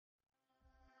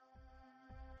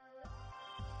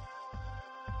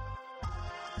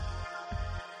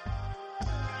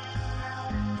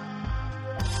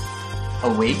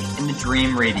Awake in the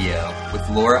Dream Radio with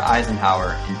Laura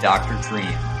Eisenhower and Dr.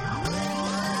 Dream.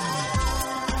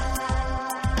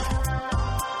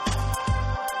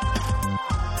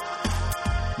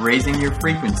 Raising your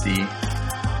frequency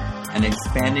and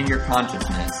expanding your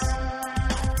consciousness,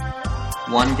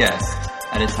 one guest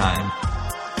at a time.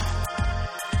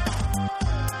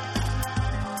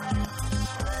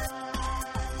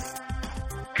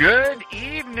 Good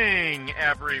evening,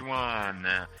 everyone.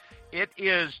 It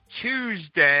is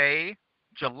Tuesday,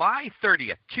 July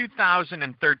 30th,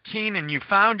 2013, and you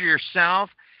found yourself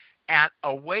at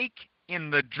Awake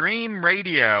in the Dream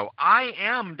Radio. I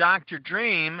am Dr.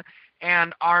 Dream,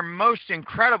 and our most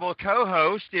incredible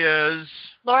co-host is...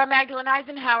 Laura Magdalene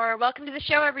Eisenhower. Welcome to the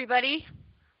show, everybody.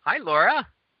 Hi, Laura.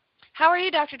 How are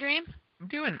you, Dr. Dream? I'm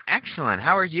doing excellent.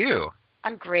 How are you?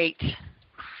 I'm great.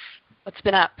 What's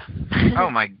been up? Oh,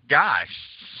 my gosh,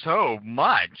 so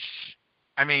much.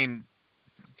 I mean,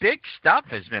 big stuff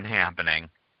has been happening.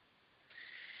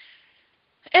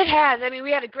 It has. I mean,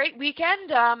 we had a great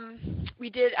weekend.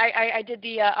 I did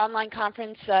the online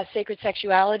conference, Sacred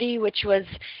Sexuality, which was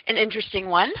an interesting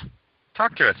one.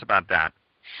 Talk to us about that.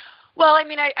 Well, I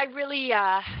mean, I really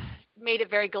made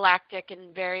it very galactic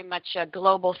and very much a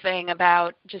global thing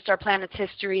about just our planet's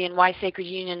history and why sacred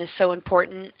union is so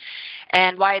important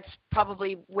and why it's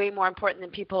probably way more important than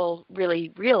people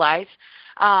really realize.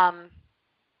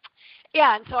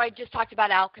 Yeah, and so I just talked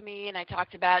about alchemy, and I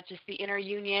talked about just the inner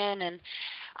union, and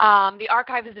the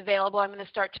archive is available. I'm going to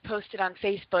start to post it on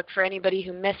Facebook for anybody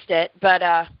who missed it. But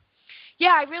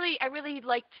yeah, I really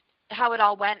liked how it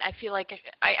all went. I feel like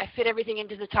I fit everything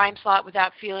into the time slot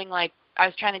without feeling like I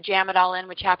was trying to jam it all in,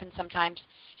 which happens sometimes.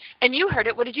 And you heard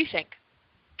it. What did you think?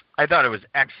 I thought it was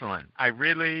excellent. I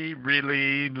really,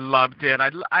 really loved it.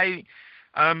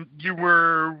 You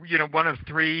were, one of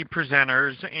three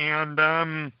presenters,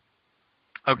 and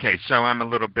okay, so I'm a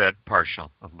little bit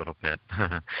partial,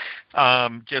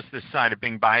 just this side of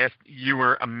being biased. You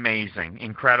were amazing,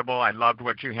 incredible. I loved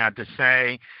what you had to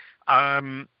say,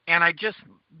 and I just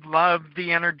love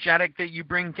the energetic that you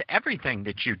bring to everything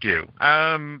that you do.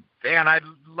 And I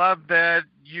love that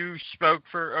you spoke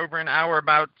for over an hour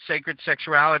about sacred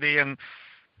sexuality and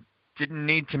didn't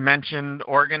need to mention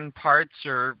organ parts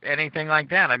or anything like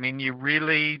that. I mean, you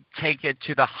really take it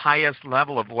to the highest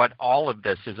level of what all of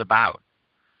this is about.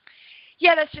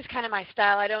 Yeah, that's just kind of my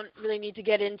style. I don't really need to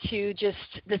get into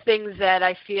just the things that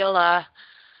I feel, are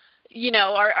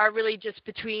really just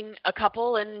between a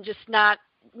couple and just not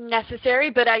necessary,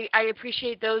 but I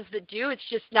appreciate those that do. It's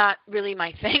just not really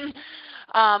my thing.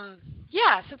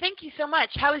 Yeah, so thank you so much.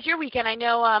 How was your weekend? I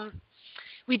know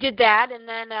we did that, and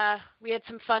then we had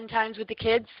some fun times with the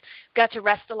kids, got to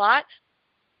rest a lot,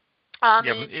 and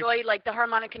enjoy the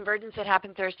harmonic convergence that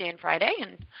happened Thursday and Friday.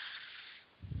 And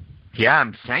yeah,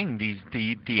 I'm saying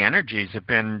the energies have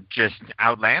been just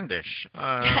outlandish.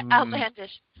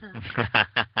 Outlandish.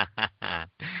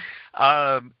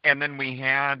 And then we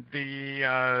had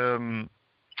the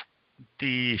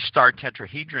star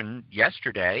tetrahedron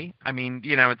yesterday. I mean,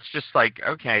 it's just like,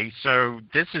 okay, so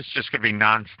this is just going to be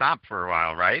nonstop for a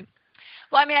while, right?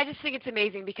 Well, I mean, I just think it's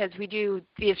amazing because we do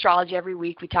the astrology every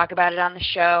week. We talk about it on the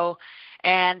show,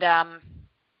 and,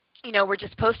 we're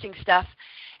just posting stuff.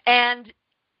 And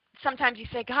sometimes you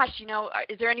say, gosh,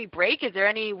 is there any break? Is there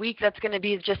any week that's going to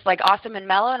be just awesome and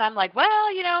mellow? And I'm like, well,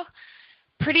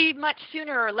 pretty much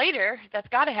sooner or later, that's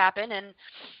got to happen. And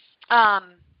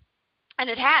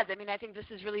it has. I mean, I think this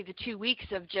is really the 2 weeks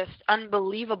of just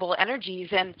unbelievable energies.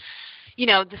 And,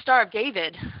 the Star of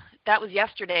David, that was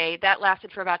yesterday. That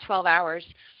lasted for about 12 hours.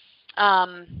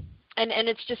 And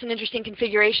it's just an interesting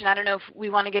configuration. I don't know if we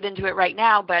want to get into it right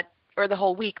now, or the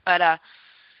whole week. But,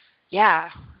 yeah,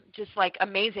 just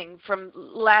amazing from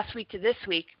last week to this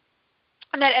week.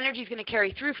 And that energy is going to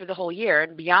carry through for the whole year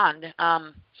and beyond.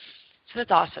 So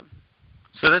that's awesome.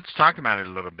 So let's talk about it a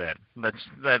little bit.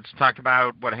 Let's talk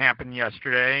about what happened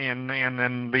yesterday and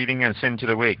then leading us into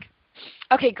the week.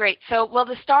 Okay, great. So,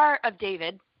 the Star of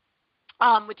David,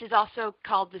 which is also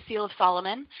called the Seal of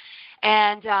Solomon,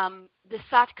 and the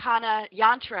Satkana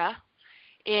Yantra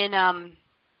in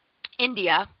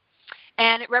India,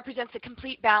 and it represents a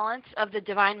complete balance of the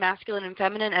divine masculine and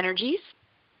feminine energies.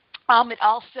 It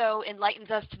also enlightens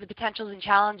us to the potentials and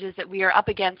challenges that we are up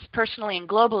against personally and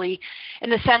globally, in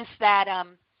the sense that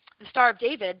the Star of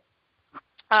David,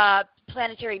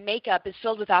 planetary makeup, is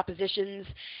filled with oppositions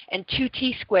and 2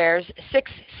 T-squares,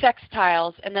 6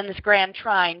 sextiles, and then this grand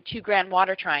trine, 2 grand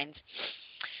water trines.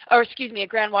 A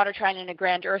grand water trine and a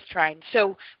grand earth trine.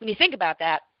 So when you think about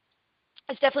that,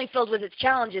 it's definitely filled with its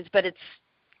challenges, but it's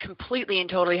completely and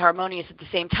totally harmonious at the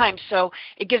same time. So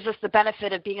it gives us the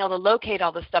benefit of being able to locate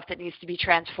all the stuff that needs to be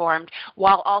transformed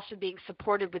while also being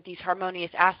supported with these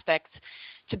harmonious aspects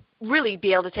to really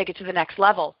be able to take it to the next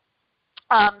level.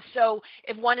 So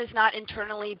if one is not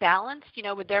internally balanced,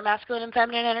 with their masculine and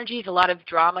feminine energies, a lot of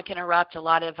drama can erupt, a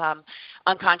lot of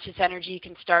unconscious energy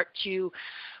can start to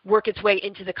work its way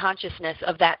into the consciousness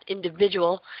of that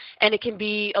individual, and it can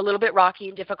be a little bit rocky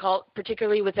and difficult,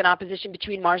 particularly with an opposition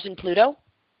between Mars and Pluto.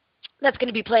 That's going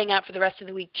to be playing out for the rest of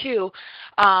the week too.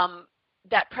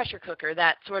 That pressure cooker,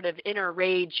 that sort of inner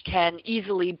rage can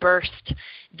easily burst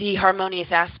the harmonious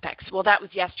aspects. Well, that was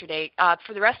yesterday.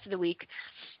 For the rest of the week,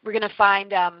 we're going to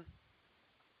find, a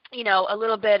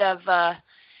little bit of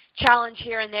challenge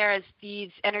here and there as these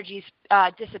energies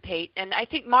dissipate. And I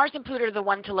think Mars and Pluto are the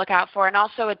one to look out for, and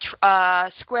also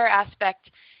a square aspect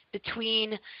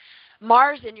between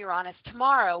Mars and Uranus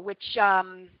tomorrow, which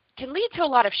can lead to a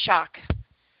lot of shock.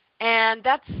 And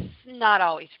that's not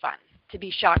always fun, to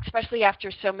be shocked, especially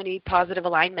after so many positive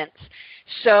alignments.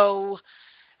 So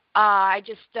I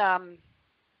just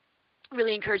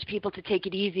really encourage people to take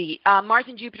it easy. Mars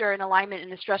and Jupiter are in alignment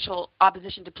in a stressful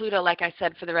opposition to Pluto, like I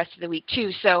said, for the rest of the week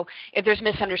too. So if there's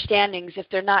misunderstandings, if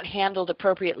they're not handled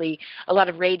appropriately, a lot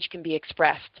of rage can be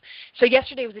expressed. So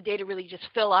yesterday was a day to really just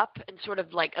fill up and sort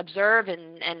of like observe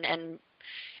and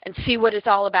see what it's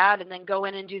all about, and then go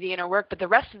in and do the inner work. But the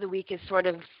rest of the week is sort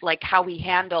of like how we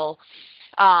handle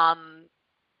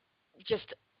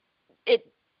just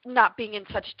it not being in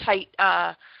such tight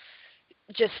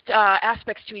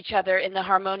aspects to each other in the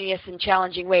harmonious and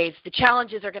challenging ways. The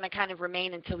challenges are going to kind of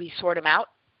remain until we sort them out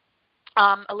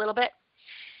a little bit.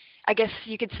 I guess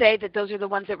you could say that those are the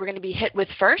ones that we're going to be hit with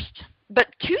first. But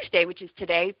Tuesday, which is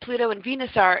today, Pluto and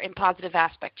Venus are in positive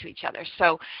aspect to each other.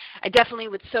 So I definitely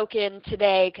would soak in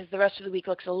today because the rest of the week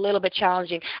looks a little bit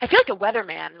challenging. I feel like a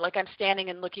weatherman, like I'm standing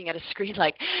and looking at a screen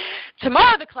like,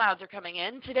 tomorrow the clouds are coming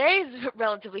in. Today is a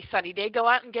relatively sunny day. Go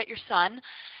out and get your sun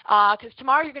because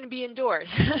tomorrow you're going to be indoors.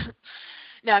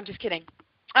 No, I'm just kidding.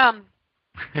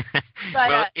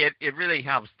 Well, it really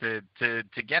helps to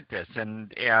get this,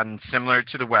 and similar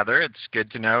to the weather, it's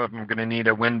good to know if I'm going to need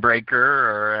a windbreaker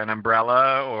or an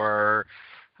umbrella, or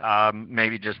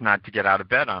maybe just not to get out of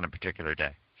bed on a particular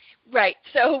day. Right.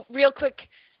 So real quick,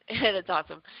 that's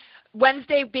awesome.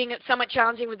 Wednesday being somewhat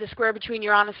challenging with the square between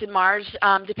Uranus and Mars,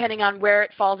 depending on where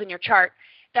it falls in your chart.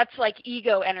 That's like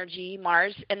ego energy,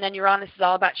 Mars, and then Uranus is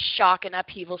all about shock and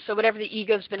upheaval. So whatever the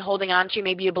ego's been holding on to,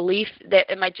 maybe a belief,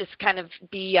 that it might just kind of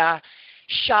be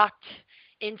shocked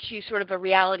into sort of a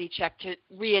reality check to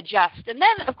readjust. And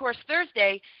then, of course,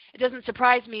 Thursday, it doesn't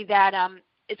surprise me that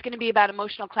it's going to be about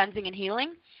emotional cleansing and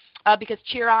healing because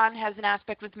Chiron has an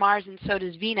aspect with Mars and so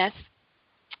does Venus.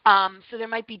 So there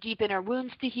might be deep inner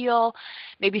wounds to heal.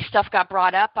 Maybe stuff got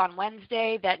brought up on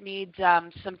Wednesday that needs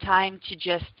some time to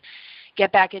just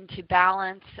get back into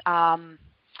balance.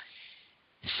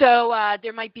 So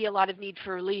there might be a lot of need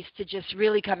for release to just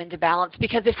really come into balance,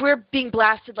 because if we're being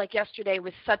blasted like yesterday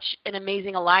with such an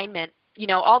amazing alignment,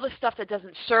 all the stuff that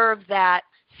doesn't serve that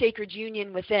sacred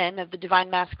union within of the divine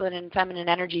masculine and feminine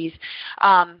energies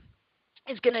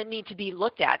is going to need to be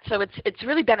looked at. So it's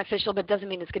really beneficial, but doesn't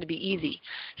mean it's going to be easy.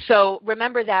 So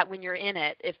remember that when you're in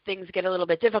it, if things get a little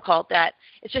bit difficult, that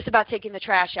it's just about taking the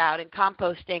trash out and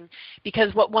composting,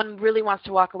 because what one really wants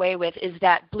to walk away with is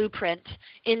that blueprint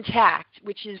intact,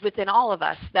 which is within all of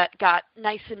us, that got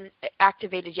nice and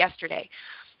activated yesterday.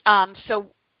 So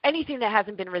anything that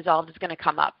hasn't been resolved is going to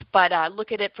come up, but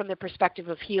look at it from the perspective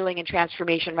of healing and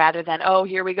transformation rather than, oh,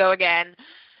 here we go again,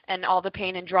 and all the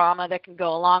pain and drama that can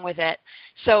go along with it.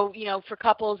 So, for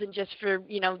couples and just for,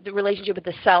 the relationship with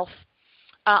the self,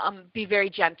 be very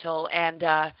gentle and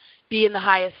be in the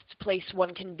highest place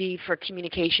one can be for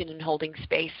communication and holding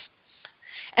space.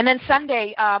 And then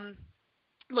Sunday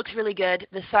looks really good.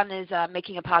 The sun is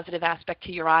making a positive aspect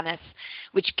to Uranus,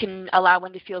 which can allow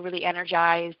one to feel really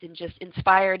energized and just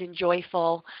inspired and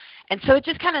joyful. And so it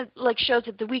just kind of like shows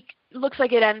that the week looks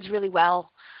like it ends really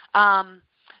well.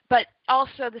 But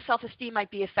also the self-esteem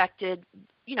might be affected,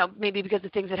 maybe because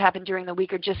of things that happened during the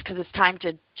week or just because it's time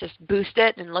to just boost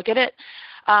it and look at it.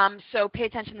 So pay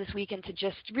attention this weekend to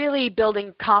just really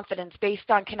building confidence based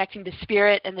on connecting to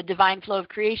spirit and the divine flow of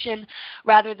creation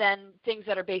rather than things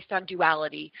that are based on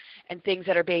duality and things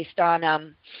that are based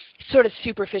on sort of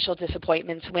superficial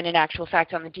disappointments when in actual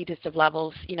fact on the deepest of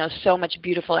levels, so much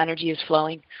beautiful energy is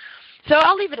flowing. So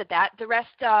I'll leave it at that. The rest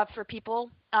for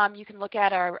people, you can look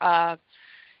at our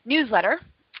newsletter,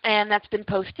 and that's been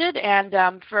posted,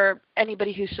 and for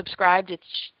anybody who's subscribed, it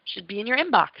should be in your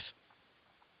inbox.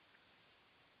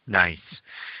 Nice.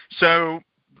 So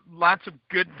lots of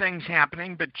good things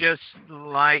happening, but just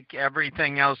like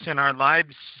everything else in our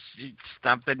lives,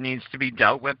 stuff that needs to be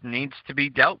dealt with needs to be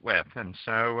dealt with. And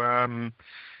so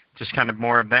just kind of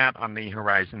more of that on the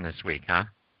horizon this week, huh?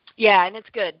 Yeah, and it's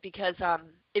good because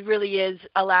it really is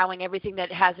allowing everything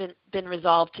that hasn't been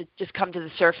resolved to just come to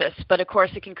the surface. But, of course,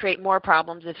 it can create more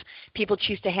problems if people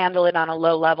choose to handle it on a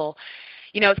low level.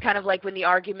 You know, it's kind of like when the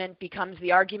argument becomes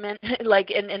the argument,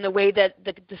 like in the way that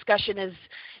the discussion is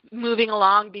moving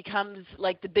along becomes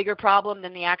like the bigger problem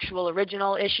than the actual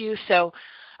original issue. So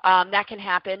that can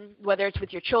happen, whether it's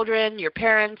with your children, your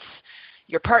parents,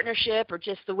 your partnership, or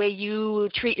just the way you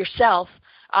treat yourself.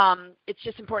 It's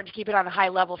just important to keep it on a high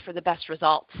level for the best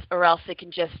results, or else it can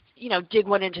just, you know, dig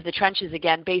one into the trenches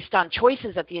again based on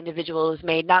choices that the individual has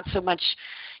made, not so much,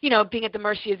 you know, being at the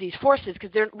mercy of these forces,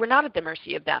 because we're not at the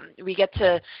mercy of them. We get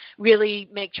to really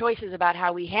make choices about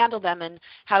how we handle them and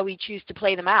how we choose to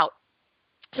play them out.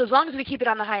 So as long as we keep it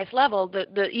on the highest level,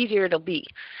 the easier it'll be.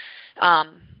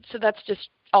 So that's just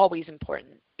always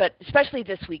important, but especially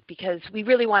this week because we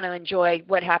really want to enjoy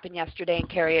what happened yesterday and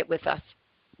carry it with us.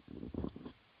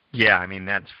 Yeah, I mean,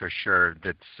 that's for sure.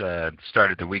 That's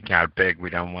started the week out big. We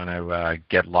don't want to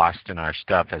get lost in our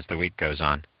stuff as the week goes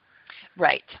on.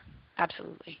 Right.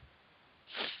 Absolutely.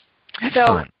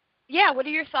 Excellent. So, yeah, what are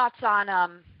your thoughts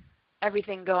on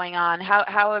everything going on?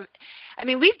 I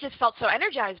mean, we've just felt so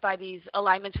energized by these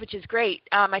alignments, which is great.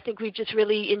 I think we've just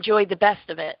really enjoyed the best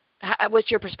of it.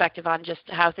 What's your perspective on just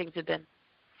how things have been?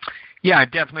 Yeah,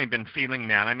 I've definitely been feeling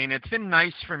that. I mean, it's been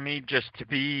nice for me just to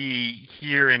be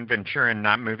here in Ventura and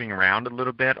not moving around a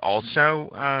little bit also,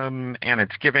 and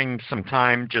it's giving some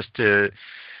time just to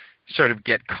sort of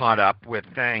get caught up with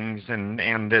things and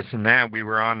this and that. We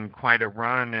were on quite a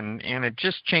run, and it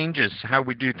just changes how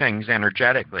we do things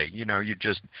energetically. You know,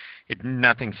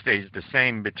 nothing stays the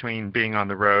same between being on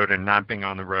the road and not being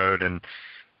on the road and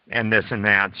this and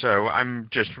that. So I'm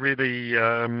just really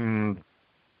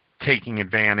taking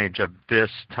advantage of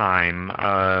this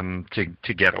time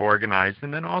to get organized.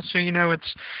 And then also, you know,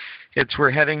 it's we're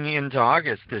heading into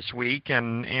August this week,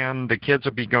 and the kids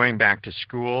will be going back to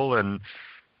school and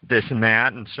this and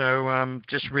that. And so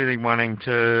just really wanting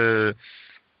to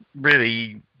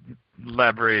really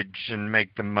leverage and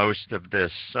make the most of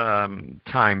this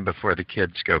time before the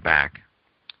kids go back.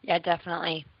 Yeah,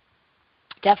 definitely.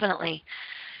 Definitely.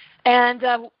 And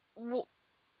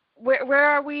where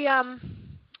are we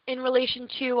in relation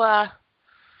to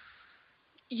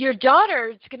your daughter?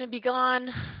 It's going to be gone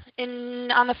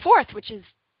on the 4th, which is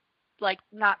like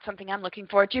not something I'm looking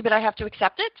forward to, but I have to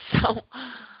accept it. So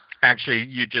actually,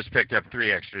 you just picked up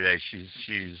 3 extra days.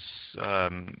 She's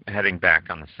heading back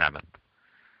on the 7th.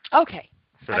 Okay.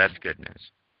 So that's good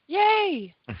news.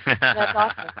 Yay! That's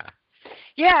awesome.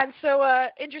 Yeah, and so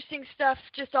interesting stuff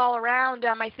just all around.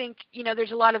 I think, you know,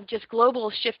 there's a lot of just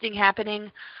global shifting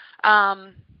happening.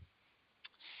 And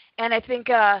I think,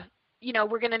 you know,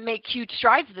 we're going to make huge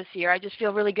strides this year. I just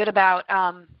feel really good about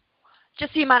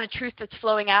just the amount of truth that's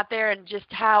flowing out there and just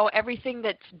how everything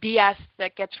that's BS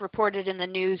that gets reported in the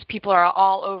news, people are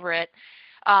all over it,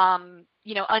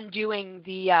 you know, undoing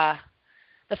the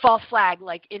false flag,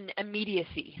 like in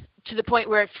immediacy, to the point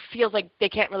where it feels like they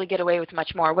can't really get away with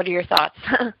much more. What are your thoughts?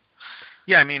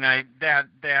 Yeah, I mean,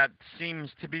 that seems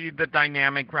to be the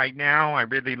dynamic right now. I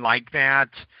really like that.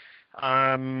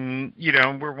 You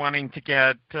know, we're wanting to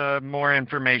get more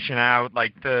information out,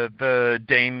 like the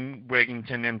Dane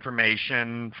Wigington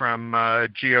information from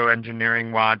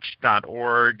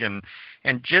geoengineeringwatch.org, and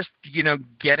just, you know,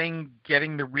 getting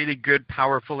the really good,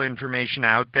 powerful information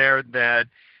out there that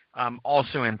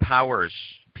also empowers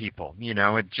people. You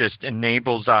know, it just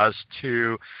enables us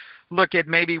to look at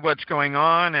maybe what's going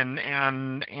on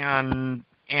and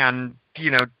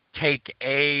you know, take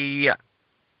a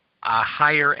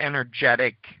higher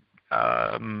energetic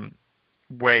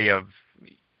way of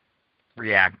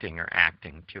reacting or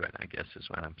acting to it, I guess is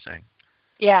what I'm saying.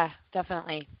 Yeah,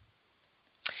 definitely.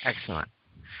 Excellent.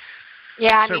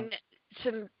 Yeah, I mean,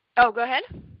 go ahead.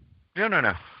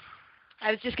 No. I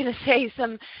was just going to say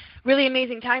some really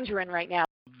amazing times we're in right now.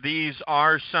 These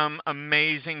are some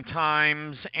amazing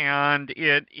times, and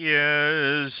it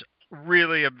is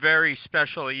really a very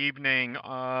special evening.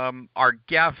 Our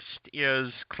guest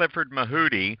is Clifford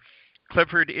Mahooty.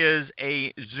 Clifford is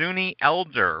a Zuni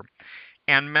elder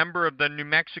and member of the New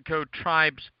Mexico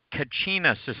Tribe's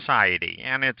Kachina Society,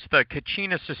 and it's the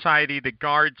Kachina Society that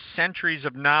guards centuries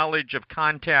of knowledge of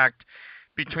contact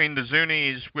between the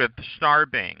Zunis with star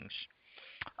beings.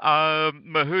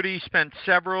 Mahooty spent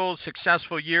several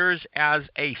successful years as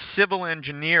a civil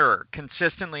engineer,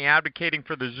 consistently advocating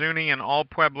for the Zuni and all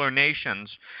Pueblo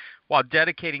nations, while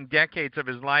dedicating decades of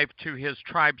his life to his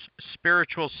tribe's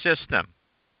spiritual system.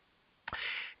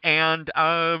 And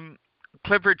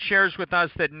Clifford shares with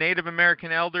us that Native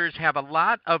American elders have a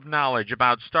lot of knowledge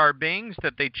about star beings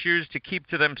that they choose to keep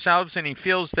to themselves, and he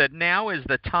feels that now is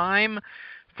the time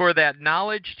for that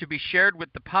knowledge to be shared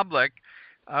with the public.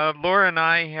 Laura and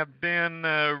I have been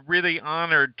really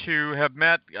honored to have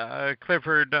met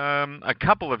Clifford a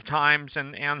couple of times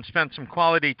and spent some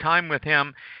quality time with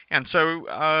him. And so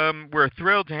we're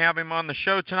thrilled to have him on the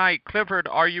show tonight. Clifford,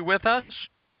 are you with us?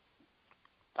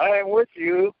 I am with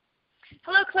you.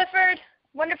 Hello, Clifford.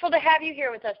 Wonderful to have you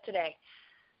here with us today.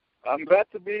 I'm glad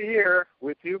to be here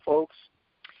with you folks.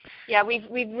 Yeah, we've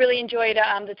really enjoyed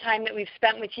the time that we've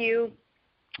spent with you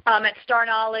at Star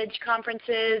Knowledge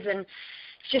conferences, and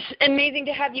it's just amazing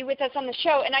to have you with us on the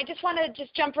show. And I just want to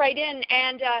jump right in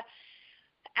and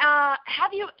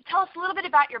have you tell us a little bit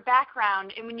about your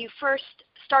background and when you first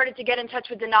started to get in touch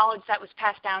with the knowledge that was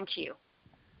passed down to you.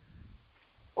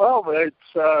 Well,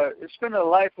 it's been a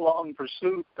lifelong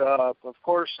pursuit. Of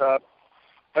course,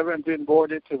 having been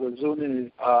born into the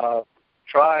Zuni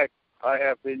tribe, I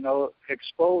have been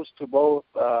exposed to both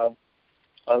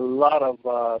a lot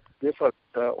of different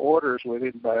orders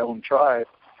within my own tribe,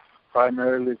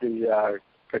 primarily the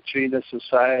Kachina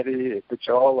Society, which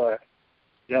all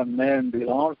young men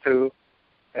belong to,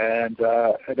 and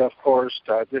of course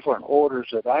different orders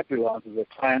that I belong to, the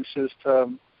clan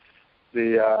system,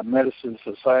 the medicine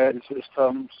society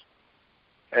systems,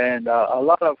 and a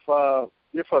lot of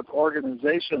different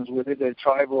organizations within the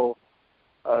tribal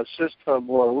system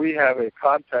where we have a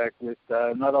contact with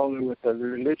not only with the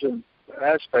religion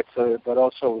aspects of it, but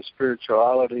also with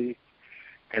spirituality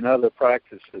and other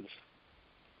practices.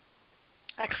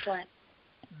 Excellent.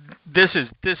 This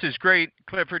is great,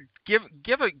 Clifford.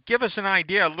 Give us an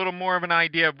idea, a little more of an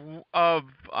idea of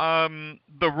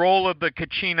the role of the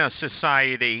Kachina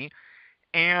Society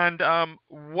and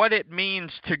what it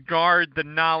means to guard the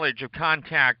knowledge of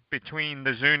contact between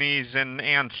the Zunis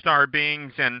and star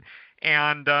beings, and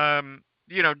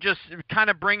just kind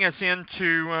of bring us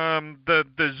into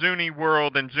the Zuni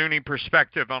world and Zuni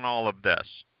perspective on all of this.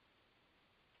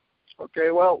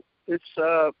 Okay, well, it's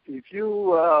if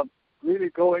you really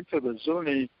go into the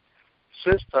Zuni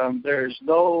system, there's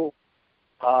no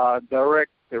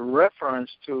direct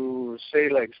reference to, say,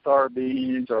 like star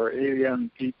beings or alien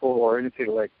people or anything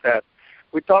like that.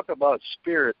 We talk about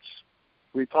spirits.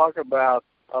 We talk about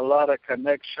a lot of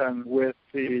connection with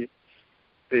the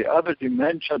other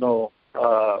dimensional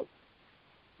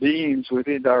beings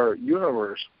within our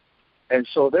universe. And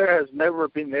so there has never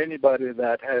been anybody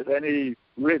that has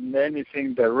written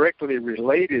anything directly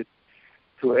related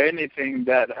to anything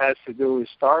that has to do with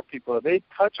star people. They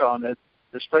touch on it,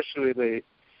 especially the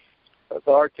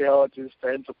archaeologists, the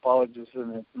anthropologists,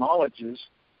 and ethnologists.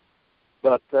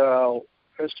 But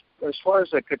as far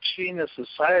as the Kachina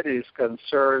Society is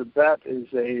concerned, that is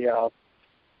a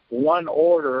one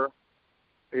order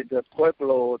in the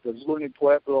Pueblo, the Zuni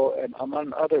Pueblo, and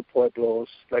among other Pueblos,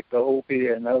 like the Hopi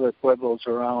and other Pueblos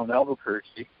around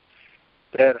Albuquerque,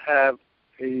 that have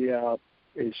a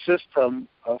system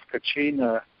of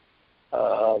Kachina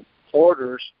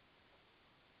orders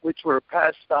which were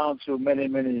passed down through many,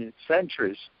 many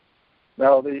centuries.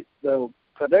 Now, the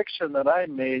connection that I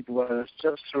made was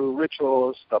just through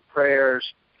rituals, the prayers,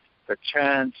 the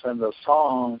chants, and the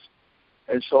songs.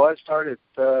 And so I started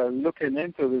looking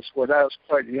into this when I was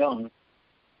quite young.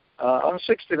 I'm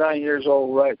 69 years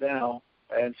old right now,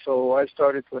 and so I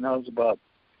started when I was about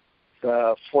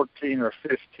 14 or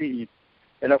 15.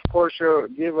 And, of course, you're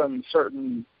given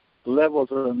certain levels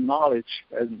of knowledge,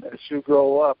 and as you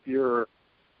grow up, you're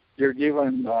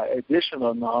given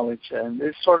additional knowledge, and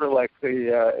it's sort of like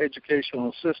the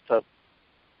educational system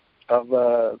of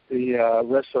the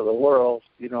rest of the world.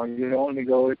 You know, you only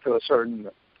go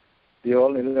into you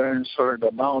only learn certain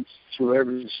amounts through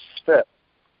every step.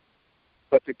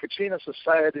 But the Kachina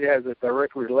Society has a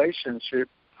direct relationship,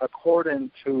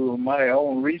 according to my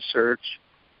own research,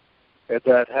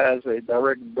 that has a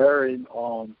direct bearing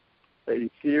on the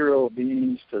ethereal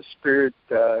beings, the spirit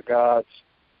gods.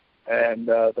 And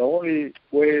the only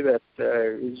way that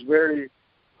is very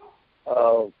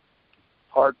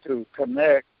hard to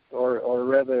connect, or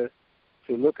rather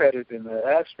to look at it in the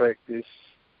aspect, is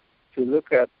to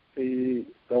look at the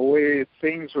way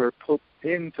things were put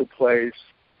into place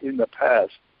in the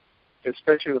past,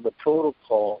 especially the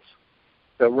protocols,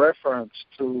 the reference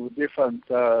to different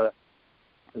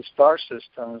star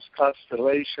systems,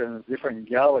 constellations, different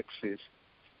galaxies.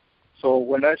 So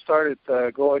when I started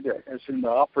going as in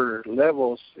the upper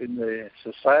levels in the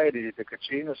society, the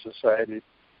Kachina Society,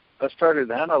 I started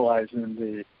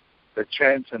analyzing the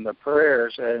chants and the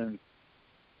prayers, and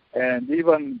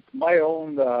even my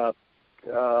own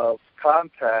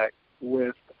contact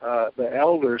with the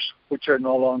elders, which are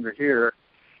no longer here.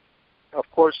 Of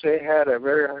course, they had a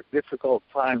very difficult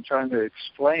time trying to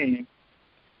explain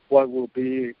what will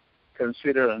be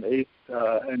considered an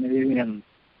alien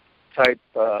type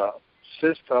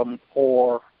system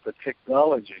or the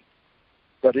technology.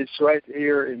 But it's right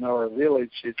here in our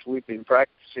village. We've been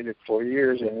practicing it for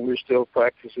years, and we're still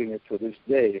practicing it to this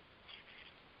day.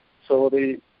 So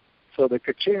the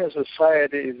Kachina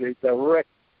Society is a direct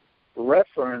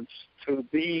reference to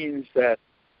beings that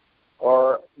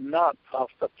are not of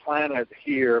the planet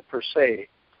here per se.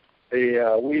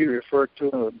 We refer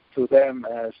to them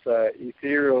as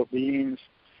ethereal beings,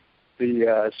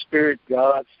 the spirit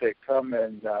gods that come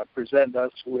and present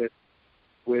us with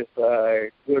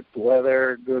good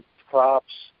weather, good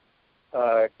crops,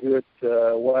 good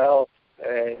wealth,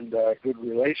 and good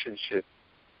relationship.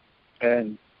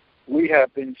 And we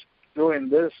have been doing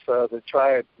this, the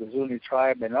Zuni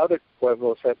tribe and other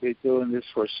pueblos have been doing this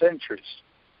for centuries.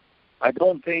 I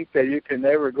don't think that you can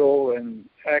ever go and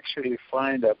actually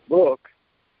find a book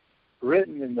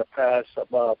written in the past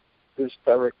about this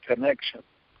direct connection.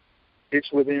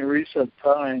 It's within recent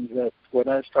times that when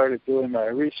I started doing my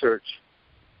research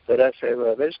that I said,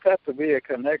 well, there's got to be a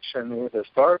connection with the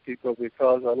star people,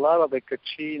 because a lot of the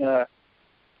Kachina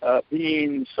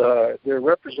beings, they're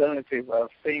representative of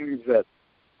things that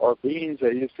are beings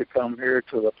that used to come here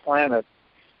to the planet,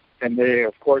 and they,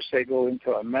 of course, they go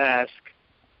into a mask,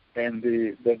 and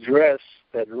the dress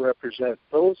that represent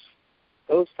those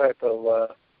type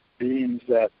of beings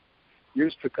that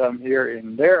used to come here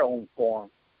in their own form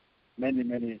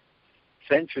many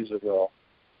centuries ago.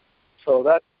 So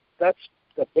that's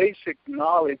the basic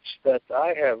knowledge that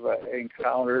I have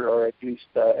encountered, or at least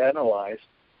analyzed.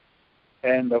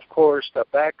 And of course, the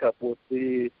backup would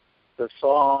be the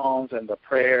songs and the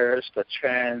prayers, the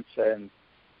chants, and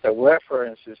the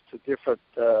references to different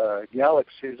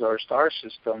galaxies or star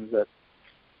systems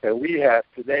that we have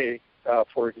today.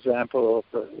 For example,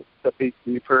 the Big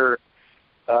Dipper,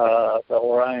 the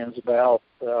Orion's Belt,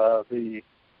 the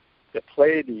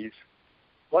Pleiades.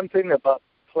 One thing about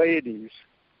Pleiades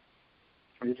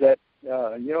is that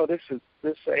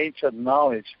this ancient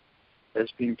knowledge has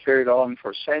been carried on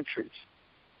for centuries,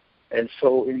 and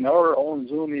so in our own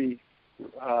Zuni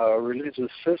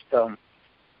religious system,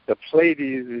 the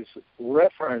Pleiades is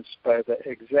referenced by the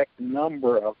exact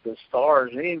number of the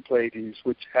stars in Pleiades,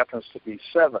 which happens to be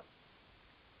 7.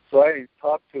 So I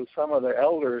talked to some of the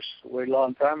elders a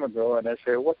long time ago, and I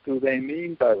said, what do they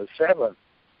mean by the 7?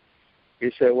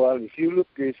 He said, well, if you look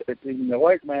in the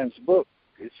white man's book,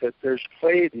 he said there's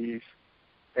Pleiades,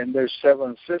 and there's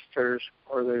 7 sisters,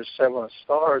 or there's 7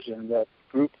 stars in that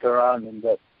grouped around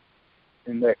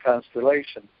in that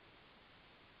constellation.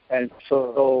 And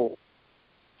so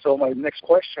my next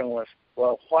question was,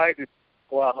 well,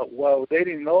 they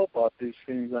didn't know about these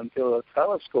things until a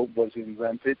telescope was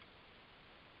invented,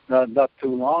 not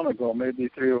too long ago, maybe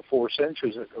 3 or 4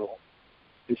 centuries ago.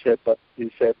 He said,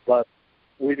 but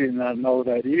we did not know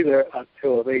that either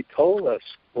until they told us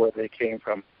where they came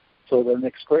from. So the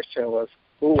next question was,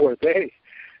 who were they?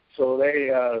 So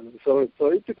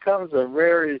it becomes a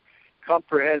very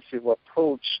comprehensive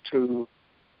approach to,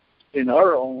 in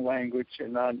our own language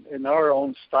and in our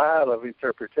own style of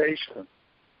interpretation.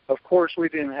 Of course, we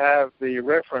didn't have the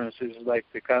references like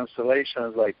the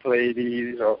constellations like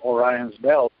Pleiades or Orion's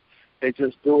Belt. They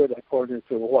just do it according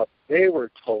to what they were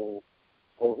told,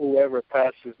 or whoever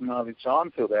passes knowledge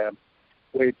on to them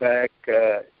way back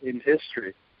in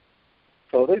history.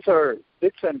 So these are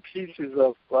bits and pieces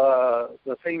of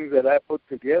the things that I put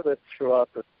together throughout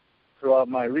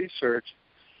my research,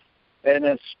 and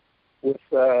it's with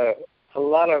a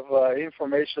lot of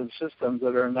information systems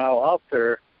that are now out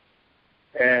there,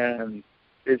 and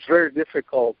it's very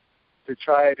difficult to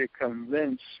try to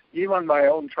convince even my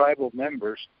own tribal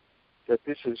members that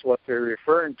this is what they're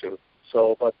referring to.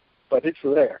 So, but it's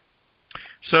there.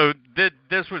 So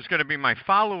this was going to be my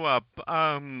follow-up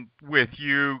with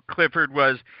you, Clifford,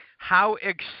 was how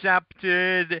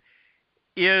accepted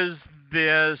is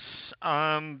this,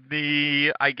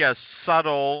 the, I guess,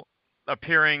 subtle,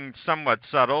 appearing somewhat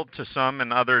subtle to some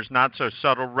and others not so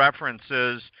subtle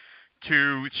references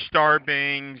to star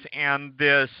beings, and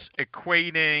this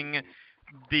equating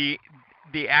the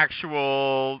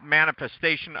actual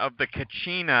manifestation of the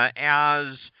Kachina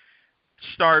as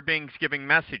star beings giving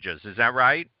messages. Is that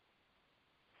right?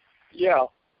 Yeah.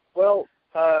 Well,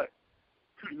 the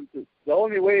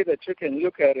only way that you can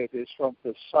look at it is from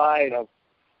the side of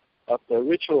the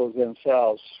rituals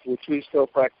themselves, which we still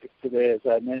practice today, as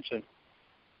I mentioned.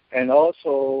 And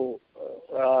also,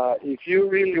 if you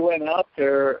really went out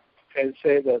there and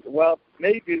say that, well,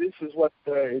 maybe this is what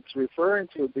it's referring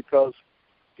to because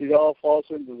it all falls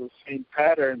into the same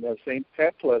pattern, the same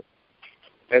template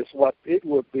as what it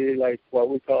would be like what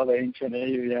we call the ancient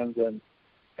aliens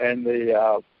and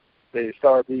the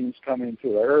star beings coming to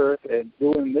the earth and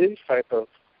doing these type of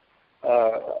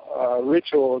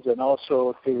rituals and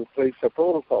also to place the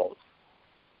protocols.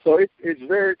 So it's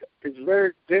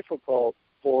very difficult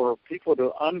for people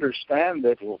to understand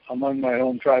it among my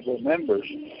own tribal members.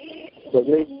 So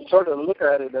they sort of look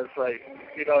at it as like,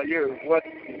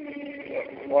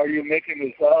 are you making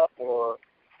this up, or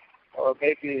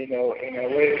maybe, in a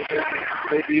way,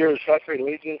 maybe you're such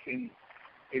religious in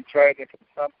trying to do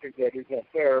something that isn't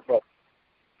there. But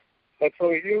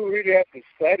so you really have to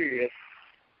study it.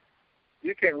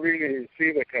 You can really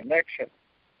see the connection.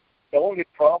 The only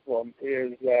problem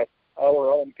is that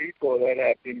our own people that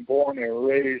have been born and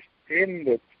raised in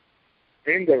the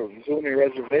Zuni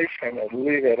reservation and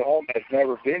live at home, has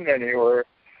never been anywhere,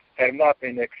 have not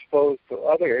been exposed to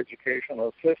other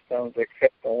educational systems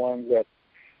except the ones that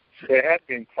they have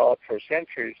been taught for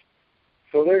centuries.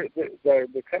 So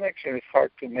the connection is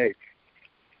hard to make.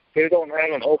 They don't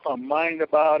have an open mind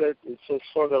about it. It's just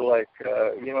sort of like,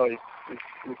 it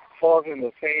falls in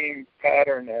the same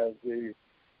pattern as the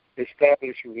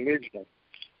established religion.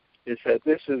 It said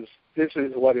this is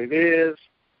what it is,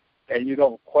 and you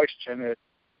don't question it,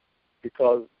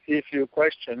 because if you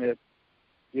question it,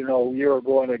 you're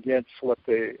going against what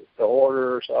the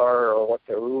orders are or what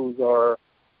the rules are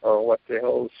or what the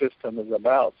whole system is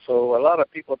about. So a lot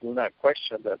of people do not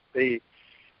question that. They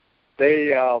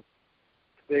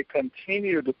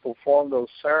continue to perform those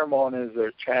ceremonies,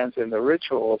 their chants, and the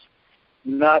rituals,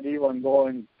 not even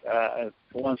going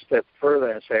one step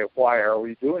further and say, why are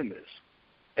we doing this?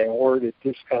 And where did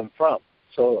this come from?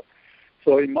 So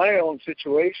in my own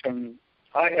situation,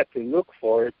 I had to look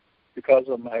for it because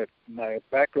of my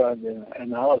background in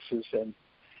analysis and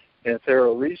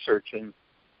thorough researching.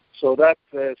 So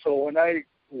when I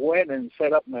went and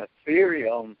set up my theories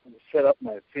on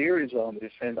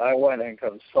this, and I went and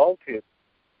consulted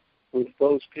with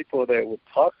those people that would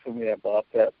talk to me about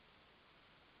that,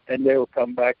 and they would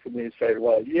come back to me and say,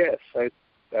 well, yes, I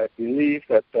believe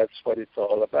that that's what it's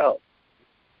all about.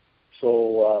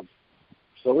 So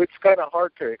it's kind of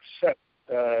hard to accept,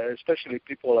 especially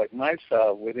people like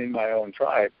myself within my own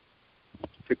tribe,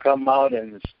 to come out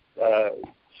and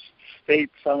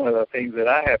state some of the things that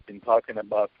I have been talking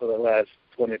about for the last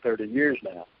 20, 30 years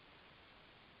now.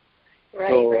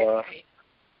 Right.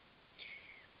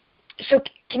 So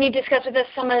can you discuss with us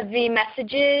some of the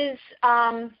messages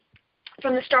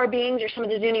from the star beings or some of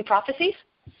the Zuni prophecies?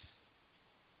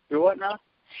 Do what now?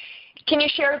 Can you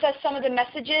share with us some of the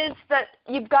messages that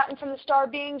you've gotten from the star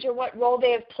beings, or what role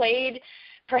they have played,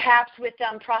 perhaps with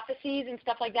prophecies and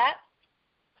stuff like that?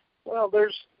 Well,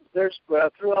 there's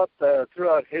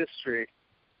throughout history,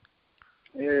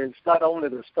 it's not only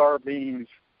the star beings.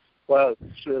 Well,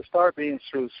 the star beings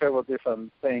through several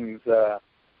different things.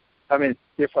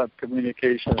 Different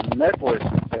communication networks.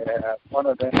 One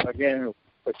of them, again,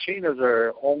 Pachinas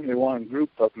are only one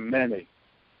group of many.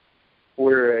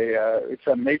 It's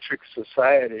a matrix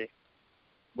society,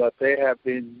 but there have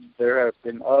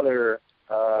been other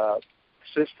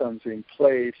systems in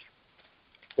place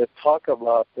that talk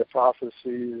about the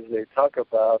prophecies. They talk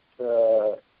about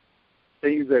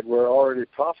things that were already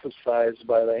prophesied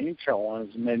by the ancient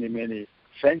ones many, many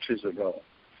centuries ago.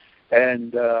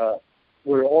 And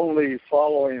we're only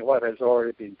following what has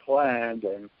already been planned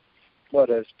and what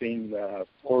has been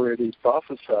already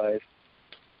prophesied.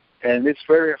 And it's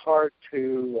very hard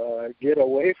to get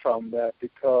away from that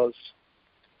because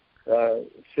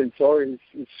it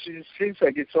seems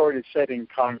like it's already set in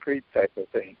concrete type of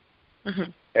thing.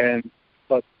 Mm-hmm.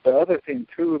 But the other thing,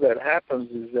 too, that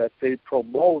happens is that they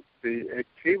promote the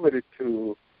activity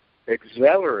to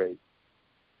accelerate.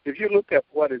 If you look at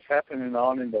what is happening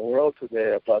on in the world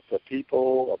today about the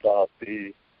people, about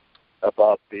the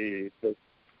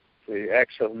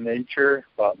acts of nature,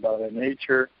 about Mother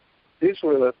Nature, these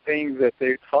were the things that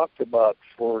they talked about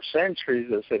for centuries.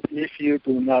 They said, if you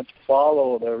do not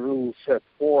follow the rules set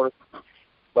forth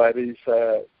by these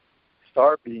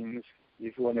star beings,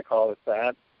 if you want to call it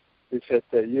that, they said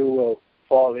that you will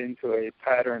fall into a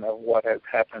pattern of what has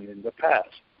happened in the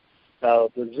past. Now,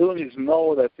 the Zunis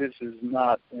know that this is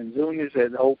not, and Zunis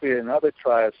and Hopi and other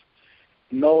tribes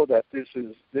know that this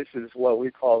is what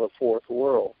we call the fourth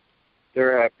world.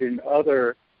 There have been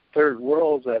other third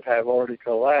worlds that have already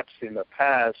collapsed in the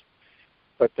past,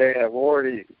 but they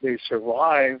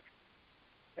survived,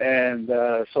 and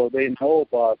so they know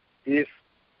about if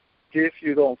if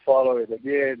you don't follow it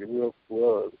again,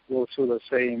 we'll go through the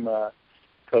same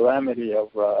calamity of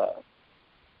what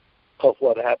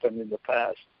happened in the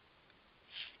past.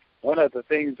 One of the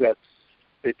things that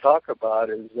they talk about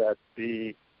is that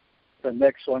the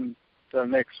next one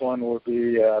will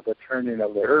be the turning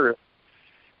of the earth,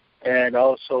 and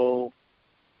also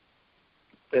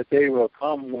that day will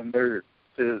come when the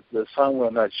sun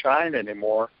will not shine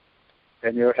anymore,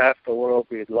 and half the world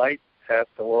will be light, half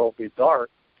the world will be dark.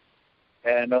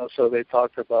 And also they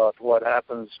talked about what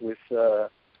happens with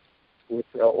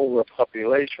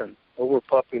overpopulation.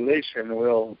 Overpopulation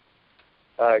will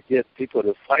get people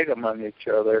to fight among each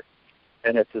other,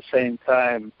 and at the same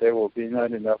time there will be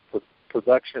not enough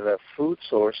production of food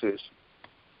sources.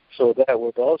 So that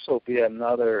would also be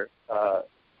another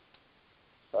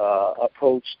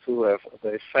approach to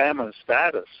the famine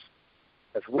status,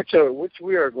 which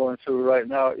we are going through right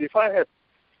now.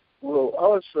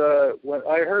 When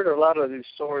I heard a lot of these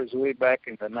stories way back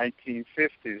in the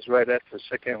 1950s, right after the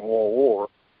Second World War,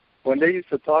 when they used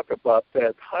to talk about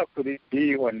that, how could it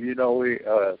be when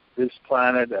this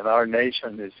planet and our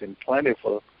nation is in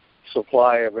plentiful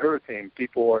supply of everything?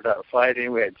 People were not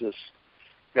fighting. We had just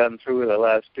gotten through the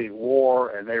last big war,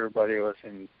 and everybody was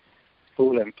in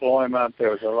full employment.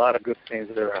 There was a lot of good things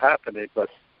that were happening, but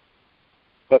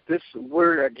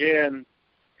we're again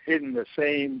hitting the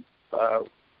same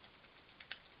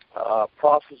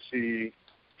prophecy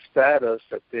status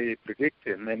that they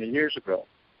predicted many years ago.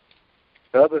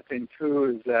 The other thing too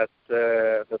is that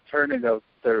the turning of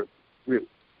the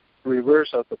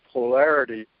reverse of the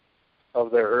polarity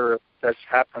of the earth that's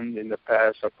happened in the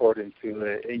past according to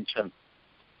the ancient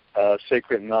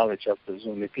sacred knowledge of the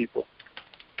Zuni people.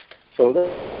 So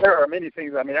there are many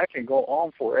things. I mean, I can go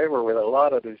on forever with a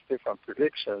lot of these different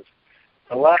predictions.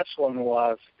 The last one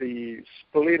was the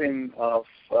splitting of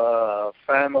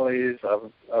families,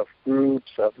 of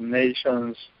groups, of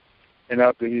nations, and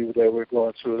I believe that we're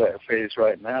going through that phase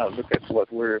right now. Look at what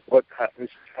is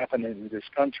happening in this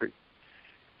country.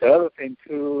 The other thing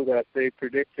too that they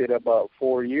predicted about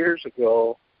 4 years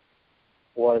ago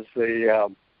was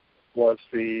the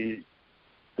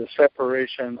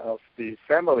separation of the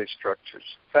family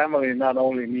structures. Family not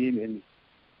only meaning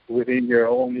within your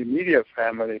own immediate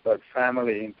family, but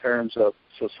family in terms of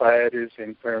societies,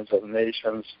 in terms of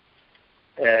nations,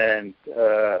 and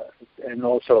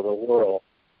also the world.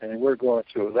 And we're going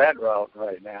through that route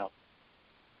right now.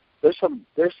 There's some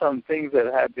things that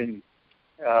have been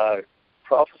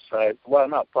prophesied. Well,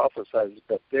 not prophesied,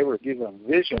 but they were given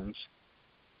visions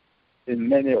in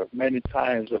many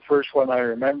times. The first one I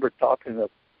remember talked to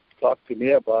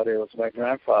me about it was my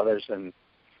grandfathers and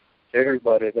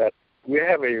everybody, that we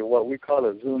have what we call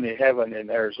a Zuni heaven in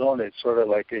Arizona. It's sort of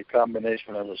like a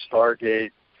combination of a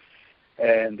Stargate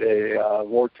and a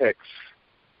vortex,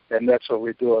 and that's where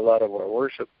we do a lot of our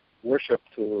worship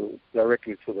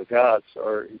directly to the gods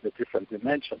or the different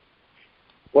dimensions.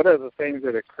 One of the things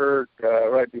that occurred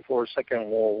right before Second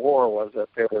World War was that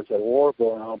there was a war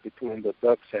going on between the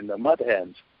Ducks and the Mud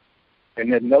Hens,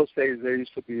 and in those days there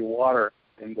used to be water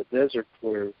in the desert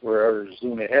where our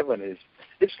Zuni heaven is.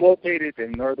 It's located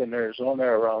in northern Arizona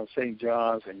around St.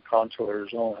 John's and Concho,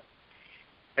 Arizona.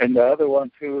 And the other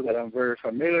one, too, that I'm very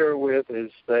familiar with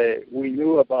is that we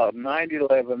knew about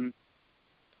 9/11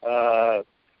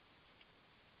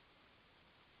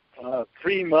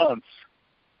 3 months,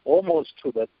 almost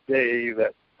to the day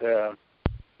that,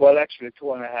 actually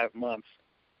 2.5 months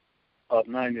of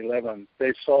 9/11.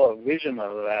 They saw a vision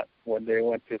of that when they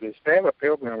went to this. They have a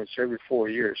pilgrimage every 4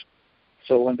 years.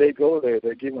 So when they go there,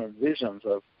 they're given visions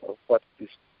of what is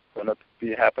going to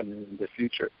be happening in the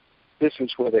future. This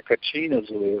is where the Kachinas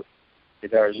live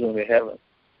in our Zuni heaven.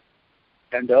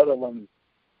 And the other one,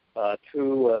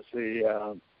 too, was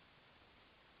the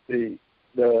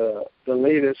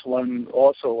latest one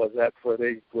also was that where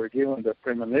they were given the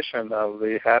premonition of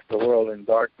the half the world in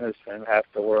darkness and half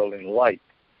the world in light.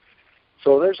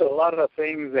 So there's a lot of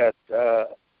things that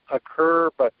occur,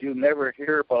 but you never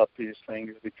hear about these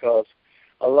things because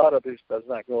a lot of this does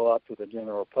not go out to the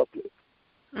general public.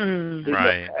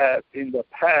 Right. In the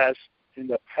past,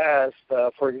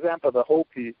 for example, the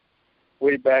Hopi,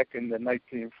 way back in the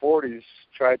 1940s,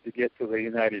 tried to get to the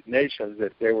United Nations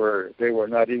that they were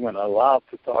not even allowed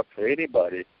to talk to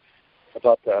anybody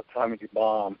about the atomic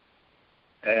bomb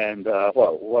and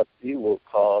what it will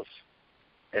cause,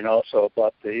 and also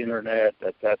about the internet.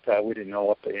 At that time, we didn't know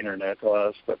what the internet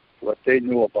was, but what they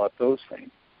knew about those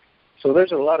things. So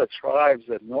there's a lot of tribes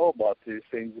that know about these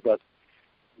things, but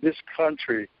this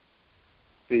country,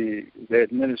 the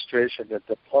administration, that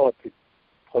the political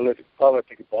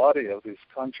body of this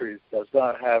country does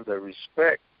not have the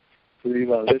respect to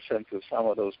even listen to some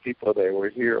of those people that were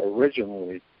here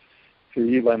originally, to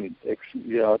even,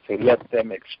 to let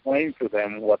them explain to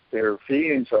them what their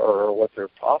feelings are or what their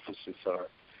prophecies are.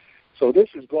 So this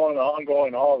is going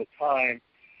on all the time,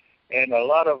 and a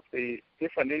lot of the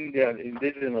different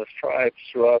indigenous tribes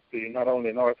throughout not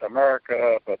only North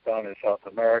America, but down in South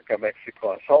America,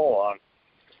 Mexico, and so on,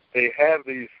 they have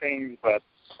these things,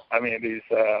 these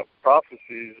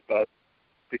prophecies, but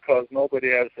because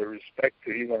nobody has the respect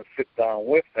to even sit down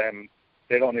with them,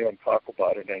 they don't even talk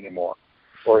about it anymore,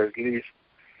 or at least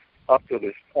up to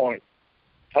this point.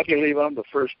 I believe I'm the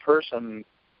first person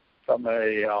from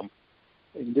a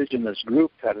indigenous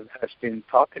group that has been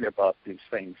talking about these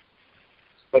things.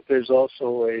 But there's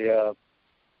also a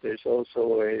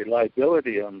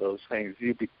liability on those things.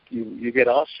 You get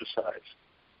ostracized.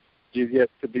 You get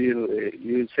to be.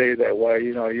 You say that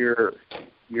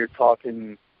you're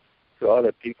talking to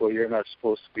other people you're not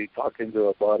supposed to be talking to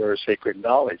about our sacred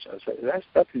knowledge. I say that's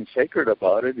nothing sacred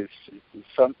about it. It's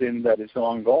something that is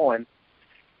ongoing.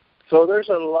 So there's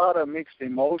a lot of mixed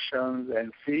emotions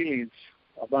and feelings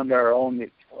among our own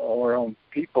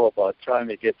people about trying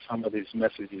to get some of these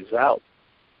messages out.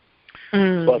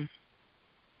 But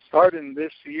starting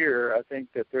this year, I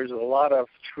think that there's a lot of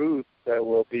truth that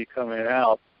will be coming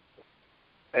out,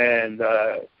 and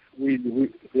the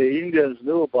Indians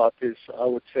knew about this, I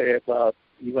would say, about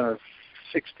even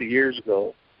 60 years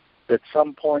ago, at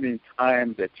some point in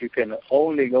time that you can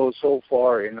only go so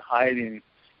far in hiding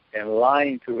and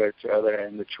lying to each other,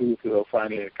 and the truth will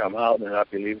finally come out, and I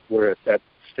believe we're at that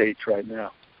stage right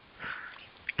now.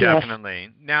 Definitely.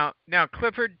 Now,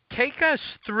 Clifford, take us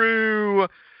through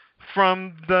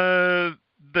from the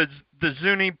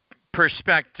Zuni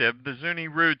perspective, the Zuni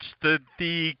roots,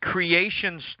 the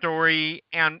creation story,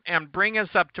 and bring us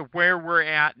up to where we're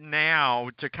at now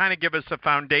to kind of give us a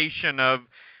foundation of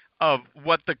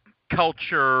what the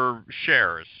culture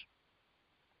shares.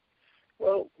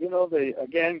 Well,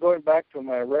 again, going back to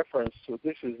my reference to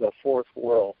this is the fourth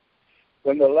world.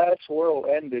 When the last world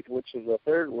ended, which is the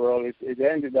third world, it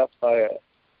ended up by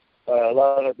a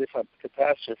lot of different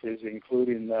catastrophes,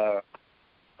 including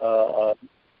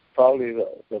probably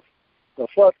the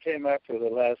flood came after the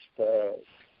last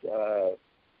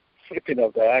flipping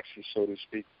of the axis, so to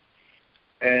speak.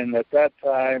 And at that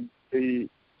time,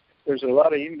 there's a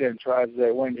lot of Indian tribes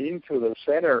that went into the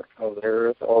center of the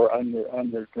earth or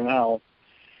underground.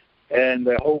 And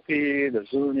the Hopi, the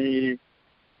Zuni,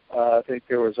 I think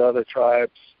there was other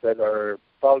tribes that are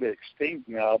probably extinct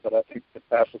now, but I think the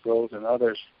Papagos and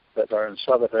others that are in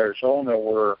southern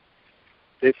Arizona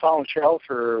they found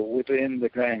shelter within the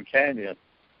Grand Canyon.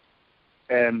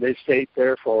 And they stayed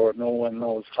there for no one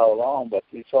knows how long, but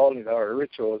it's all in our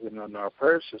rituals and in our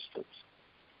prayer systems.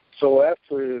 So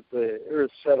after the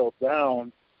earth settled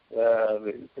down,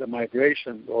 the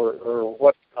migration, or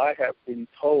what I have been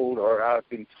told or I've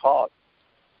been taught,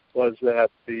 was that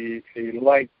a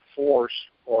light force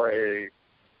or a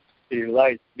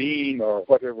light being or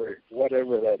whatever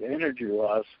that energy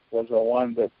was the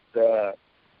one that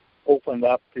opened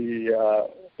up the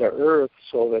earth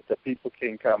so that the people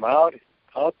can come out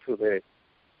to the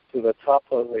top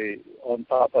of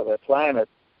the planet,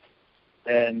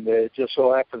 and it just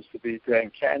so happens to be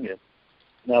Grand Canyon.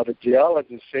 Now the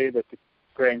geologists say that the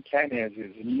Grand Canyon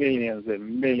is millions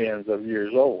and millions of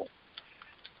years old.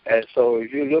 And so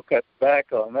if you look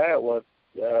back on that,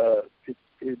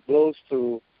 it blows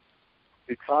to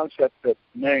the concept that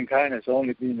mankind has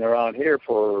only been around here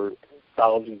for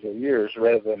thousands of years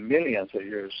rather than millions of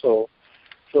years. So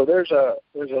there's a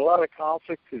lot of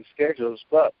conflict in schedules,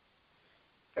 but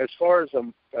as far as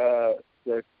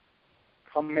the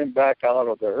coming back out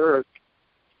of the earth,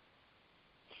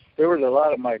 there was a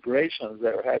lot of migrations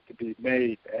that had to be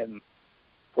made, and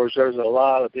of course there's a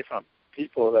lot of different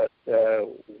people that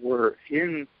were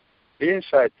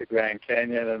inside the Grand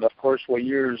Canyon, and of course when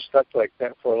you're stuck like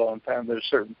that for a long time, there's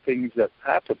certain things that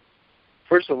happen.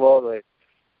 First of all,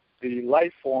 the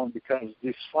life form becomes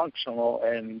dysfunctional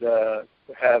and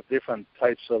have different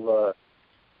types of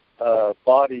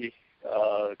body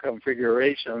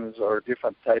configurations or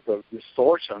different type of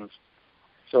distortions.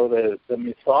 So the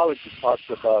mythology talks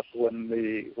about when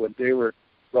they were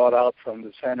brought out from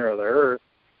the center of the earth,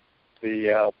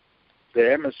 the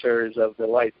emissaries of the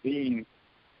light being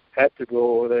had to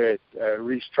go over there,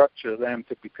 restructure them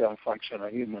to become functional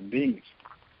human beings.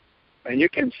 And you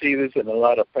can see this in a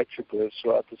lot of petroglyphs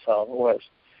throughout the Southwest.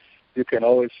 You can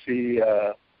always see,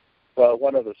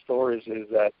 one of the stories is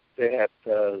that they had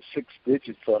 6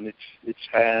 digits on each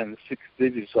hand, 6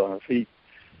 digits on the feet.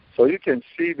 So you can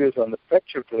see this on the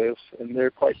petroglyphs, and they're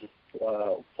quite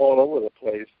all over the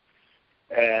place.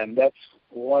 And that's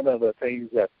one of the things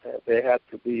that they had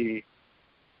to be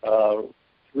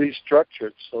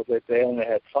restructured so that they only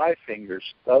had 5 fingers.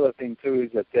 The other thing, too,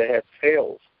 is that they had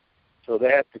tails, so they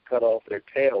had to cut off their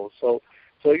tails. So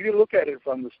if you look at it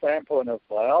from the standpoint of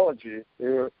biology,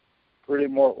 they're pretty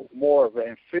more of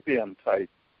an amphibian type,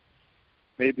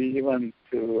 maybe even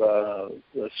to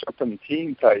the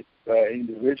serpentine type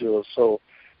individuals. So,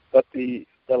 but the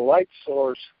light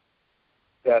source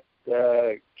that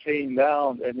came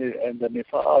down, and the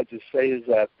mythology says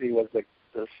that he was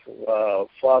the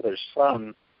father's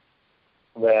son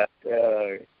that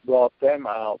brought them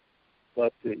out.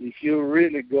 But if you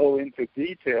really go into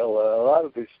detail, a lot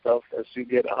of this stuff, as you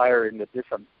get higher in the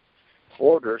different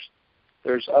orders,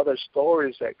 there's other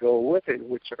stories that go with it,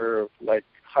 which are like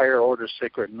higher order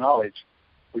sacred knowledge,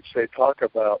 which they talk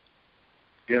about.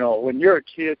 You know, when you're a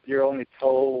kid, you're only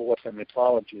told what the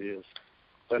mythology is.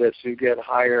 But as you get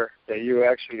higher, that you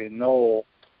actually know,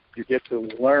 you get to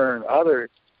learn other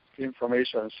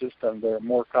information systems that are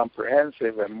more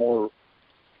comprehensive and more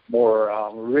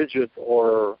rigid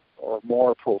or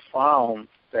more profound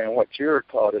than what you're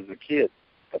taught as a kid.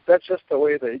 But that's just the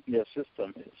way the India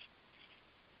system is.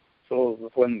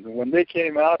 So when they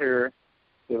came out here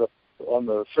on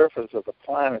the surface of the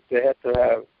planet, they had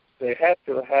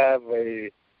to have a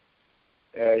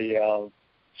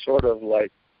sort of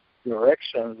like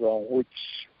directions on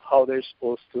how they're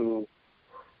supposed to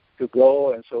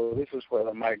go, and so this is where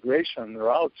the migration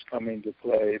routes come into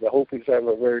play. The Hopis have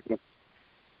a very good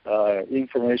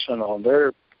information on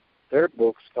their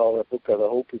books called The Book of the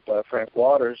Hopi by Frank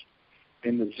Waters.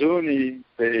 In the Zuni,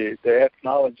 the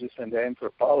ethnologists and the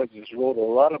anthropologists wrote a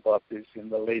lot about this in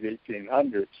the late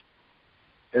 1800s,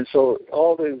 and so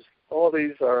all these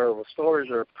stories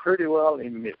are pretty well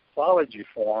in mythology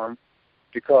form,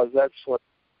 because that's what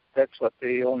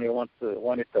they only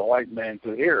wanted the white man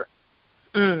to hear,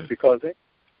 because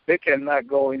they cannot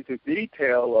go into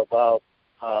detail about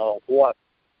what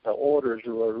the orders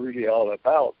were really all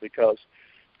about, because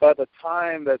by the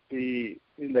time that in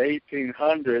the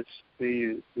 1800s,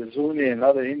 the Zuni and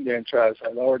other Indian tribes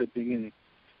had already been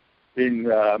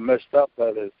messed up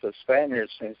by the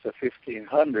Spaniards since the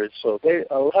 1500s. So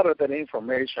a lot of that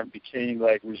information became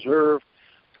like reserved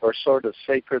or sort of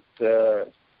sacred,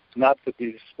 not to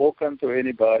be spoken to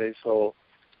anybody. So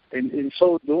in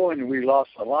so doing, we lost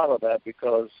a lot of that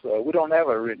because we don't have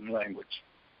a written language.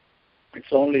 It's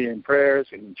only in prayers,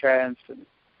 in chants,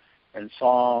 and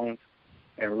songs,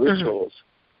 and rituals,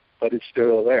 but it's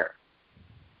still there.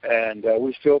 And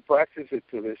we still practice it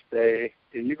to this day.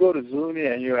 If you go to Zuni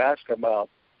and you ask about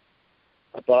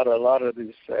a lot of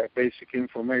this basic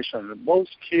information,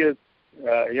 most kids,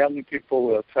 young people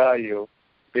will tell you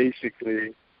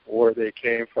basically where they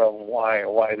came from,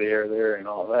 why they are there, and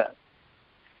all that.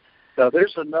 Now,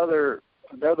 there's another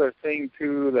thing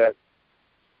too, that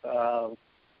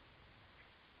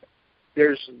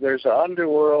there's an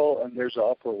underworld and there's an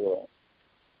upper world.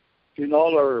 In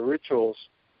all our rituals,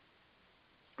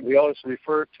 we always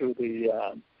refer to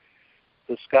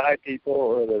the sky people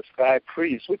or the sky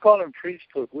priests. We call them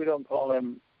priesthood. We don't call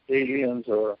them aliens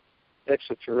or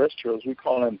extraterrestrials. We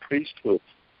call them priesthood.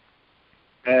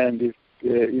 And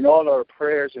in all our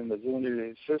prayers in the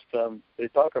Zuni system, they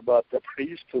talk about the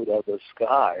priesthood of the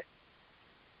sky,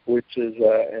 which is,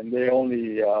 and they'll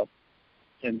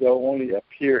only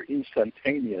appear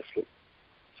instantaneously.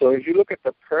 So if you look at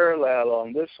the parallel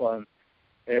on this one,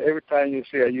 every time you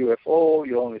see a UFO,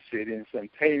 you only see it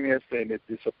instantaneously and it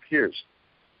disappears.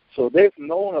 So they've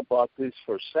known about this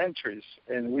for centuries,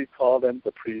 and we call them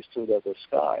the priesthood of the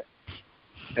sky.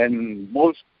 And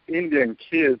most Indian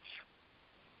kids,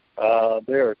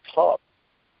 they are taught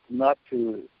not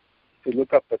to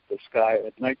look up at the sky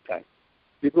at nighttime.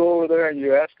 You go over there and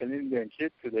you ask an Indian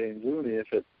kid today in Zuni, if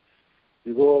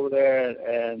you go over there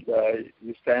and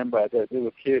you stand by that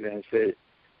little kid and say,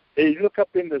 hey, look up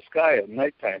in the sky at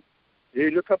nighttime.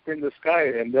 You look up in the sky,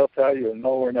 and they'll tell you,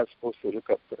 no, we're not supposed to look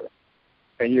up there.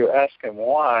 And you ask them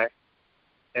why,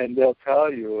 and they'll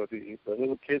tell you, the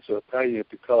little kids will tell you,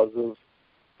 because of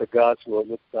the gods will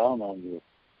look down on you.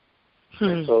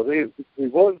 And so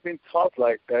we've always been taught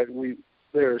like that.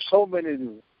 There are so many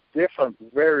different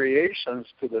variations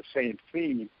to the same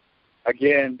theme,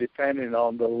 again, depending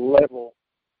on the level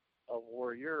of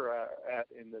where you're at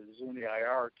in the Zuni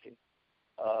hierarchy,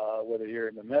 whether you're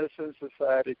in the Medicine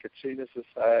Society, Kachina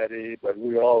Society, but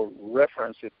we all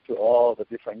reference it to all the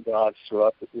different gods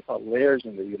throughout the different layers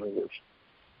in the universe.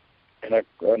 And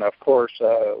of course,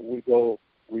 we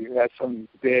have some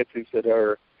deities that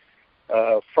are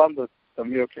from the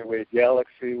Milky Way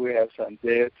galaxy. We have some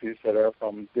deities that are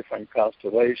from different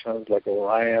constellations, like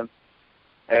Orion.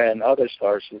 and other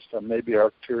star systems, maybe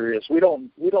Arcturus. We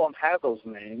don't have those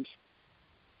names,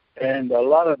 and a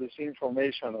lot of this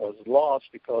information was lost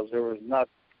because there was not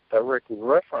direct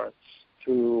reference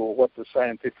to what the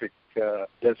scientific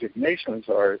designations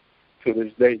are to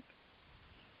this date.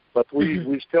 But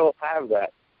we still have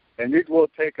that, and it will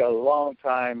take a long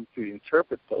time to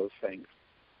interpret those things.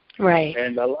 Right.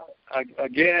 And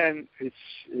again, it's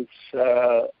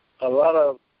a lot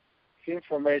of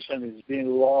information is being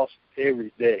lost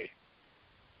every day.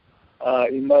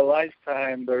 In my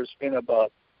lifetime, there's been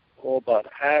about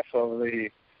half of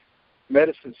the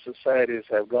medicine societies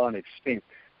have gone extinct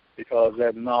because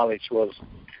that knowledge was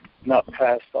not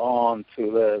passed on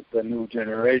to the new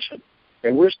generation.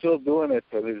 And we're still doing it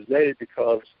to this day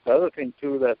because the other thing,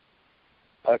 too,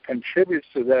 that contributes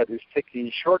to that is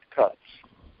taking shortcuts.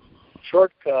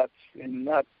 Shortcuts in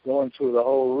not going through the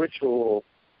whole ritual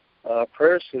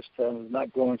prayer system,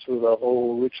 not going through the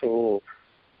whole ritual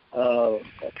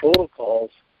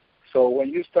protocols. So when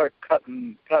you start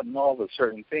cutting all the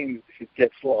certain things, it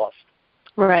gets lost.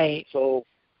 Right. So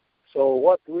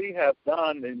what we have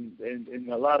done in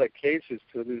a lot of cases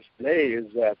to this day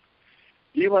is that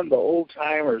even the old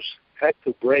timers had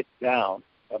to break down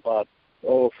about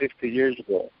 50 years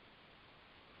ago.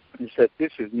 He said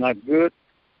this is not good.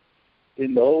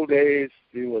 In the old days,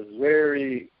 it was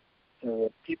very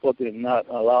people did not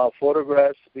allow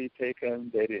photographs to be taken.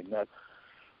 They did not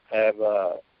have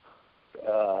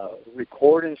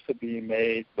recordings to be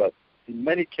made. But in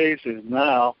many cases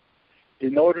now,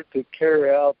 in order to carry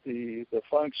out the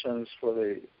functions for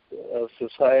the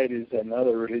societies and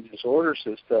other religious order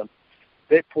system,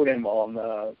 they put them on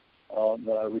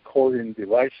recording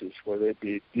devices, whether it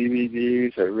be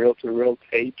DVDs or reel-to-reel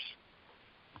tapes.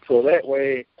 So that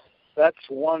way, that's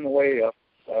one way of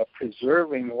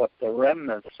preserving what the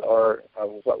remnants are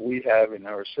of what we have in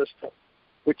our system,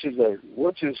 which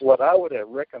is what I would have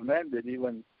recommended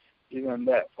even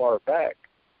that far back.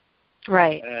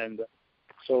 Right. And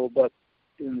so, but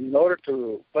in order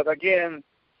to, but again,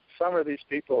 some of these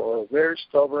people are very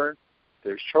stubborn.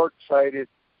 They're short-sighted,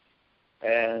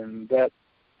 and that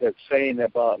saying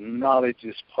about knowledge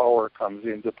is power comes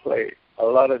into play. A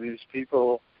lot of these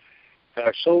people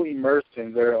are so immersed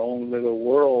in their own little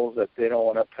world that they don't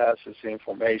want to pass this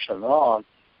information on,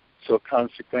 so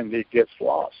consequently it gets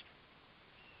lost.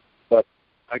 But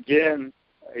again,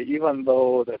 even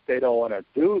though that they don't want to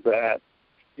do that,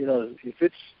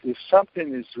 if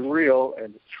something is real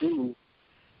and true,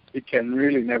 it can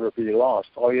really never be lost.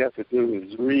 All you have to do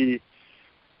is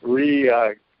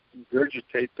regurgitate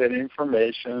that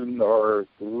information or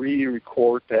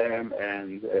re-record them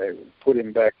and put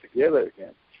them back together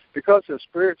again. Because the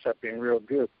spirits have been real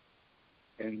good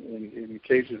in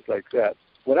cases like that.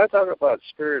 When I talk about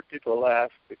spirit, people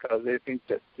laugh because they think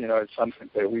that it's something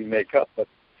that we make up. But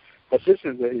this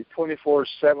is a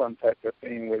 24/7 type of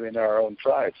thing within our own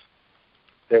tribes,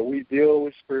 that we deal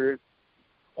with spirit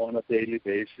on a daily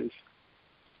basis.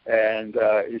 And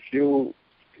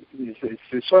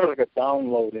it's sort of like a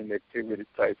downloading activity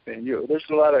type thing. There's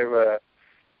a lot of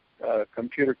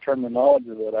computer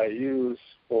terminology that I use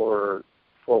for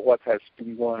what has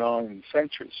been going on in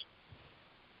centuries.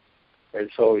 And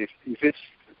so if it's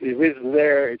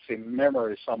there, it's in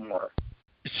memory somewhere.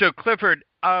 So Clifford,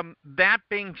 that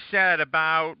being said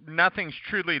about nothing's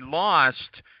truly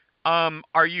lost,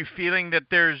 are you feeling that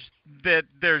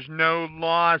there's no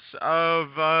loss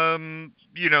of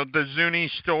the Zuni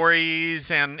stories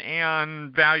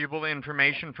and valuable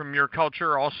information from your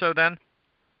culture also then?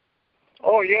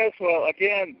 Oh yes, well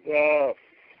again,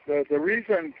 the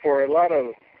reason for a lot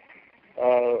of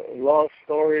lost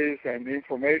stories and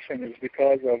information is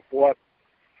because of what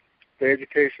the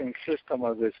education system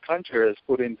of this country has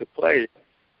put into play.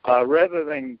 Rather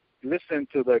than listen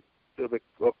to the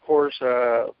of course,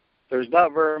 there's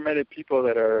not very many people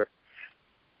that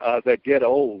get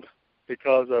old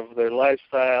because of their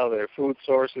lifestyle, their food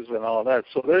sources, and all that.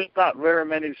 So there's not very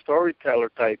many storyteller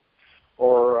type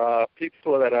or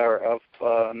people that are of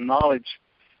knowledge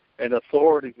and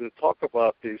authority to talk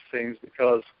about these things,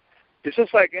 because it's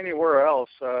just like anywhere else.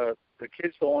 The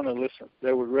kids don't want to listen.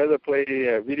 They would rather play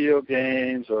video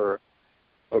games or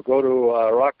go to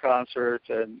rock concerts,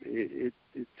 and it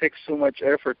takes too much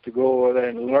effort to go over there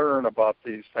and learn about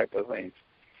these type of things.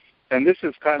 And this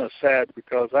is kind of sad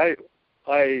because I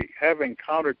have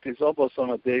encountered this almost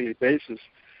on a daily basis,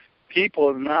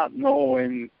 people not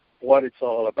knowing what it's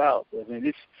all about. I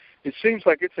mean, it seems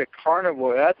like it's a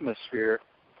carnival atmosphere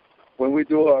when we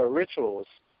do our rituals.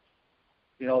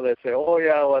 They say, oh,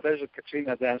 yeah, well, there's a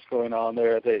Katrina dance going on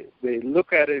there. They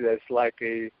look at it as like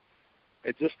a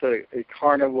it's just a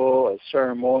carnival, a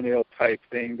ceremonial type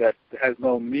thing that has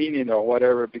no meaning or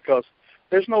whatever, because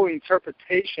there's no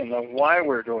interpretation of why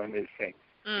we're doing these things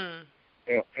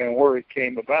and where it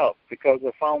came about, because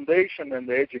the foundation and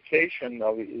the education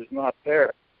of it is not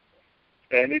there.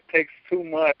 And it takes too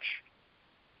much.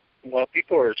 While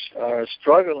people are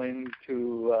struggling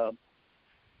to,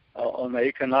 on the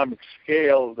economic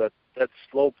scale, that's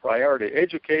low priority.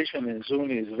 Education in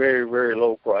Zuni is very, very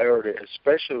low priority,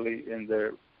 especially in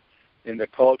the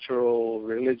cultural,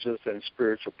 religious, and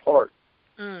spiritual part.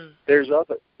 There's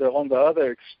on the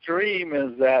other extreme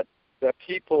is that the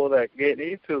people that get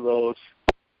into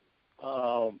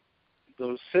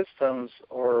those systems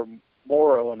are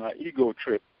more on an ego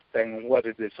trip than what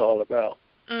it is all about.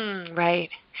 Right.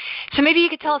 So maybe you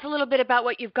could tell us a little bit about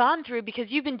what you've gone through, because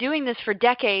you've been doing this for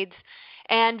decades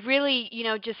and really,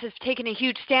 just have taken a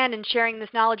huge stand in sharing this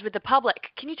knowledge with the public.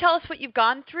 Can you tell us what you've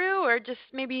gone through, or just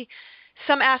maybe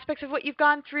some aspects of what you've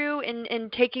gone through in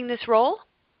taking this role?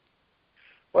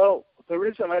 Well, the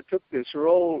reason I took this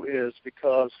role is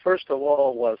because, first of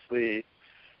all, was the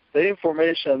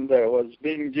information that was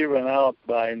being given out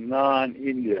by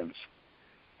non-Indians,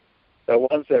 the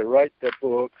ones that write the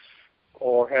books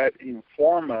or had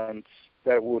informants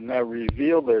that would not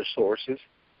reveal their sources.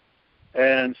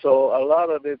 And so a lot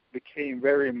of it became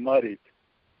very muddied.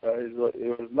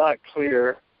 It was not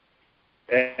clear.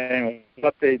 And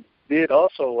what they did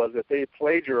also was that they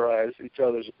plagiarized each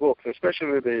other's books,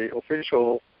 especially the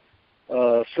official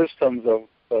systems of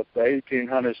the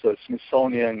 1800s, the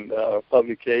Smithsonian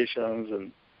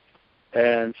publications.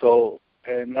 And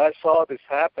I saw this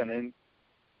happening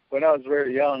when I was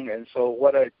very young, and so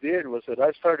what I did was that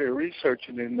I started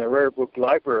researching in the rare book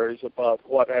libraries about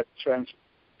what had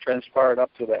transpired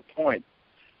up to that point.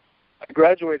 I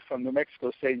graduated from New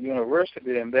Mexico State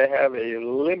University, and they have a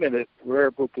limited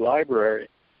rare book library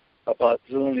about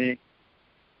Zuni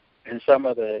and some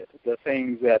of the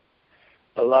things that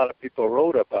a lot of people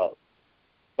wrote about.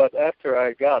 But after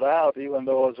I got out, even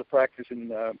though I was a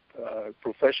practicing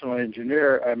professional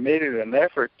engineer, I made it an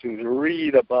effort to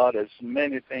read about as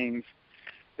many things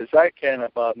as I can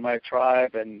about my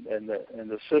tribe and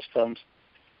the systems,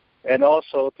 and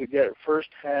also to get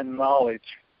first-hand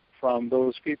knowledge from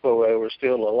those people that were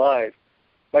still alive.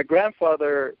 My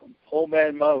grandfather, Old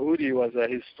Man Mahudi, was a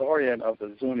historian of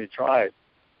the Zuni tribe.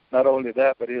 Not only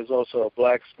that, but he was also a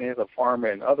blacksmith, a farmer,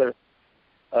 and other.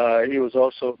 He was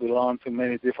also belonged to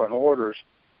many different orders.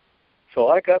 So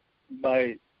I got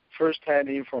my first-hand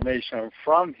information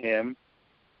from him,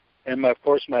 and of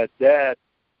course my dad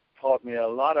taught me a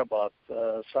lot about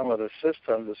some of the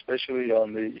systems, especially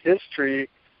on the history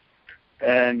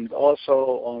and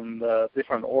also on the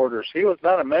different orders. He was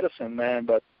not a medicine man,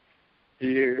 but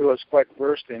he was quite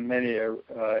versed in many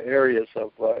areas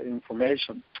of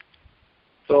information.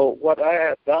 So what I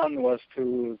had done was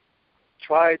to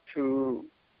try to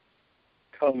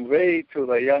convey to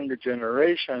the younger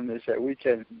generation is that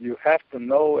you have to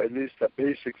know at least the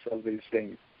basics of these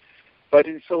things. But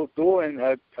in so doing,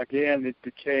 again, it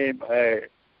became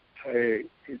it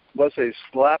was a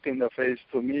slap in the face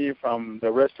to me from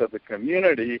the rest of the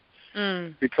community,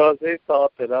 because they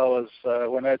thought that I was,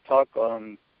 when I talk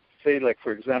on, say, like,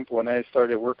 for example, when I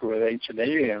started working with Ancient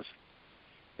Aliens,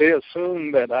 they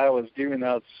assumed that I was giving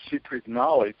out secret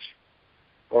knowledge,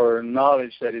 or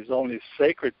knowledge that is only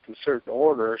sacred to certain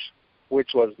orders,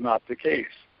 which was not the case.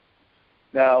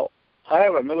 Now, I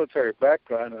have a military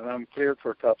background, and I'm cleared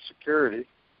for top security,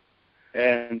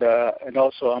 and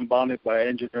also I'm bounded by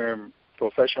engineering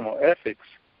professional ethics,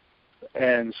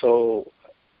 and so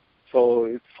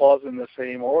it falls in the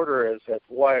same order as that.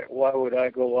 Why would I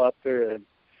go out there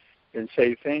and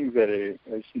say things that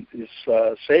is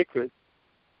sacred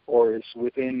or is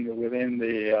within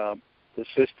the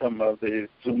system of the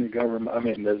Zuni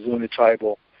government, the Zuni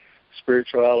tribal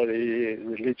spirituality,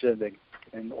 religion,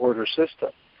 and order system.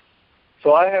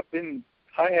 So I have been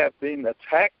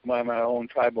attacked by my own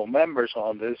tribal members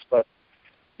on this, but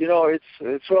it's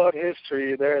throughout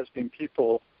history there has been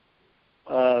people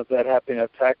that have been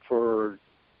attacked for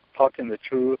talking the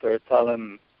truth or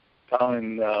telling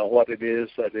what it is,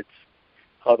 that it's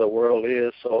how the world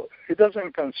is. So it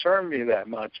doesn't concern me that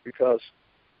much, because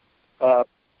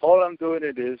all I'm doing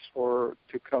it is to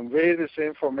convey this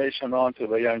information on to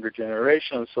the younger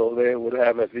generation, so they would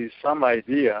have at least some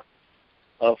idea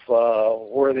of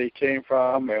where they came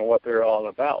from and what they're all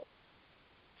about.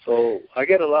 So I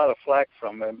get a lot of flack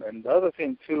from them. And the other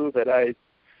thing, too, that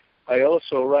I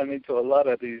also run into a lot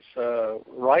of these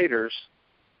writers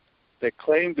that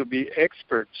claim to be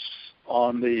experts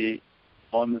on the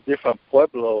different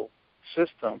Pueblo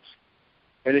systems.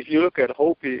 And if you look at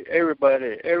Hopi,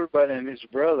 everybody and his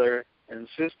brother and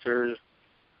sisters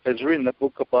has written a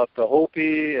book about the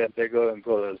Hopi, and they're going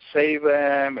to save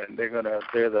them, and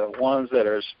they're the ones that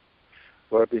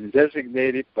who have been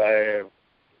designated by,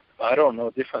 I don't know,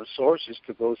 different sources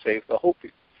to go save the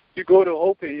Hopi. You go to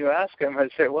Hopi, you ask them,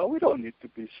 and say, well, we don't need to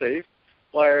be saved.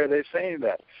 Why are they saying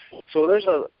that? So there's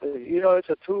it's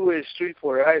a two-way street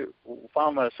where I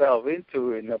found myself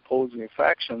into in opposing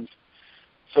factions.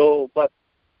 So, but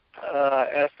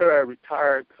after I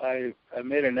retired, I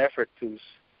made an effort to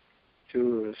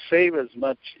save as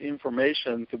much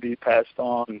information to be passed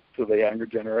on to the younger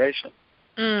generation.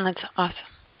 That's awesome.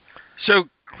 So,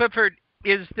 Clifford,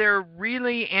 is there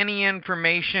really any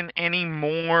information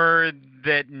anymore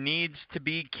that needs to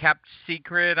be kept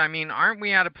secret? I mean, aren't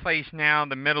we at a place now,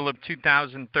 the middle of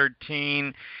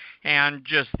 2013, and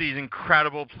just these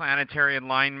incredible planetary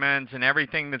alignments and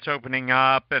everything that's opening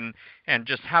up and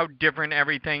just how different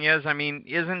everything is? I mean,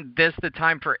 isn't this the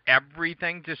time for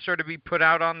everything to sort of be put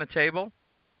out on the table?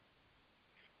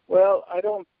 Well, I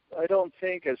don't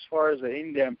think, as far as the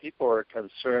Indian people are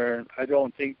concerned, I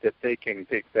don't think that they can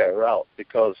take that route,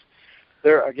 because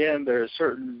there are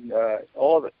certain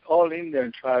all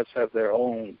Indian tribes have their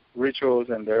own rituals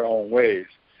and their own ways.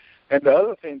 And the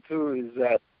other thing too is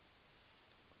that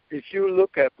if you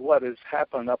look at what has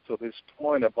happened up to this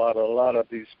point about a lot of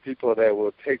these people that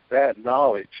will take that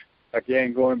knowledge,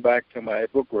 again going back to my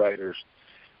book writers,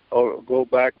 or go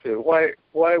back to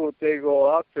why would they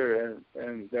go out there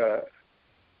and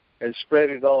spread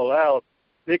it all out?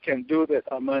 They can do that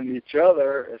among each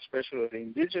other, especially the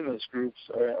indigenous groups,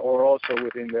 or also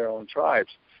within their own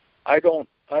tribes. I don't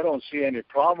see any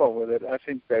problem with it. I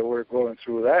think that we're going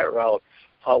through that route.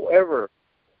 However,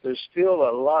 there's still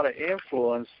a lot of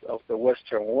influence of the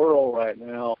Western world right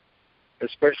now,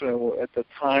 especially at the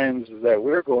times that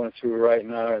we're going through right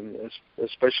now, and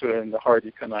especially in the hard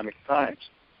economic times.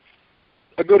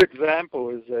 A good example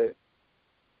is the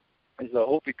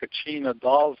Hopi Kachina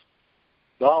doll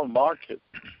market.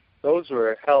 Those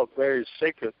were held very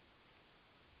sacred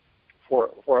for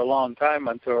a long time,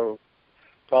 until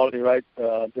probably right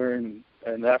during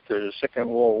and after the Second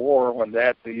World War, when they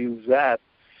had to use that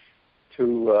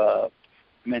to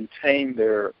maintain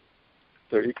their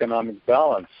economic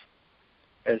balance.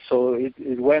 And so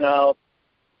it went out,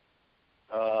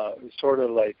 sort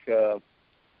of like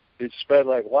it spread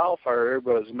like wildfire.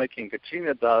 Everybody was making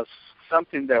Kachina dolls,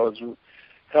 something that was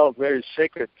held very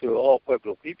sacred to all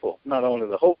Pueblo people, not only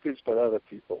the Hopis, but other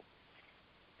people.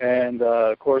 And,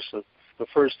 of course, the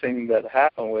first thing that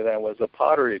happened with that was the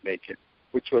pottery making,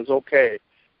 which was okay,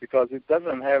 because it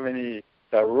doesn't have any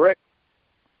direct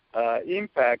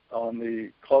impact on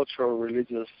the cultural,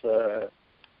 religious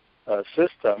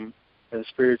system and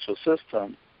spiritual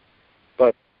system.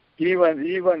 But even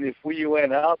if we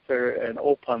went out there and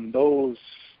opened those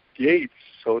gates,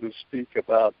 so to speak,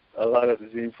 about a lot of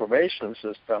this information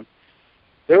system,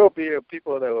 there will be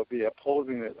people that will be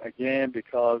opposing it again,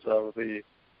 because of the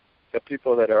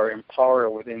people that are in power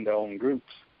within their own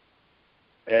groups.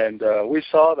 And we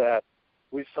saw that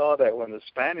when the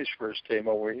Spanish first came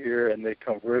over here, and they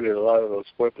converted a lot of those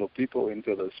Pueblo people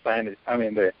into the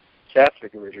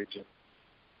Catholic religion.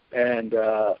 And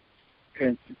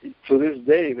to this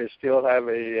day, they still have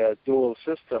a dual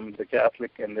system, the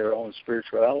Catholic and their own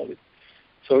spirituality.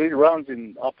 So it runs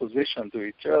in opposition to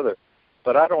each other.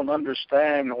 But I don't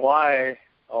understand why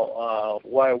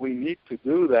we need to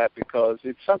do that, because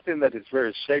it's something that is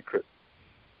very sacred.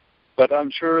 But I'm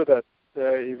sure that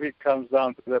if it comes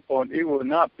down to that point, it will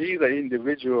not be the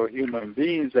individual human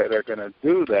beings that are going to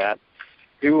do that.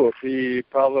 It will be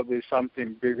probably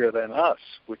something bigger than us,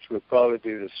 which would probably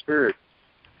be the spirit,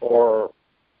 or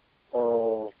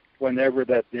whenever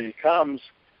that day comes,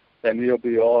 then it'll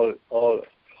be all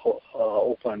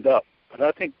opened up. But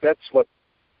I think that's where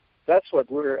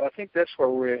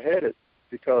we're headed,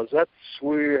 because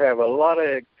we have a lot of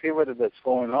activity that's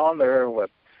going on there. But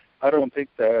I don't think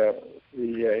the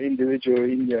individual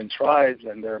Indian tribes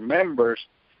and their members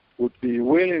would be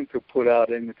willing to put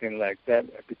out anything like that,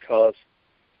 because,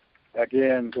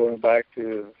 again, going back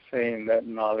to saying that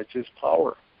knowledge is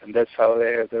power, and that's how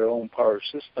they have their own power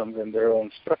systems and their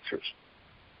own structures.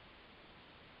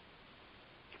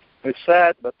 It's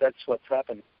sad, but that's what's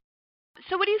happening.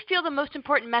 So what do you feel the most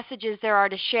important messages there are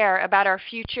to share about our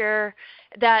future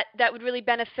that would really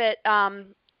benefit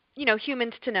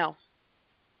humans to know?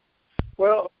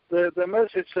 Well, the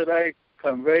message that I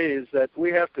convey is that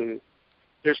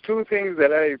there's two things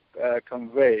that I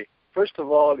convey. First of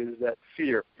all is that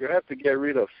fear. You have to get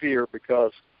rid of fear,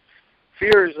 because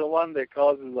fear is the one that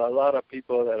causes a lot of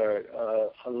people that are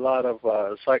a lot of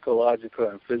psychological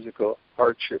and physical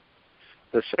hardship.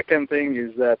 The second thing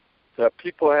is that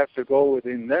people have to go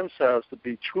within themselves to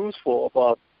be truthful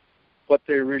about what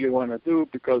they really want to do,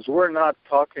 because we're not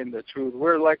talking the truth.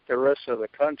 We're like the rest of the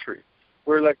country.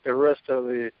 We're like the rest of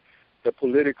the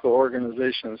political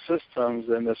organization systems,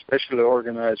 and especially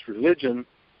organized religion,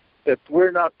 that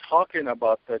we're not talking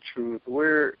about the truth.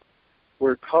 We're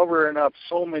covering up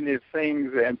so many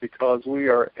things, and because we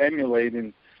are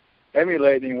emulating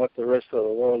what the rest of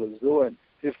the world is doing.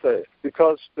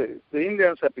 Because the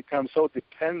Indians have become so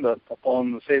dependent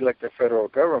upon, say, like the federal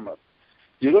government.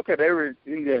 You look at every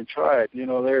Indian tribe,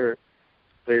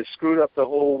 they screwed up the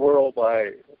whole world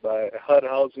by HUD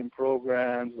housing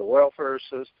programs, the welfare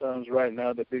systems. Right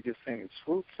now, the biggest thing is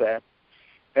food stamp,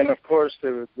 and of course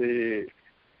the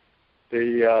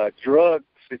drug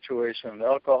situation,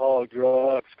 alcohol,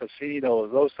 drugs,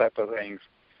 casinos, those type of things.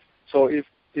 So if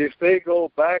they go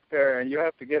back there, and you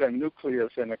have to get a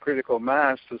nucleus and a critical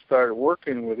mass to start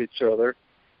working with each other,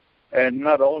 and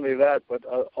not only that, but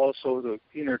also to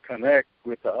interconnect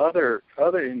with the other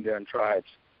Indian tribes,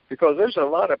 because there's a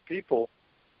lot of people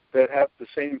that have the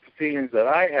same feelings that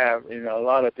I have in a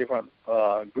lot of different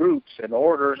groups and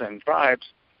orders and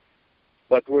tribes,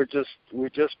 but we're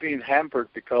just being hampered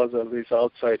because of these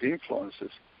outside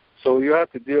influences. So you have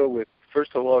to deal with,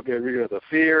 first of all, get rid of the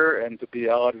fear and to be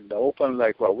out in the open,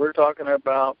 like what we're talking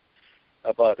about,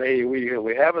 hey,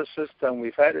 we have a system,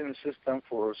 we've had a system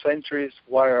for centuries,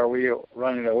 why are we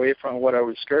running away from, what are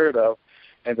we scared of?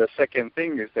 And the second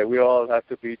thing is that we all have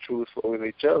to be truthful with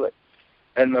each other.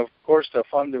 And of course the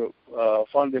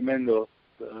fundamental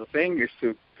thing is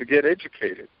to get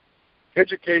educated.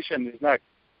 Education is not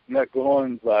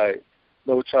going by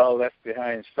No Child Left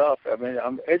Behind stuff. I mean,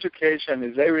 education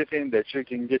is everything that you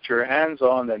can get your hands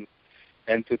on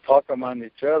and to talk among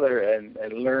each other and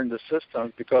learn the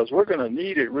systems, because we're going to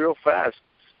need it real fast.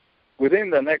 Within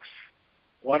the next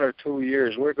 1 or 2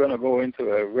 years, we're going to go into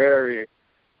a very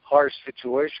harsh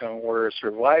situation where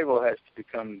survival has to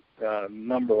become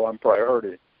number one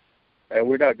priority, and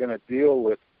we're not going to deal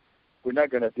with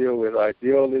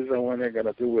idealism. We're not going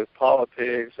to deal with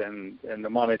politics, and the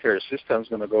monetary system is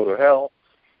going to go to hell.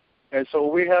 And so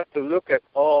we have to look at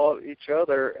all each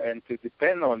other and to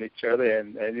depend on each other,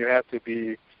 and you have to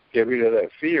get rid of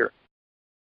that fear.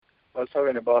 I was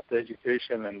talking about the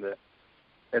education and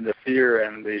the fear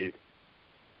and the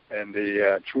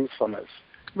truthfulness.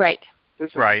 Right.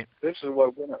 This is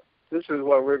what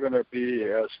we're going to be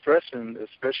stressing,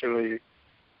 especially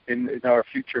in our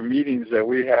future meetings that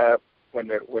we have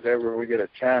whenever we get a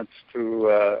chance to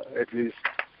at least,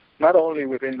 not only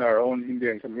within our own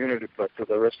Indian community, but to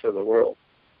the rest of the world.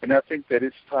 And I think that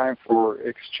it's time for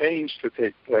exchange to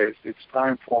take place. It's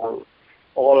time for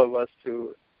all of us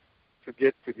to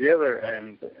get together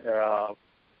and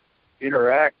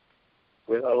interact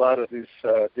with a lot of these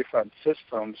different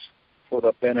systems for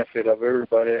the benefit of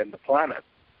everybody and the planet.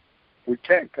 We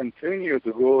can't continue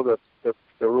to go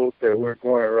the road that we're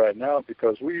going right now,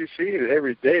 because we see it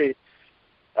every day.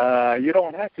 You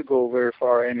don't have to go very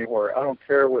far anywhere. I don't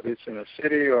care whether it's in a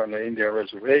city or on the Indian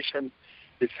reservation.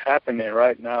 It's happening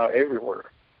right now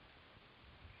everywhere.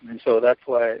 And so that's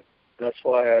why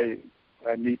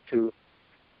I need to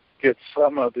get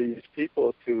some of these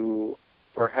people to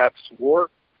perhaps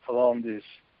work along these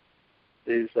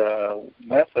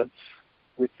methods,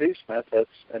 with these methods,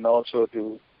 and also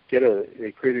to get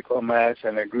a critical mass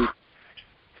and a group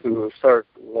to start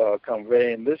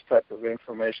conveying this type of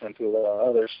information to the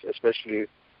others, especially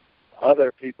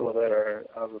other people that are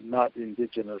not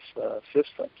indigenous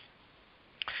systems.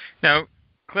 Now,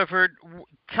 Clifford,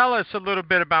 tell us a little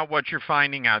bit about what you're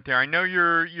finding out there. I know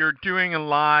you're doing a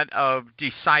lot of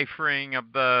deciphering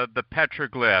of the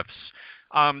petroglyphs.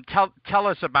 Tell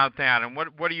us about that, and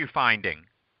what are you finding?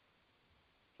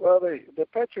 Well, the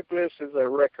petroglyphs is a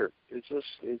record. It's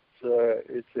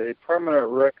a permanent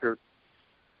record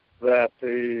that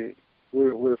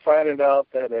we're finding out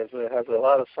that it has a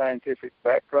lot of scientific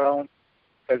background,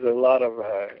 has a lot of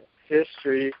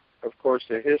history. Of course,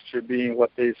 the history being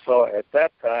what they saw at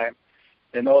that time,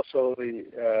 and also the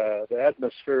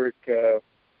atmospheric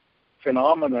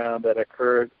phenomena that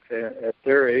occurred at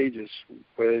their ages,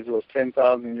 whether it was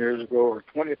 10,000 years ago or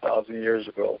 20,000 years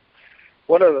ago.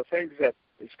 One of the things that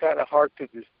is kind of hard to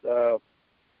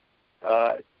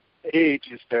age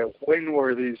is that when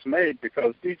were these made,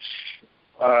 because each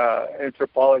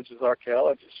anthropologist,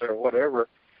 archaeologist, or whatever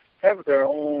have their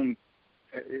own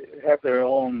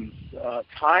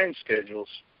time schedules.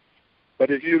 But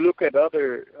if you look at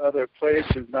other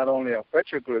places, not only on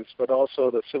petroglyphs, but also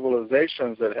the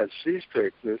civilizations that have ceased to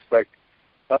exist, like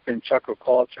up in Chaco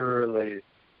culture,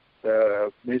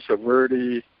 the Mesa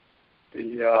Verde,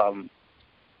 the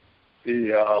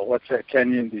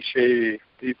Canyon de Chelly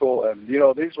people, and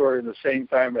these were in the same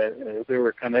time they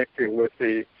were connected with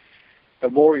the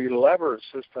more elaborate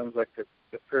systems like the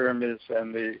pyramids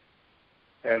and the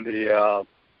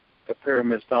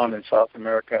pyramids down in South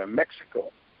America and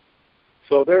Mexico.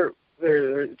 So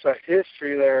it's a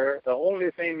history there. The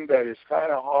only thing that is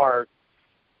kind of hard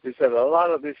is that a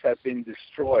lot of this has been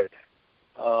destroyed.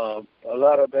 A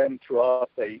lot of them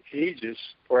throughout the ages,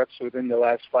 perhaps within the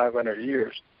last 500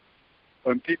 years,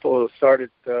 when people started,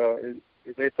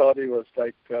 they thought it was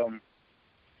like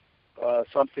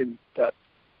something that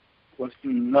was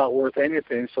not worth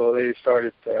anything, so they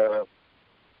started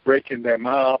breaking them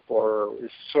up, or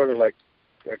it's sort of like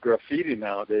graffiti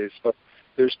nowadays. But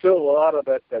there's still a lot of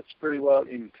that that's pretty well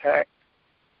intact,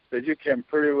 that you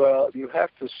have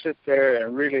to sit there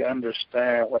and really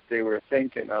understand what they were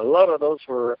thinking. A lot of those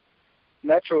were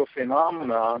natural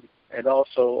phenomenon, and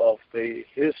also of the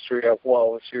history of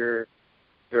what was here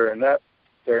during that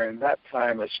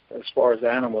time as far as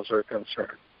animals are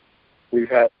concerned. We've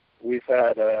had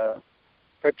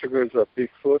petroglyphs of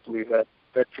Bigfoot, we've had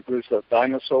petroglyphs of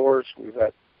dinosaurs, we've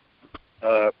had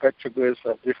petroglyphs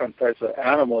of different types of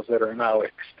animals that are now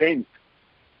extinct.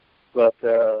 But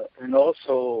and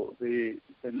also the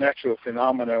natural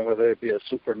phenomena, whether it be a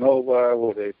supernova,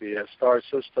 whether it be a star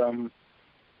system,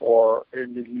 or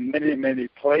in many, many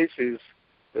places,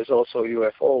 there's also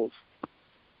UFOs.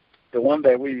 The one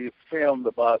that we filmed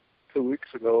about 2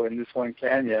 weeks ago in this one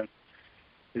canyon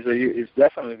is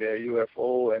definitely a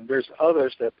UFO, and there's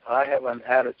others that I haven't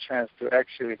had a chance to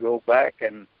actually go back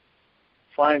and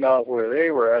find out where they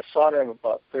were. I saw them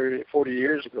about 30, 40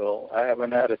 years ago. I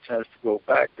haven't had a chance to go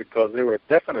back because they were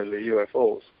definitely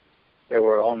UFOs. They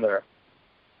were on there.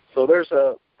 So there's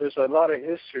a lot of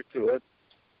history to it.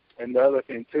 And the other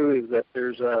thing too is that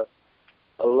there's a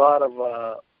lot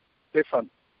of different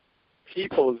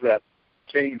peoples that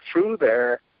came through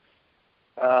there.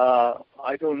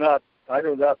 I do not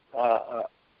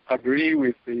agree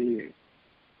with the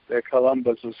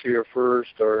Columbus was here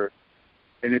first or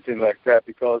anything like that,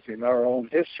 because in our own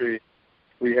history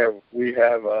we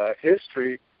have a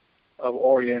history of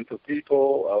Oriental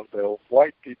people, of the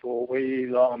white people, way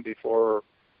long before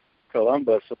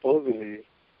Columbus supposedly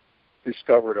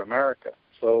discovered America.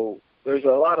 So there's a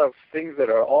lot of things that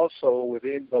are also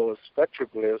within those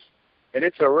petroglyphs, and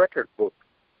it's a record book.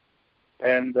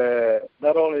 And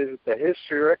not only is it the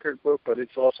history record book, but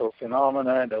it's also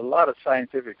phenomena and a lot of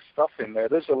scientific stuff in there.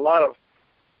 There's a lot of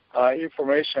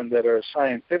information that are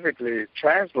scientifically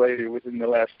translated within the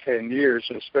last 10 years,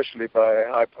 especially by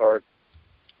high-powered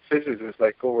physicists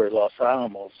like over at Los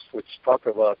Alamos, which talk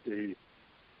about in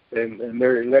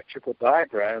their electrical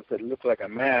diagrams that look like a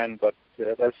man, but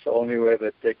that's the only way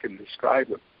that they can describe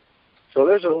it. So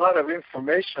there's a lot of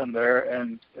information there,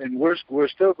 and we're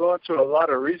still going through a lot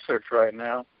of research right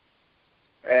now,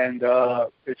 and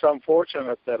it's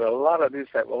unfortunate that a lot of these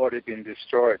have already been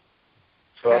destroyed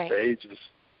throughout the ages.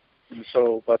 And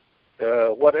so, but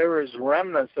whatever is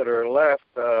remnants that are left,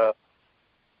 the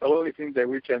only thing that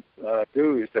we can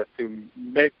do is that to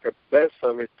make the best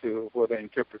of it for the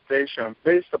interpretation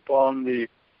based upon the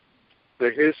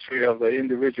history of the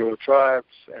individual tribes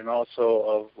and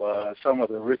also of some of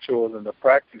the rituals and the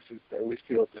practices that we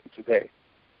still do today.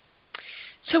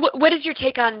 So what is your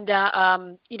take on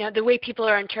the way people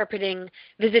are interpreting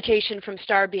visitation from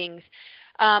star beings?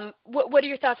 What are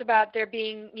your thoughts about there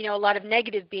being a lot of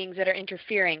negative beings that are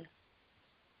interfering?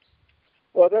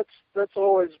 Well, that's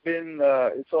always been.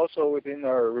 It's also within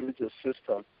our religious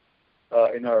system,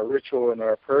 in our ritual and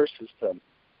our prayer system,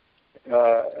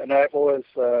 and I've always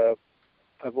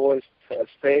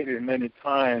stated many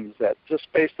times that just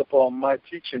based upon my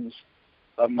teachings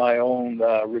of my own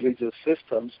religious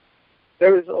systems,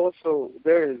 there is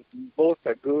both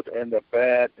a good and a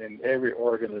bad in every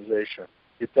organization.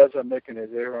 It doesn't make any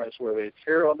difference whether it's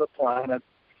here on the planet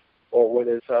or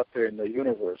whether it's out there in the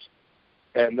universe.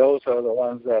 And those are the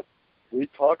ones that we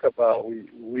talk about.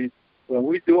 When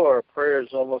we do our prayers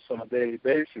almost on a daily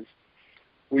basis,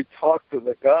 we talk to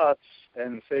the gods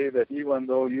and say that even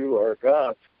though you are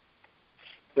gods,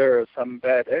 there are some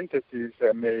bad entities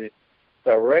that may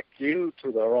direct you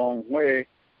to the wrong way,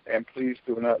 and please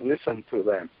do not listen to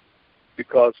them.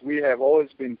 Because we have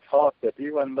always been taught that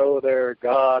even though they're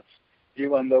gods,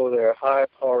 even though they're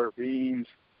high-powered beings,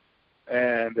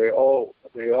 and they also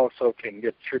can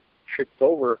get tricked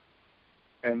over,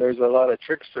 and there's a lot of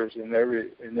tricksters in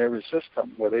every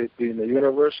system, whether it be in the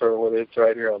universe or whether it's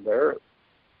right here on the earth.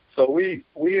 So we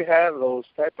have those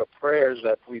type of prayers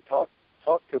that we talk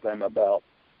to them about,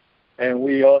 And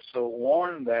we also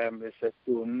warn them is that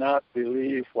do not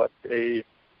believe what they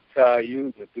tell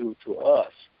you to do to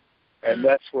us. And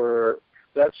that's where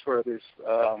this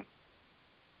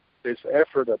this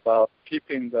effort about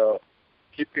keeping the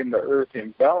earth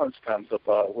in balance comes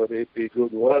about, whether it be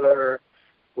good weather,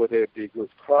 whether it be good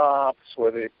crops,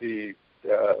 whether it be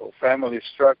family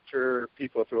structure,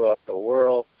 people throughout the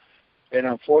world. And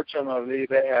unfortunately,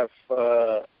 they have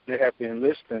been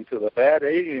listening to the bad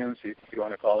aliens, if you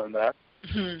want to call them that,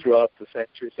 throughout the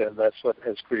centuries, and that's what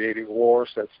has created wars.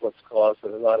 That's what's caused a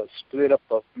lot of split up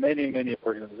of many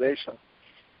organizations.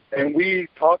 And we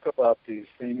talk about these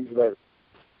things,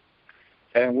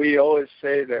 and we always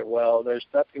say that, well, there's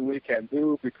nothing we can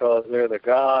do because they're the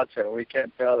gods, and we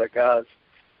can't tell the gods.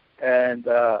 And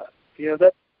that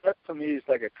to me is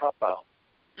like a cop-out.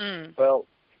 Well,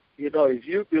 if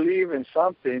you believe in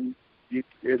something,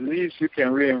 at least you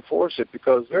can reinforce it,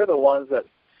 because they're the ones that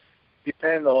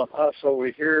depend on us over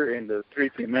here in the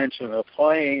three-dimensional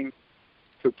plane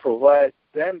to provide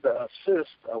them the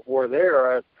assist of where they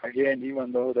are at, again,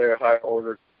 even though they're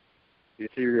high-ordered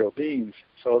ethereal beings.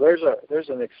 So there's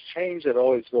an exchange that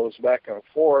always goes back and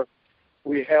forth.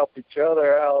 We help each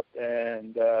other out,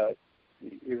 and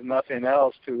if nothing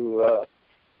else, to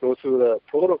go through the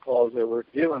protocols that were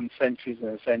given centuries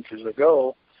and centuries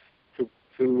ago to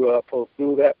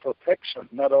do that protection,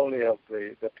 not only of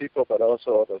the people, but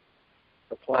also of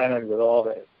the planet with all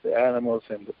the animals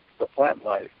and the plant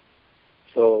life.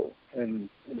 So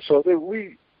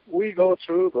we go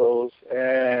through those,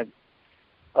 and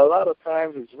a lot of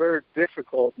times it's very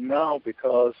difficult now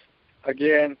because,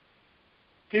 again,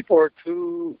 people are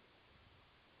too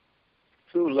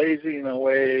lazy in a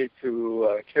way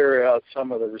to carry out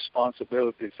some of the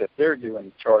responsibilities that they're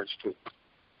given charge to.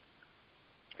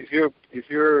 If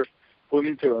you're put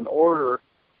into an order,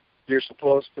 you're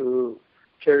supposed to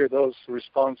carry those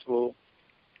responsible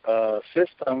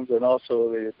systems and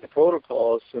also the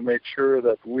protocols to make sure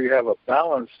that we have a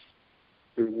balance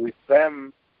with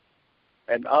them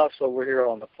and us over here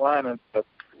on the planet, but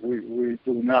we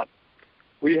do not.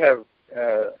 We have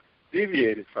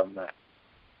deviated from that.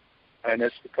 And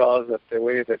it's because of the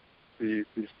way that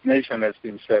this nation has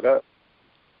been set up.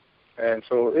 And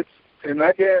so and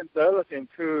again, the other thing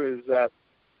too is that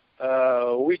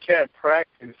we can't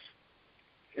practice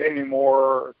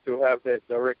anymore to have that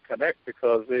direct connect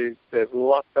because they've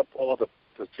locked up all the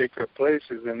sacred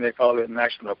places, and they call it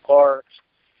national parks,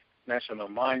 national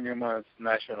monuments,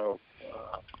 national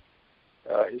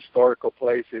historical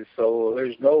places. So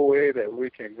there's no way that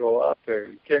we can go out there.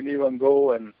 You can't even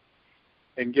go and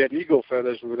get eagle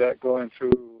feathers without going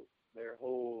through their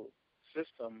whole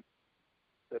system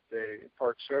that the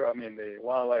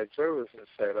Wildlife Service has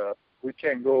set up. We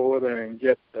can't go over there and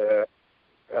get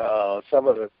some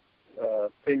of the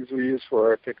things we use for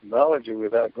our technology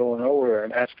without going over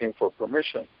and asking for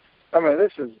permission. I mean,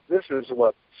 this is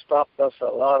what stopped a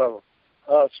lot of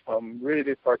us from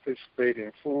really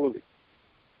participating fully.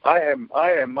 I am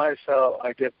myself.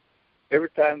 I get every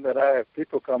time that I have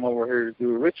people come over here to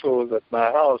do rituals at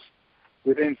my house,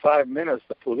 within 5 minutes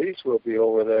the police will be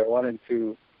over there wanting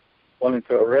to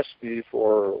arrest me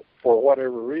for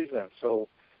whatever reason. So,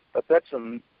 but that's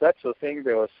a thing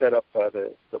that was set up by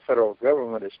the federal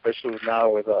government, especially now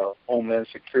with Homeland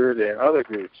Security and other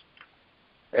groups.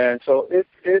 And so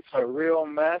it's a real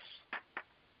mess.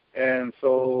 And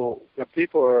so the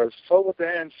people are so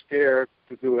damn scared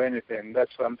to do anything.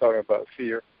 That's what I'm talking about,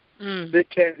 fear. They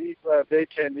can't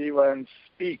even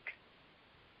speak.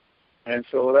 And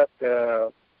so that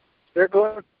they're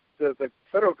going. The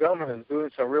federal government is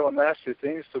doing some real nasty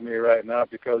things to me right now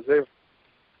because they've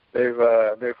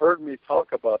heard me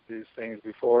talk about these things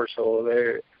before. So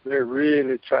they're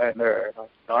really trying their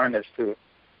darnest to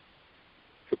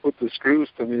put the screws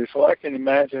to me. So I can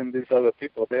imagine these other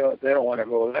people. They don't want to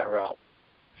go that route.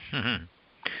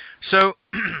 So,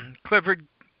 Clifford,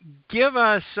 give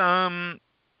us some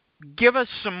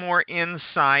more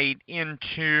insight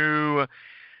into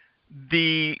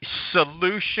the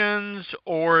solutions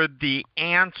or the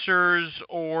answers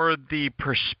or the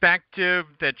perspective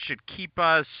that should keep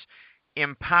us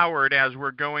empowered as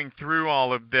we're going through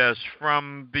all of this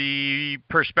from the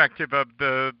perspective of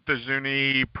the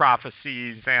Zuni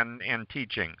prophecies and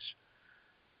teachings.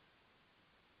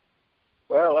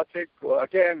 Well, I think,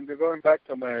 again, going back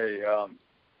to my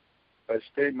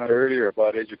statement earlier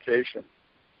about education.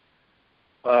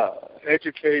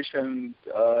 Education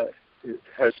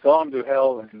has gone to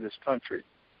hell in this country,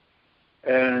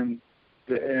 and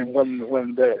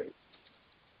when the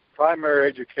primary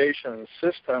education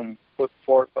system put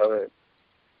forth by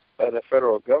the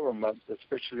federal government,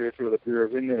 especially through the Bureau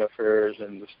of Indian Affairs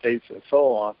and the states and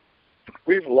so on,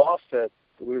 we've lost that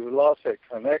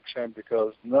connection,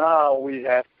 because now we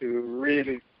have to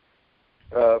really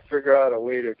figure out a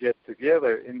way to get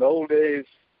together. In the old days,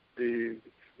 the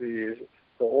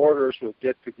orders would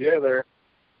get together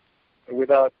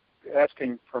without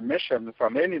asking permission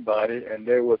from anybody, and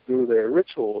they would do their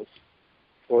rituals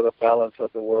for the balance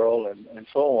of the world and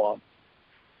so on.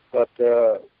 But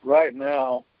right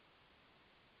now,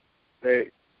 it's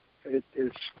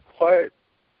quite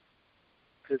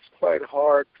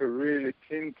hard to really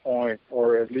pinpoint,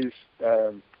 or at least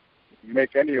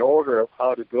make any order of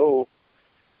how to go,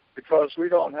 because we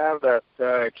don't have that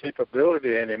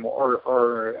capability anymore,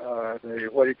 or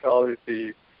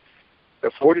the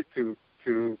fortitude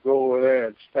to go over there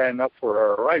and stand up for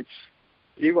our rights.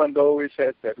 Even though we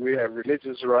said that we have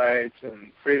religious rights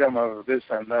and freedom of this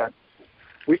and that,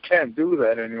 we can't do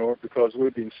that anymore because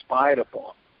we've been spied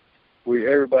upon.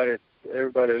 Everybody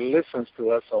listens to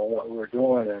us on what we're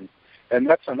doing, and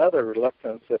that's another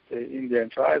reluctance that the Indian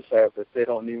tribes have, that they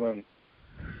don't even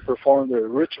perform their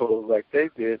rituals like they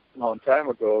did a long time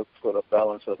ago for the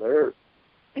balance of the earth.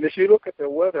 And if you look at the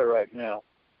weather right now,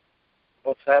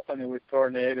 what's happening with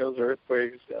tornadoes,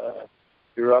 earthquakes,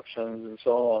 eruptions, and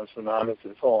so on, tsunamis,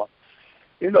 and so on.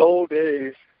 In the old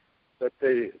days, that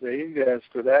the Indians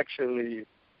could actually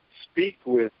speak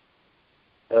with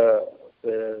the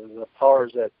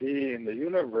powers that be in the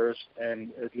universe,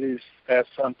 and at least have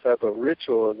some type of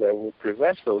ritual that would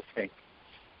prevent those things.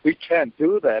 We can't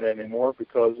do that anymore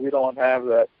because we don't have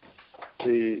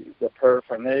the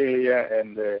paraphernalia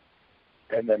and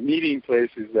the meeting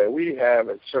places that we have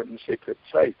at certain sacred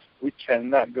sites. We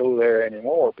cannot go there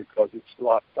anymore because it's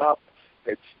locked up.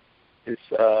 It's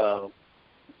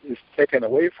taken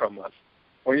away from us.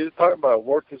 When you talk about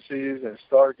vortices and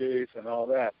stargates and all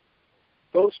that,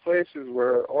 those places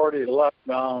were already locked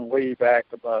down way back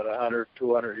about 100,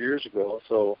 200 years ago.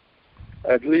 So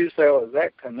at least there was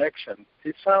that connection.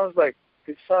 It sounds like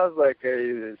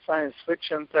a science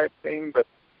fiction type thing, but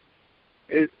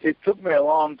it took me a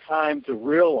long time to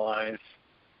realize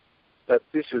that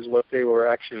this is what they were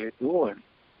actually doing.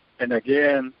 And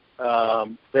again,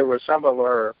 there were some of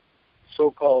our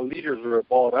so-called leaders who were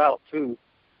bought out too,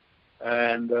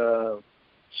 and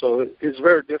so it's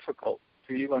very difficult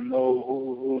to even know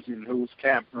who's in whose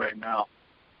camp right now.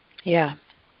 Yeah,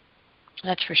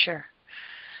 that's for sure.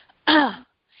 Can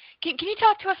you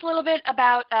talk to us a little bit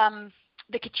about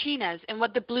the Kachinas and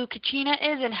what the blue Kachina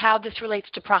is and how this relates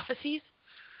to prophecies?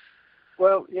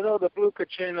 Well, the blue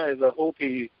Kachina is a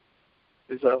Hopi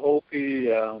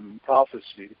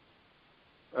prophecy.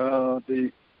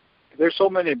 There's so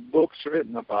many books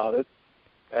written about it.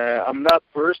 I'm not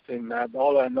versed in that.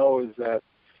 All I know is that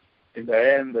in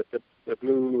the end, that the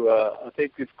blue, I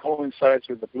think it coincides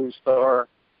with the blue star.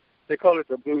 They call it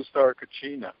the blue star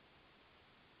Kachina.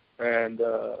 And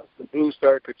the blue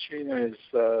star Kachina is,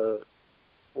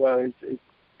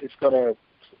 it's going to,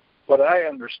 what I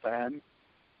understand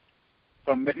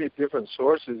from many different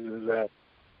sources is that,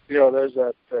 there's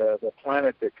that the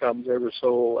planet that comes every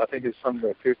so, I think it's something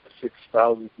like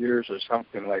 56,000 years or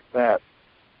something like that,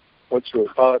 which we'll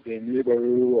call it the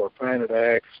Nibiru or Planet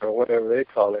X or whatever they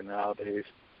call it nowadays.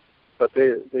 But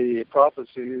the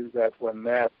prophecy is that when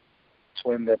the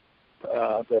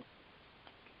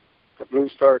blue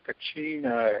star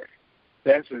Kachina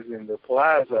dances in the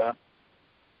plaza,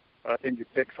 I think he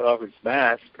takes off his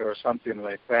mask or something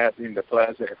like that in the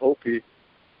plaza at Hopi,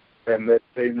 and that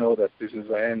they know that this is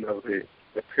the end of the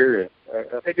period.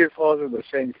 I think it falls in the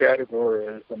same category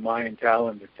as the Mayan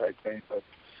calendar type thing, but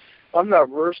I'm not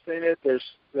versed in it. There's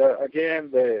the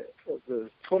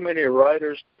too many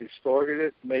writers distorted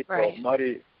it, make the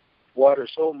muddy water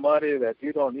so muddy that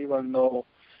you don't even know.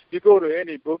 You go to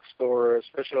any bookstore,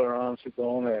 especially around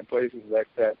Sedona and places like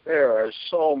that, there are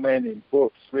so many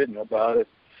books written about it.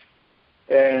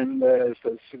 And the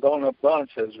Sedona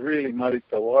Bunch has really muddied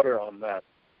the water on that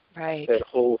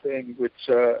whole thing, which,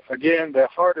 again, the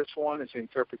hardest one is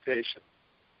interpretation.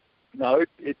 Now,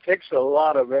 it takes a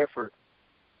lot of effort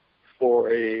for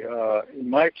in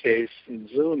my case, in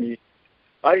Zuni,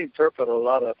 I interpret a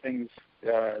lot of things,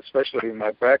 especially in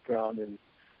my background in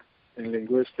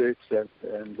linguistics and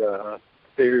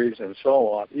theories and so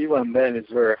on. Even then,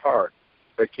 it's very hard.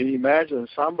 But can you imagine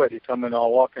somebody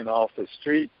walking off the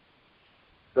street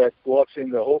that walks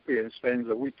into Hopi and spends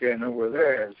a weekend over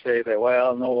there and say that,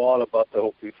 well, I know all about the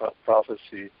Hopi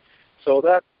prophecy. So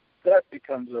that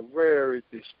becomes a very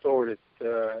distorted,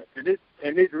 and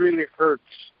it really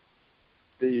hurts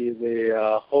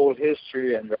the whole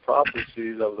history and the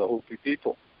prophecies of the Hopi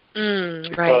people.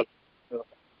 Right.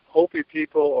 Hopi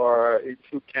people are in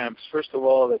two camps. First of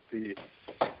all, that the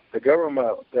the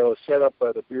government that was set up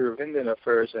by the Bureau of Indian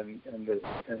Affairs and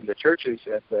the churches.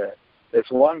 There's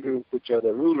one group which are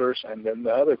the rulers, and then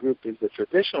the other group is the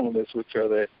traditionalists, which are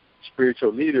the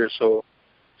spiritual leaders. So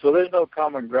there's no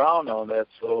common ground on that.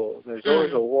 So there's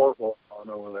always a war going on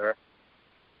over there.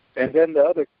 And then the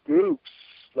other groups,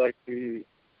 like the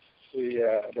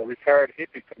retired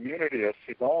hippie community of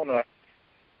Sedona,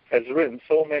 has written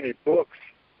so many books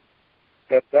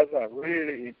that doesn't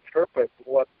really interpret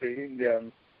what the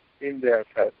Indians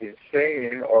have been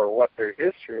saying or what their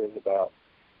history is about.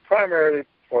 Primarily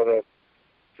for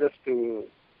just to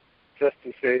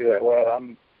say that, well,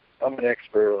 I'm an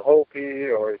expert Hopi,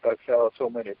 or if I sell so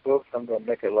many books, I'm going to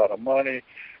make a lot of money.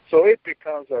 So it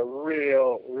becomes a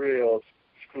real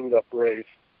screwed up race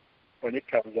when it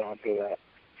comes down to that.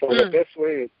 So the best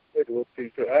way it would be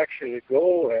to actually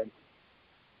go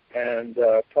and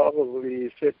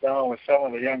probably sit down with some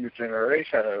of the younger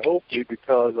generation at Hopi,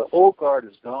 because the old guard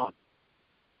is gone.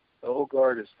 The old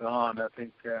guard is gone, I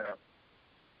think,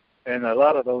 and a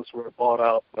lot of those were bought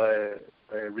out by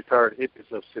retired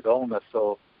hippies of Sedona.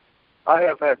 So I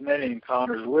have had many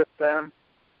encounters with them.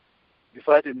 If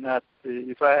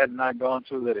I had not gone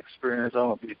through that experience, I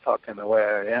wouldn't be talking the way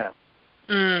I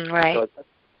am. Right.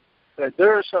 But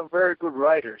there are some very good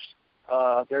writers.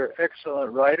 They're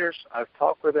excellent writers. I've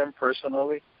talked with them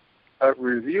personally. I've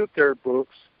reviewed their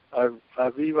books.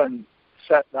 I've even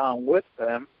sat down with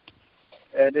them,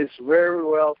 and it's very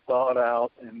well thought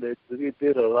out, and they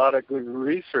did a lot of good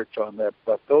research on that,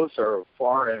 but those are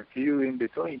far and few in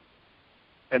between.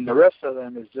 And the rest of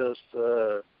them is just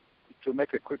to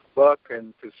make a quick buck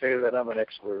and to say that I'm an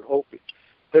expert Hopi.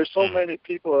 There's so many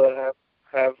people that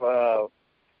have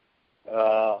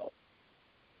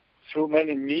through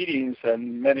many meetings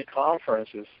and many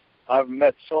conferences, I've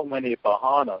met so many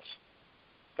Pahanas,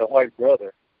 the white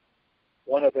brother.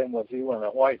 One of them was even a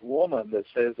white woman that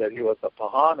says that he was a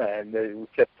Pahana, and they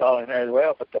kept telling her,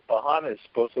 well, but the Pahana is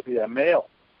supposed to be a male.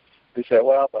 He said,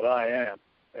 well, but I am.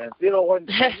 And, when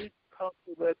you come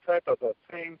to that type of a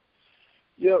thing,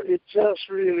 it just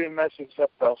really messes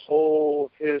up the whole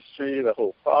history, the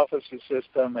whole prophecy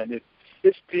system, and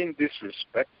it's being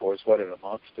disrespectful is what it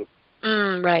amounts to.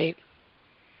 Right.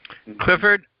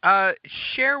 Clifford,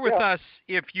 share with us,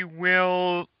 if you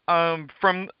will,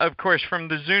 from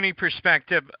the Zuni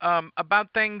perspective,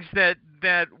 about things that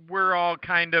we're all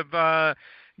kind of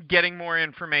getting more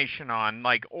information on,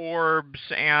 like orbs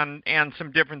and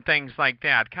some different things like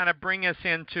that. Kind of bring us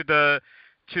into the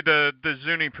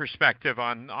Zuni perspective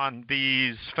on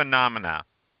these phenomena.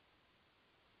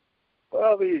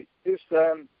 Well, the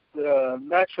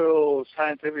natural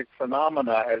scientific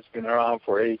phenomena has been around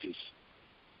for ages.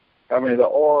 I mean, the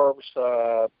orbs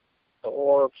are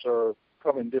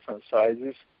come in different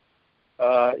sizes.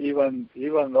 Even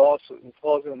also it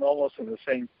falls in almost in the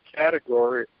same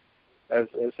category as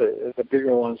the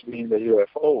bigger ones being the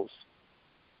UFOs.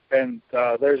 And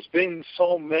there's been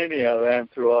so many of them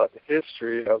throughout the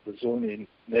history of the Zuni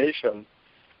nation.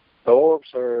 The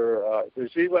orbs are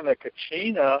there's even a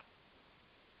Kachina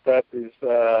that is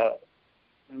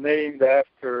named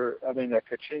after, a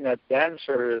Kachina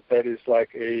dancer that is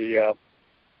like an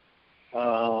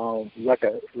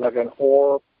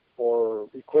orb, or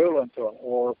equivalent to an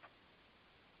orb,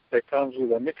 that comes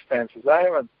with a mixed dances.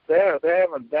 They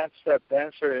haven't danced that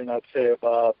dancer in, I'd say,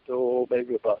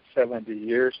 maybe about 70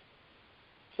 years.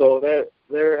 So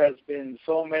there has been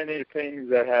so many things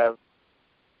that have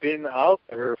been out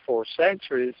there for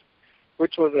centuries,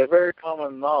 which was a very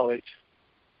common knowledge.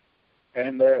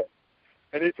 And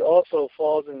it also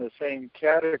falls in the same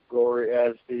category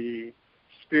as the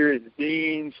spirit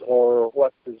beings, or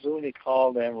what the Zuni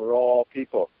call them, raw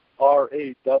people,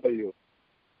 R-A-W,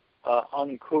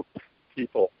 uncooked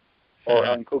people, or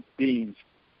uncooked beings.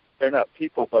 They're not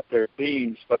people, but they're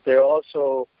beings. But they're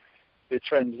also the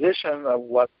transition of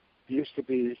what used to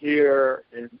be here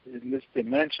in this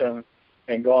dimension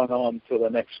and going on to the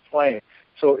next plane.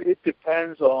 So it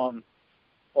depends on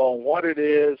what it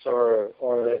is, or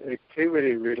the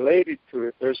activity related to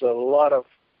it. There's a lot of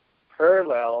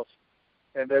parallels,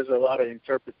 and there's a lot of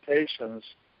interpretations.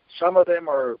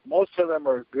 Most of them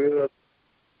are good,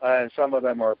 and some of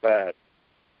them are bad.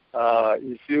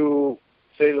 If you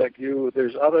say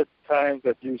there's other times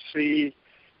that you see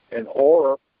an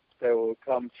orb that will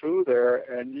come through there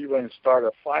and even start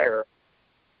a fire,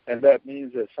 and that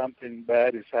means that something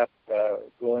bad is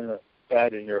going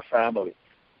bad in your family.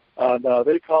 Now,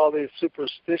 they call these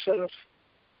superstitions,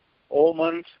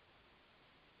 omens,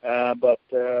 but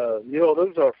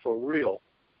those are for real.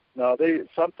 Now,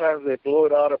 sometimes they blow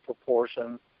it out of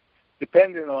proportion,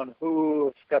 depending on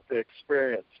who's got the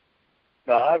experience.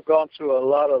 Now, I've gone through a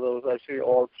lot of those. I see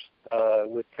orbs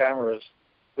with cameras.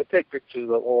 We take pictures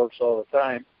of orbs all the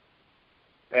time,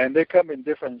 and they come in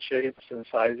different shapes and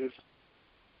sizes.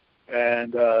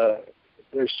 And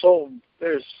there's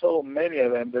so many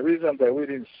of them. The reason that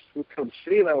we couldn't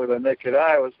see them with the naked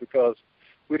eye was because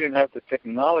we didn't have the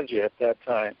technology at that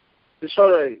time. It's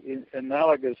sort of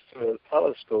analogous to a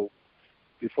telescope.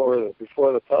 Before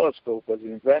the telescope was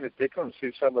invented, they couldn't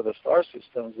see some of the star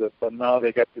systems, but now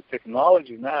they got the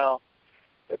technology now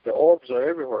that the orbs are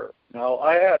everywhere. Now,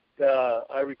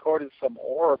 I recorded some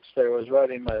orbs that was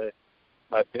right in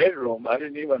my bedroom. I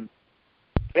didn't even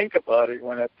think about it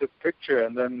when I took a picture,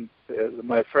 and then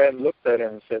my friend looked at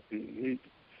it and said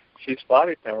she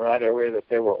spotted them right away that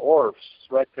they were orbs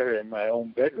right there in my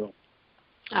own bedroom.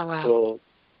 Oh, wow.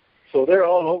 So they're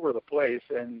all over the place,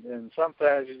 and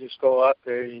sometimes you just go out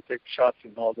there and you take shots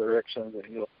in all directions,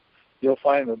 and you'll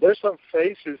find them. There's some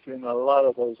faces in a lot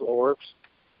of those orbs,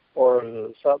 or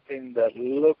something that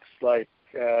looks like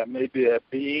maybe a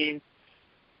being,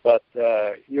 but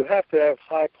you have to have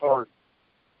high power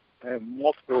and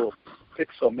multiple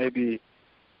pixel. Maybe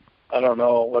I don't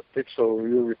know what pixel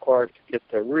you require to get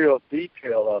the real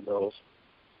detail on those,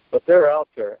 but they're out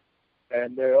there,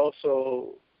 and there also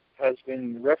has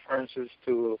been references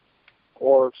to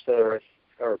orbs that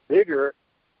are bigger,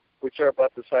 which are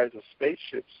about the size of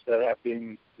spaceships that have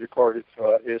been recorded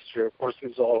throughout history. Of course,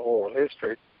 this is all oral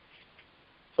history.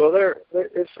 So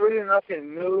it's really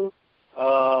nothing new.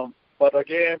 But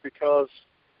again, because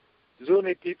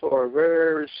Zuni people are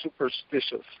very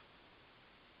superstitious,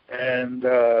 and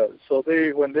so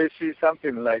when they see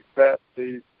something like that,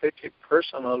 they take it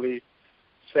personally,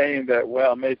 saying that,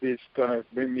 well, maybe it's going to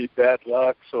bring me bad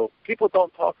luck. So people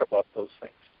don't talk about those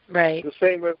things. Right. The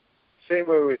same way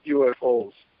with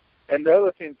UFOs. And the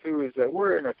other thing too is that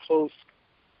we're in a closed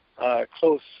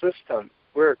system.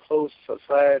 We're a closed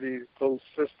society, closed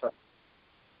system.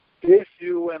 If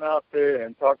you went out there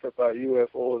and talked about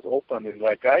UFOs openly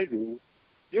like I do,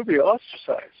 you'll be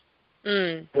ostracized.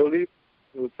 That's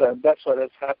what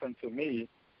has happened to me.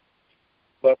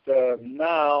 But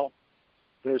now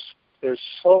there's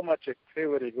so much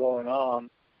activity going on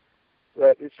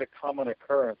that it's a common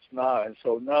occurrence now. And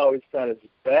so now it's not as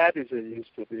bad as it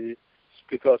used to be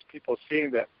because people seeing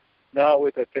that. Now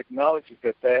with the technology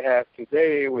that they have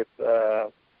today with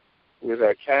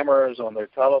their cameras on their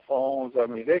telephones, I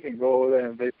mean, they can go there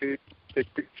and they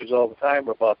take pictures all the time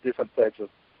about different types of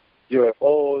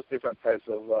UFOs, different types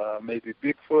of maybe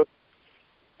Bigfoot,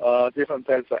 different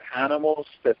types of animals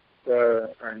that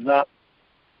are not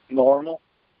normal.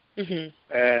 Mm-hmm.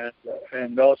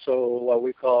 And also what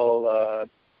we call,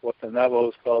 what the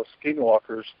Navajos call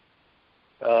skinwalkers,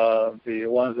 the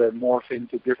ones that morph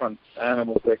into different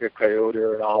animals like a coyote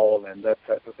or an owl and that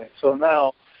type of thing. So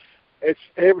now it's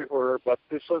everywhere, but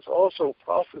this was also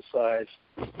prophesied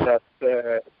that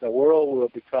the world will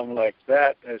become like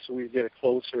that as we get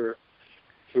closer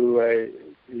to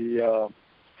the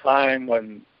time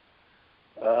when,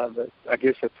 I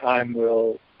guess the time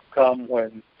will come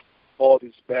when all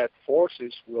these bad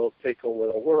forces will take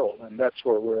over the world, and that's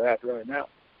where we're at right now.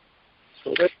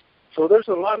 So there's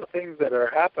a lot of things that are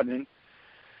happening.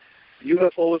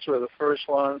 UFOs were the first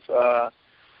ones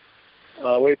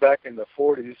way back in the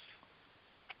 40s,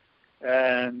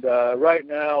 and right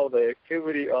now the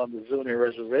activity on the Zuni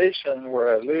reservation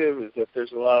where I live is that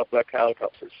there's a lot of black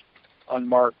helicopters,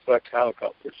 unmarked black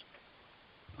helicopters,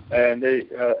 and there's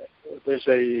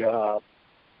an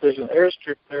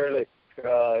airstrip there that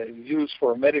used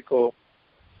for medical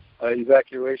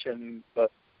evacuation,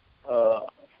 but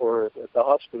for the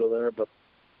hospital there. But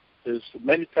there's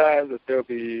many times that there'll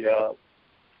be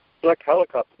black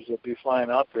helicopters that'll be flying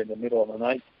out there in the middle of the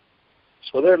night.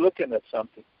 So they're looking at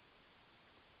something.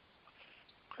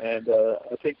 And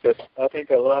I think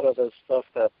a lot of the stuff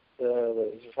that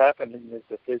is happening is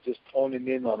that they're just honing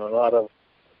in on a lot of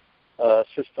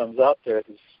systems out there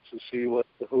to see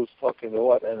who's talking to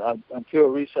what. And until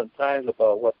recent times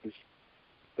about what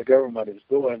the government is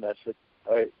doing, I said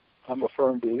I'm a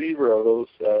firm believer of those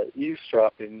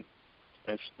eavesdropping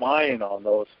and spying on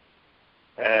those.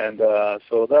 And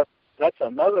so that's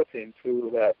another thing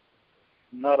too, that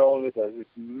not only does it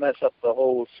mess up the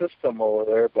whole system over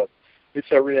there, but it's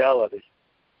a reality.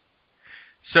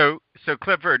 So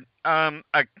Clifford,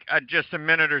 just a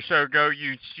minute or so ago,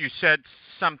 you said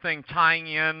something tying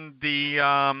in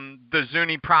the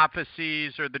Zuni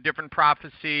prophecies or the different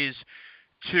prophecies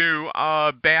to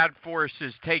bad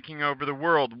forces taking over the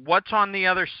world. What's on the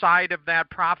other side of that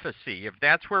prophecy? If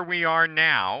that's where we are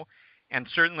now, and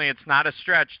certainly it's not a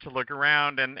stretch to look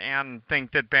around and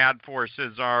think that bad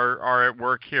forces are at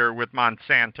work here with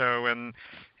Monsanto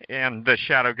and the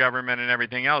shadow government and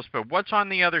everything else. But what's on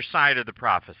the other side of the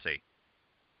prophecy?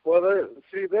 Well,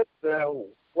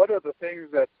 one of the things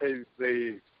that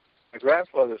the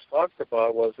grandfathers talked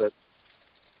about was that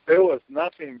there was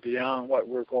nothing beyond what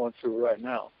we're going through right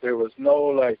now. There was no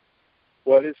like,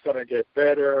 well, it's going to get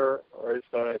better or it's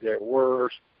going to get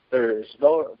worse. There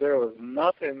was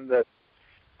nothing that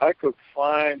I could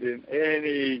find in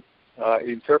any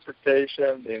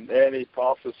interpretation, in any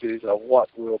prophecies of what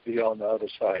will be on the other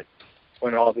side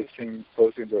when all these things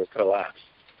goes into a collapse.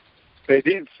 They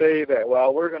didn't say that,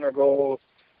 well, we're going to go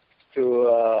to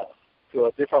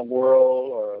a different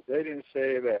world, or they didn't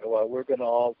say that, well, we're going to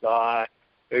all die.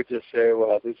 They just say,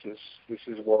 well, this is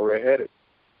where we're headed.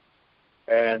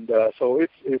 And so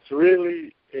it's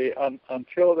really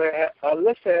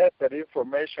unless they had that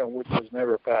information, which was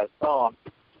never passed on,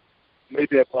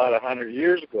 maybe about 100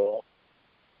 years ago.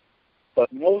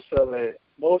 But most of the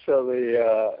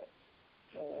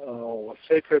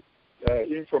sacred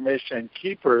information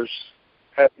keepers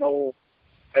had no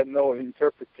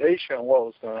interpretation of what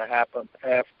was going to happen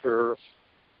after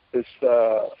this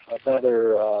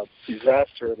another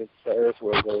disaster that the earth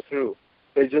will go through.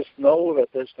 They just know that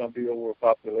there's going to be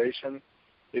overpopulation.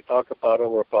 They talk about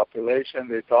overpopulation.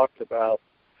 They talked about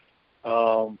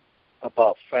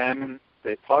famine.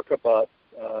 They talk about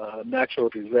natural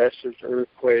disasters,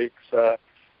 earthquakes,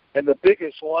 and the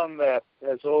biggest one that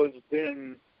has always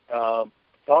been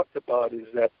talked about is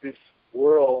that this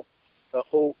world, the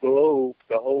whole globe,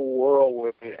 the whole world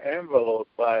will be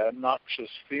enveloped by noxious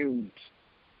fumes.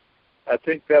 I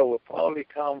think that will probably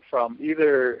come from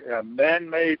either a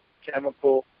man-made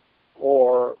chemical,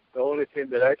 or the only thing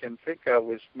that I can think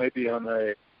of is maybe on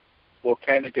a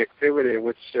volcanic activity,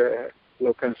 which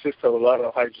will consist of a lot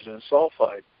of hydrogen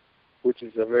sulfide, which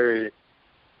is a very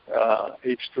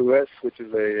H2S, which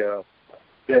is a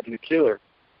deadly killer.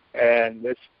 And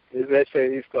they say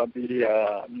it's going to be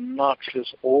a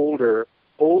noxious odor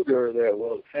that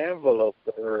will envelope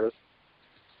the earth.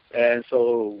 And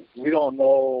so we don't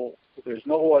know. There's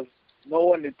no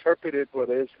one interpreted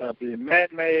whether it's going to be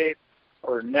man-made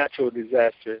or natural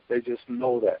disaster. They just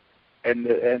know that. And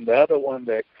the other one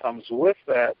that comes with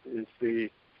that is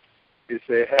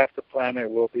half the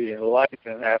planet will be in light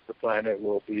and half the planet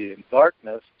will be in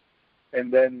darkness.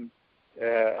 And then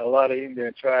a lot of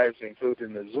Indian tribes,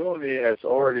 including the Zuni, have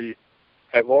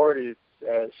already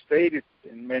stated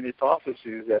in many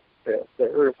prophecies that the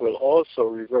earth will also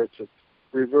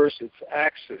reverse its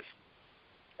axis,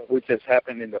 which has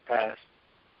happened in the past.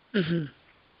 Mm-hmm.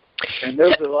 And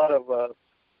there's a lot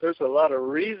of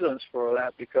reasons for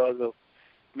that, because of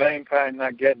mankind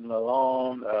not getting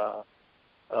along,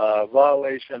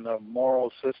 violation of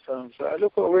moral systems.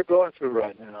 Look what we're going through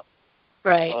right now.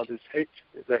 Right.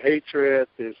 The hatred,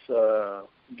 this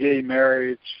gay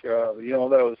marriage, that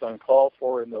was uncalled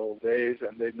for in the old days,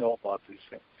 and they know about these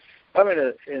things. I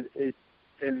mean,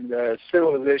 in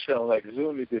civilization like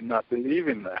Zuni did not believe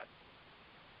in that.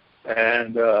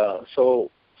 And so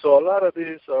a lot of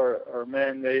these are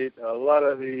man-made. A lot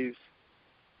of these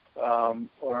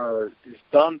is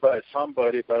done by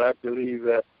somebody, but I believe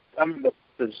that,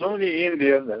 the Zuni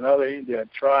Indian, another Indian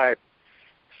tribe,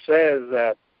 says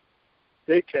that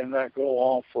they cannot go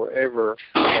on forever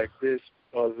like this,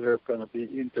 because there's going to be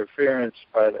interference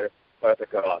by the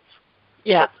gods.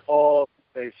 Yeah. That's all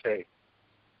they say.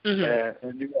 Mm-hmm.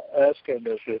 And you ask them,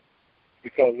 is it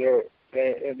because they're,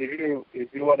 and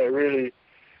if you want to really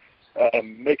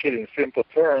make it in simple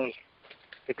terms,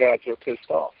 the gods are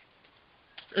pissed off.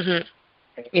 Mm-hmm.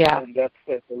 Yeah. And that's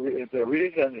the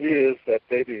reason is that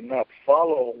they did not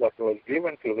follow what was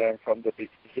given to them from the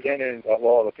beginning of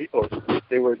all the people.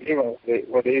 They were given,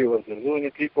 whether it was the Zuni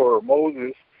people or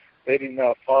Moses, they did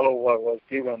not follow what was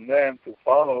given them to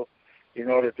follow in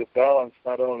order to balance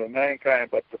not only mankind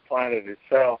but the planet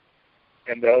itself.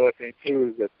 And the other thing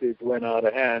too is that it went out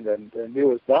of hand, and it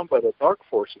was done by the dark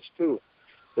forces too.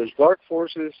 There's dark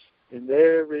forces in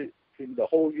the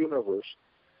whole universe.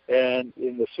 And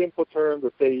in the simple term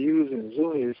that they use in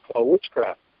Zuni is called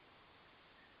witchcraft.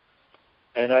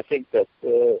 And I think that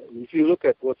if you look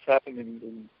at what's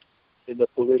happening in the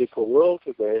political world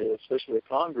today, especially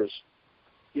Congress,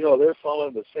 they're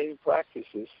following the same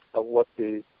practices of what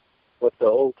the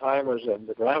old timers and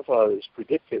the grandfathers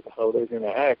predicted how they're going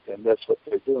to act, and that's what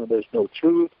they're doing. There's no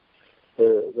truth.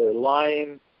 They're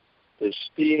lying. They're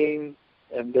stealing,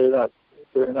 and they're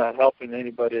not helping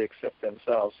anybody except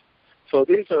themselves. So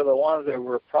these are the ones that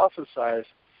were prophesied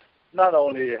not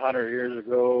only 100 years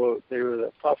ago, they were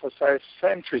prophesied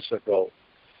centuries ago.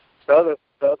 The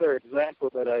other example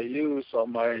that I use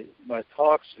on my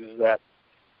talks is that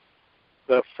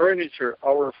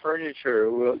our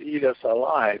furniture will eat us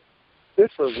alive.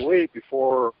 This was way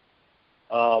before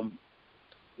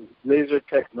laser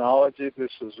technology.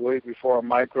 This was way before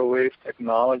microwave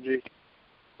technology.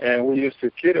 And we used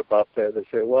to kid about that. They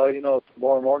say, well,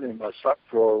 tomorrow morning my sock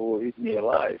drawer will eat me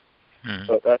alive.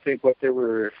 But I think what they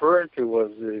were referring to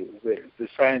was the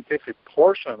scientific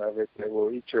portion of it that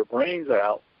will eat your brains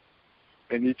out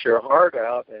and eat your heart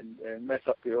out and mess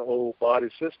up your whole body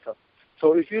system.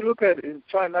 So if you look at it, and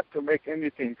try not to make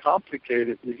anything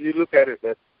complicated, if you look at it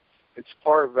that its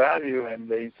par value and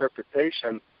the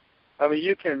interpretation, I mean,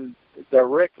 you can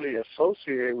directly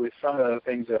associate with some of the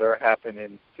things that are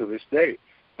happening to this day.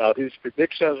 Now, these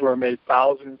predictions were made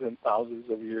thousands and thousands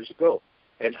of years ago.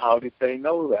 And how did they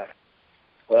know that?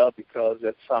 Well, because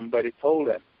that somebody told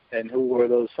them. And who were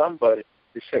those somebody?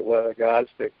 They said, well, the gods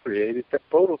that created the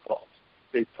protocols.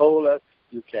 They told us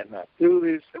you cannot do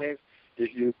these things.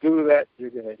 If you do that, you're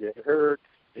going to get hurt,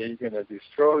 and you're going to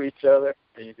destroy each other,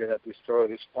 and you're going to destroy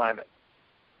this planet.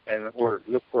 And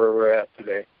look where we're at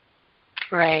today.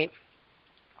 Right.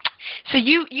 So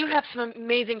you have some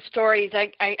amazing stories.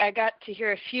 I got to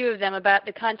hear a few of them about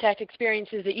the contact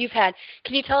experiences that you've had.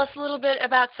 Can you tell us a little bit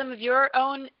about some of your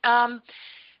own kind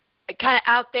of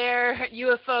out there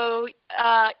UFO,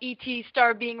 ET,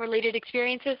 star being related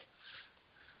experiences?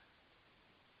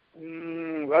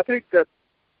 I think that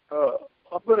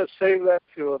I'm going to save that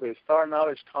to the Star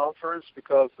Knowledge Conference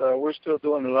because we're still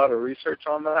doing a lot of research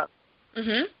on that.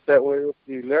 Mm-hmm. That way it will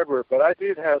be elaborate. But I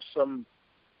did have some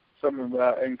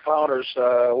encounters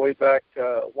way back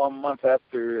 1 month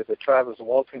after the Travis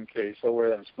Walton case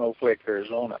over in Snowflake,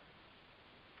 Arizona.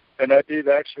 And I did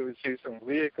actually see some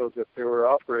vehicles that they were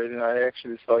operating. I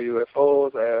actually saw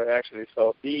UFOs. I actually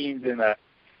saw beams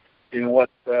in what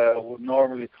would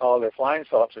normally call a flying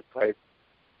saucer type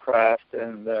craft.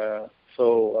 And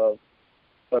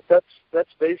but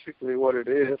that's basically what it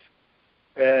is.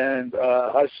 And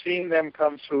I've seen them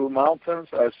come through mountains.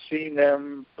 I've seen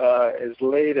them as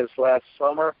late as last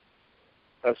summer.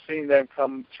 I've seen them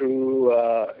come through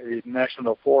a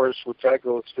national forest, which I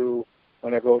go through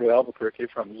when I go to Albuquerque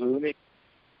from Zuni.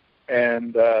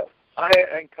 And I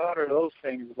encounter those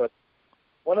things, but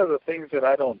one of the things that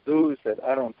I don't do is that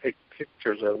I don't take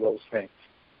pictures of those things.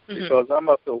 Mm-hmm. Because I'm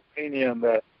of the opinion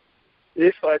that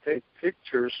if I take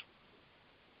pictures,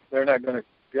 they're not going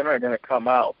to come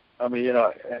out. I mean,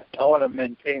 I want to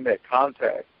maintain that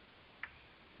contact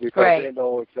because right. They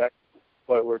know exactly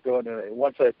what we're doing. And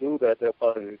once I do that, they'll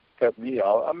probably cut me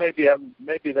out.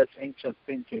 Maybe that's ancient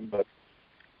thinking, but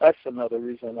that's another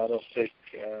reason I don't take.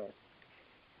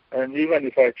 And even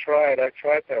if I tried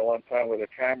that one time with a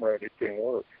camera and it didn't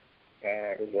work.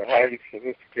 It was a highly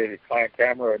sophisticated client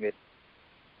camera,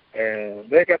 and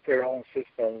they got their own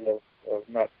systems of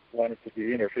not wanting to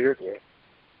be interfered with.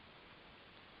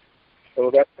 So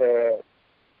that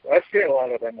I see a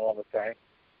lot of them all the time.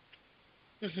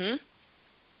 Mm-hmm.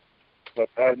 But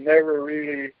I've never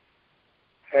really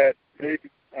had,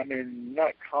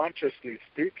 not consciously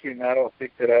speaking, I don't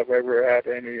think that I've ever had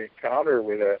any encounter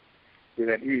with an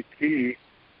ET,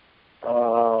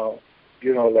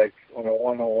 like on a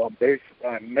one-on-one basis.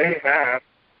 I may have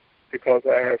because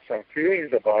I have some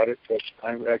feelings about it, but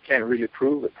I can't really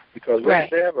prove it because right.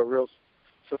 They have a real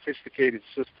sophisticated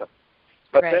system.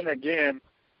 But right. then again,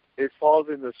 it falls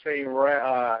in the same,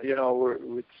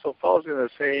 it falls in the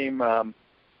same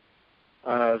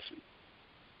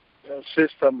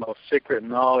system of secret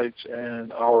knowledge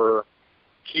and our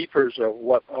keepers of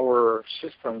what our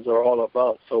systems are all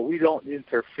about. So we don't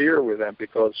interfere with them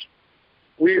because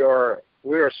we are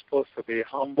supposed to be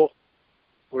humble.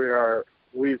 We are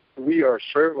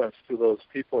servants to those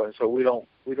people, and so we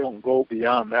don't go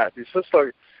beyond that. It's just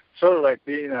like sort of like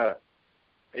being a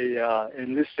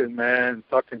enlisted man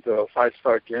talking to a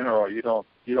 5-star general. You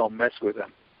don't mess with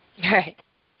them. Right.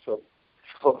 So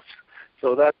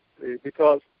that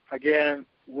because again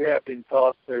we have been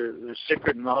taught there's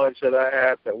secret knowledge that I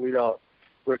have that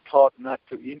we're taught not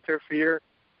to interfere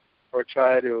or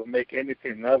try to make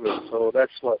anything of it. So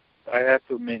that's what I have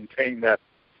to maintain, that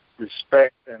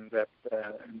respect and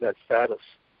that status.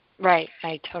 Right.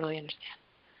 I totally understand.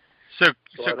 So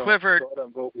Clifford, I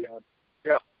don't go beyond.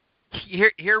 Yeah.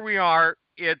 Here we are.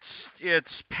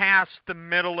 It's past the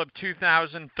middle of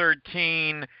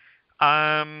 2013.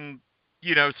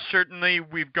 Certainly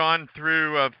we've gone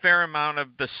through a fair amount of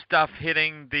the stuff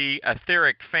hitting the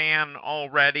etheric fan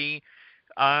already.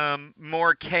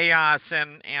 More chaos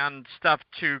and stuff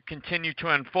to continue to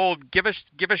unfold. Give us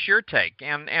your take.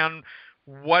 And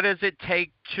what does it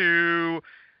take to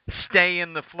stay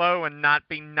in the flow and not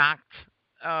be knocked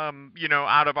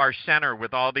out of our center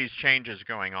with all these changes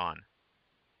going on?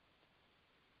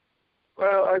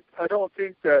 Well, I don't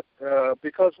think that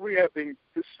because we have been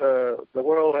the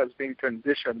world has been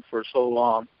conditioned for so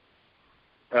long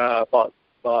about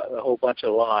a whole bunch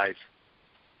of lies,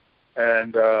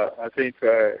 and I think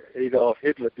Adolf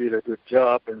Hitler did a good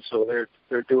job, and so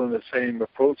they're doing the same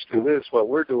approach to this what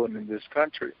we're doing in this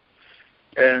country,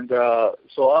 and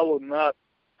so I will not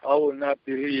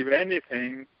believe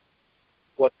anything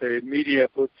what the media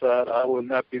puts out. I will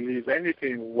not believe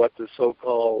anything what the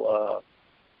so-called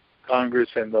Congress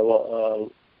and our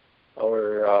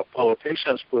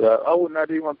politicians put out. I would not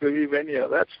even believe any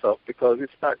of that stuff because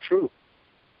it's not true.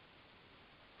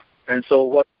 And so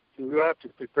what you have to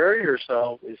prepare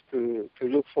yourself is to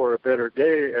look for a better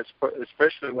day,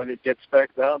 especially when it gets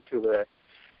back down to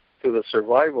the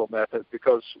survival method,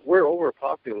 because we're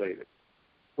overpopulated.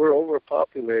 We're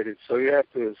overpopulated, so you have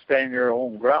to stand your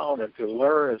own ground and to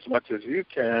learn as much as you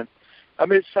can. I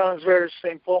mean, it sounds very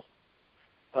simple.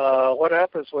 What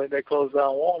happens when they close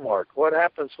down Walmart? What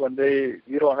happens when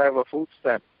you don't have a food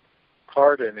stamp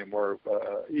card anymore,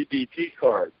 EBT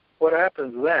card? What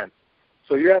happens then?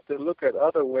 So you have to look at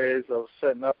other ways of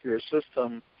setting up your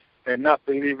system and not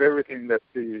believe everything that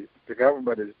the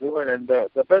government is doing. And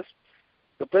the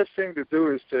best thing to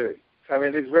do is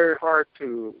it's very hard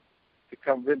to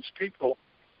convince people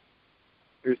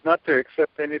is not to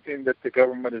accept anything that the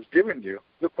government is giving you.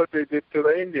 Look what they did to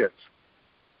the Indians.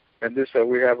 And this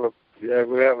we have a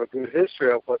good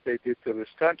history of what they did to this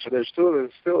country. They're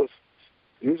still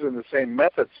using the same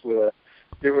methods with a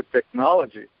different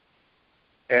technology,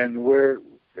 and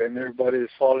everybody is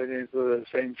falling into the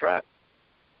same trap.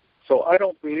 So I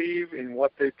don't believe in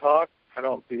what they talk. I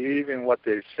don't believe in what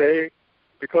they say,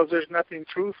 because there's nothing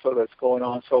truthful that's going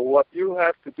on. So what you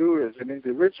have to do as an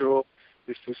individual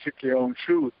is to seek your own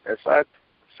truth. As I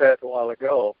said a while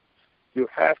ago, you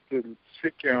have to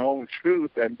seek your own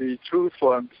truth and be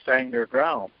truthful and stand your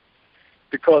ground.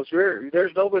 Because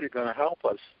there's nobody going to help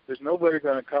us. There's nobody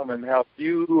going to come and help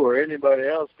you or anybody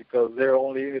else because they're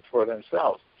only in it for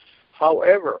themselves.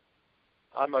 However,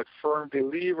 I'm a firm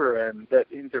believer in that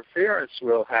interference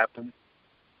will happen.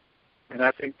 And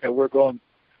I think that we're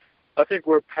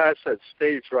past that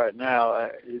stage right now.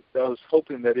 I was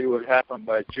hoping that it would happen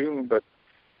by June, but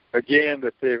again,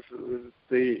 that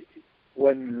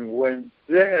when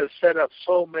they have set up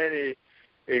so many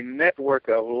a network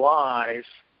of lies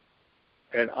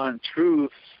and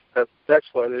untruths, that's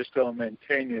why they're still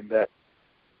maintaining that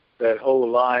whole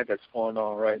lie that's going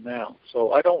on right now.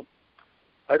 So I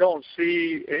don't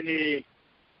see any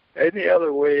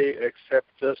other way except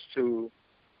just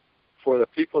for the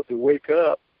people to wake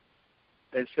up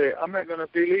and say, I'm not going to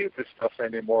believe this stuff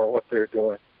anymore, what they're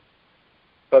doing.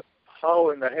 But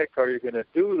how in the heck are you going to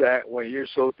do that when you're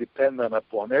so dependent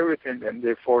upon everything and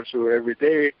they force you every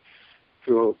day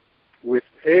with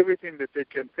everything that they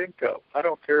can think of? I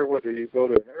don't care whether you go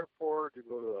to an airport, you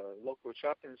go to a local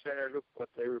shopping center, look what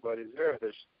everybody's there.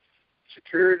 There's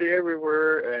security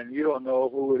everywhere, and you don't know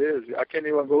who it is. I can't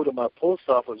even go to my post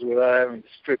office without having to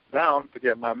strip down to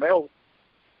get my mail.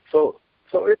 So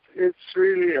it's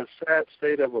really a sad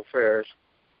state of affairs,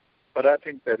 but I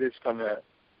think that it's gonna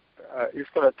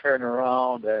turn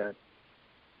around.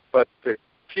 But the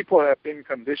people have been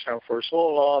conditioned for so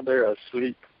long; they're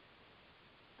asleep.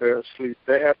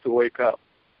 They have to wake up.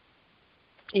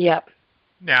 Yep.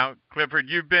 Now, Clifford,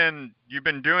 you've been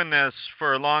doing this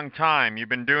for a long time. You've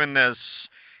been doing this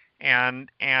and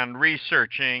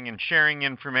researching and sharing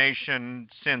information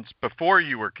since before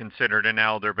you were considered an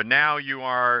elder, but now you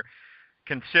are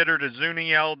considered a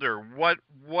Zuni elder.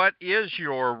 What is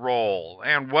your role,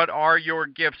 and what are your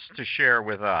gifts to share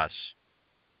with us?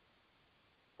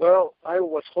 Well, I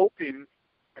was hoping,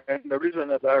 and the reason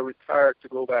that I retired to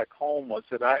go back home was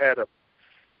that I had a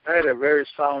very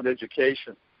sound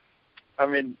education. I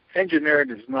mean, engineering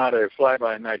is not a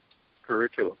fly-by-night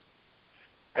curriculum.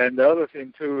 And the other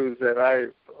thing, too, is that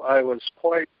I was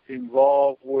quite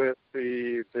involved with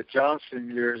the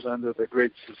Johnson years under the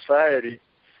Great Society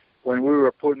when we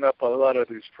were putting up a lot of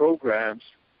these programs,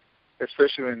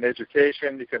 especially in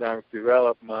education, economic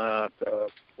development,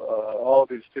 all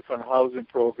these different housing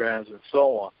programs and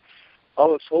so on. I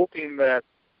was hoping that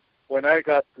when I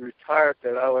got retired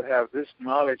that I would have this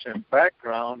knowledge and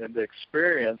background and the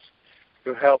experience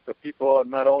to help the people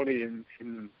not only in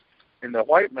the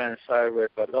white man's side of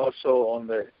it, but also on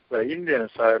the Indian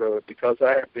side of it, because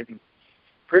I'm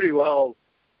pretty well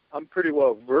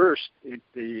versed in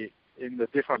the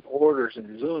different orders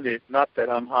in Zuni. Not that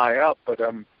I'm high up, but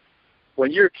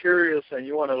when you're curious and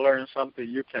you want to learn something,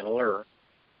 you can learn.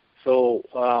 So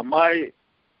my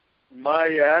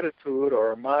attitude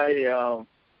or my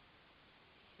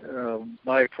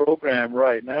my program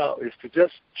right now is to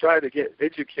just try to get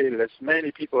educated as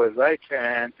many people as I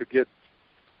can to get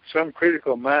some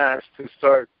critical mass to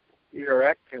start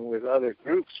interacting with other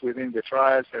groups within the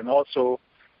tribes and also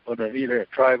on an either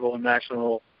tribal,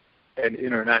 national, and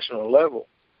international level.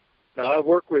 Now I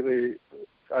work with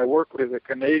the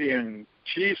Canadian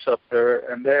chiefs up there,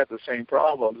 and they have the same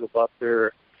problems about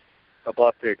their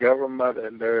government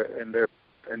and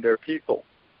their people.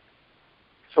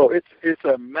 So it's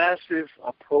a massive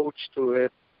approach to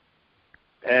it,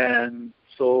 and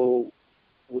so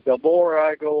the more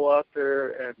I go out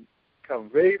there and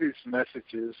convey these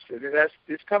messages, and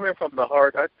it's coming from the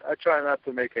heart. I try not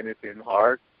to make anything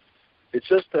hard. It's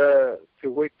just to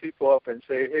wake people up and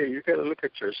say, hey, you got to look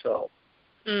at yourself.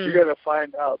 You got to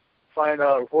find out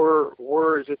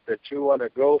where is it that you want to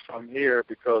go from here,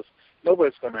 because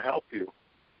nobody's going to help you.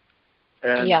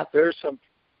 And there's some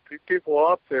people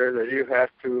out there that you have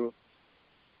to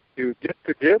get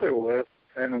together with,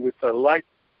 and with the like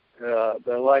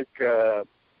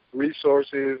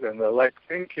resources and the like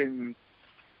thinking,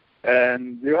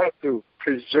 and you have to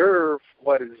preserve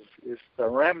what is the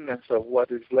remnants of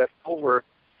what is left over.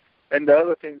 And the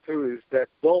other thing too is that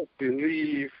don't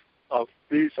believe of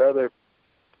these other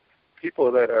people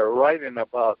that are writing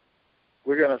about,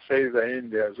 we're going to save the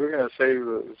Indians, we're going to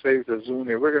save the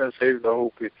Zuni, we're going to save the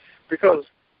Hopi, because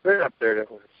they're not there to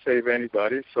save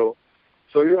anybody. So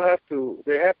they have to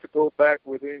go back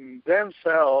within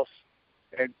themselves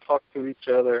and talk to each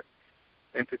other,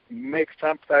 and to make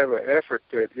some type of effort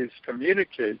to at least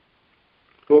communicate,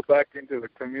 go back into the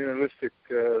communalistic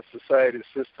society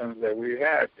systems that we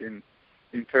had in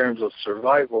terms of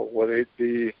survival, whether it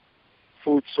be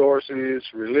food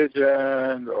sources,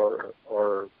 religion, or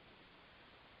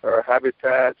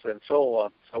habitats, and so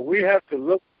on. So we have to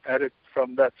look at it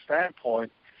from that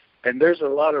standpoint, and there's a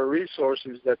lot of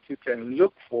resources that you can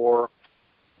look for,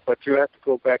 but you have to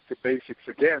go back to basics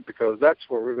again, because that's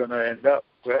where we're going to end up.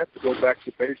 We have to go back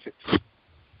to basics.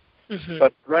 Mm-hmm.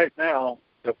 But right now,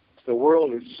 the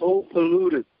world is so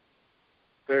polluted.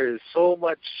 There is so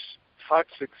much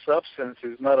toxic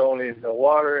substances, not only in the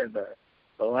water, in the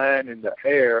land, in the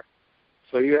air.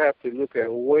 So you have to look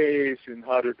at ways in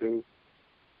how to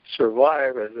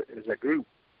survive as a group.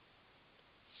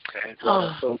 And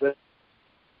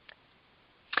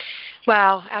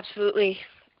wow, absolutely.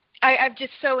 I've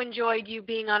just so enjoyed you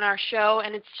being on our show,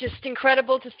 and it's just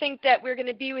incredible to think that we're going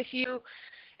to be with you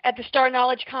at the Star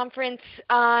Knowledge Conference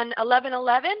on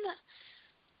 11/11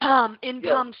 in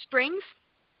Palm Springs.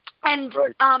 And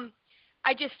I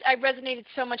resonated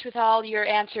so much with all your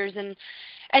answers, and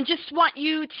just want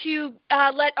you to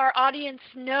let our audience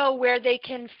know where they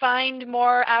can find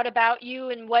more out about you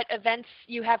and what events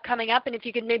you have coming up, and if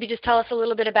you could maybe just tell us a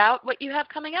little bit about what you have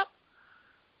coming up.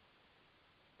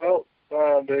 Well,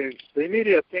 the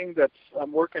immediate thing that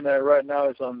I'm working at right now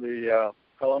is on the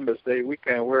Columbus Day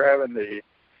weekend. We're having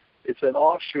it's an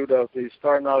offshoot of the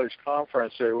Star Knowledge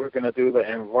Conference. So we're going to do the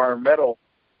environmental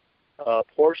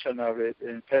portion of it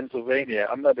in Pennsylvania.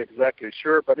 I'm not exactly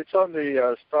sure, but it's on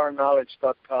the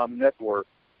starknowledge.com network.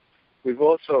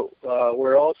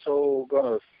 We're also going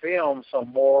to film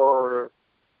some more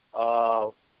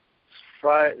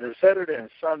Saturday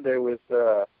and Sunday with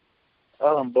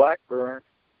Alan Blackburn,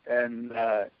 and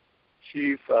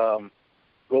Chief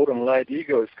Golden Light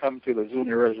Eagle is coming to the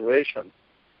Zuni Reservation.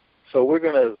 So we're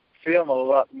going to film a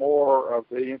lot more of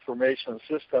the information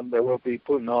system that we'll be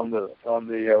putting on the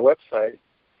website.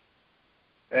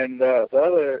 And the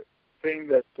other thing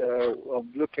that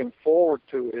I'm looking forward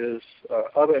to is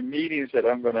other meetings that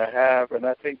I'm going to have. And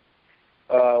I think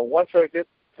once I get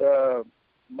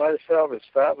myself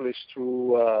established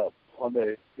through on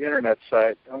the internet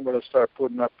site, I'm going to start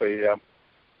putting up a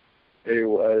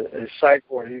site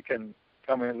where you can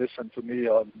come and listen to me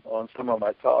on some of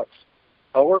my talks.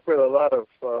 I work with a lot of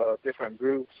different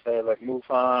groups like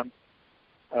MUFON,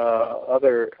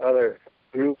 other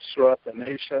groups throughout the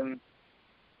nation.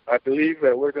 I believe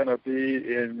that we're going to be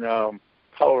in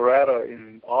Colorado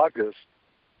in August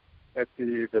at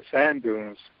the sand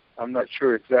dunes. I'm not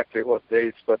sure exactly what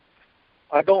dates, but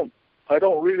I don't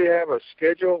really have a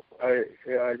schedule. I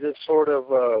just sort of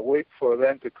wait for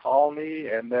them to call me,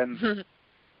 and then.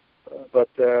 But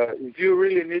if you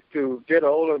really need to get a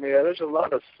hold of me, there's a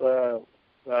lot of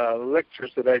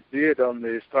lectures that I did on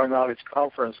the Star Knowledge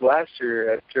Conference last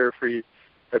year at Carefree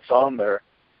that's on there.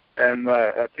 And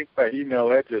I think my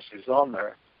email address is on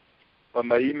there. But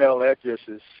my email address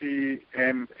is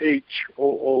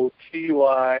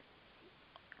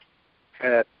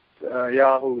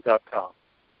cmhooty@yahoo.com.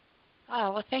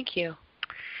 Oh, well, thank you.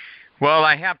 Well,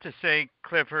 I have to say,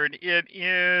 Clifford,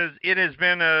 it has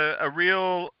been a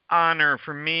real honor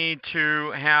for me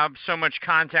to have so much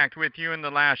contact with you in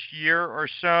the last year or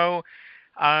so,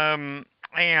 and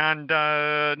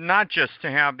not just to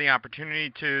have the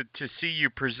opportunity to see you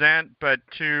present, but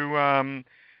to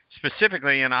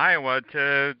specifically in Iowa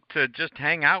to just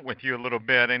hang out with you a little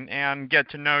bit and get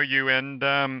to know you,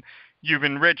 and you've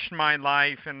enriched my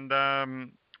life, and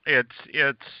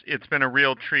it's been a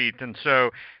real treat. And so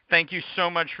thank you so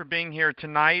much for being here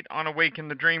tonight on Awaken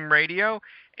the Dream Radio,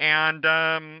 and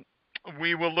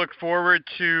we will look forward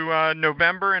to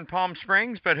November in Palm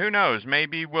Springs, but who knows,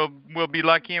 maybe we'll be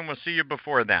lucky and we'll see you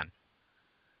before then.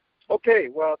 Okay,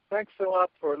 well, thanks a lot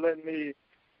for letting me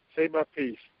say my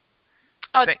piece.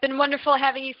 Oh, it's been wonderful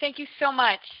having you. Thank you so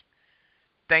much.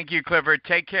 Thank you, Clifford.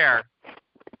 Take care.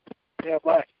 Yeah,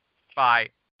 bye. Bye.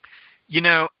 You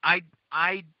know, I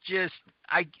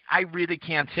really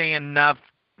can't say enough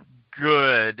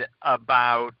good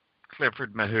about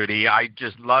Clifford Mahooty. I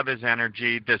just love his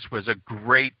energy. This was a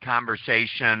great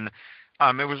conversation.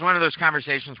 It was one of those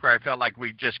conversations where I felt like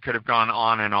we just could have gone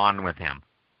on and on with him.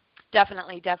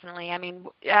 Definitely. I mean,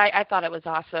 I thought it was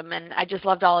awesome, and I just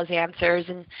loved all his answers,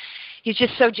 and he's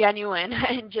just so genuine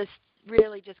and just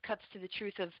really just cuts to the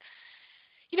truth of,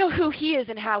 you know, who he is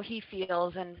and how he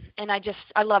feels, and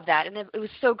I love that, and it was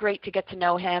so great to get to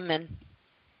know him, and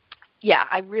yeah,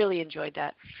 I really enjoyed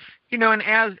that. You know, and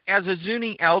as a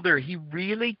Zuni elder, he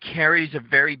really carries a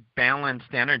very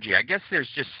balanced energy. I guess there's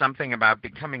just something about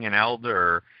becoming an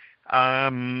elder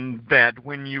that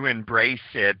when you embrace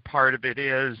it, part of it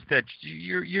is that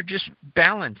you're just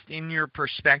balanced in your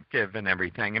perspective and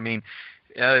everything. I mean,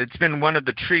 it's been one of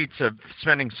the treats of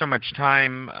spending so much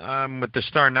time with the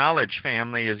Star Knowledge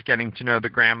family is getting to know the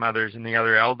grandmothers and the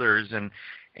other elders, and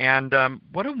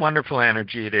what a wonderful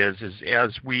energy it is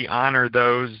as we honor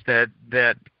those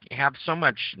that have so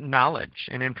much knowledge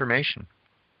and information.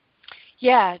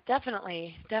 Yeah,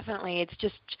 definitely. It's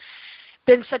just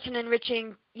been such an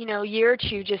enriching, you know, year or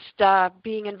two just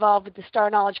being involved with the Star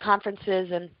Knowledge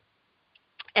conferences,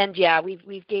 and yeah,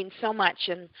 we've gained so much,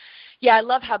 and yeah, I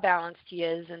love how balanced he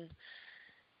is,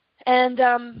 and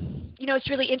you know, it's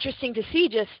really interesting to see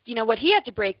just, you know, what he had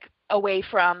to break away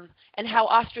from and how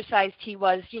ostracized he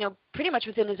was, you know, pretty much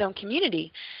within his own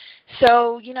community.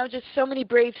 So, you know, just so many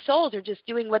brave souls are just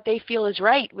doing what they feel is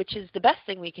right, which is the best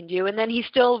thing we can do. And then he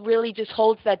still really just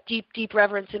holds that deep, deep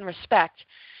reverence and respect.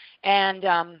 And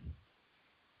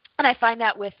I find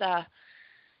that with,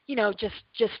 you know, just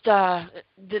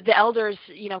the elders,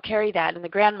 you know, carry that, and the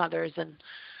grandmothers. And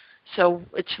so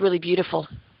it's really beautiful.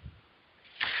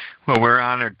 Well, we're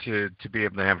honored to be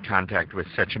able to have contact with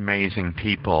such amazing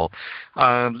people.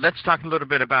 Let's talk a little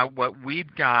bit about what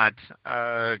we've got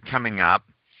coming up.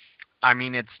 I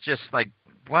mean, it's just like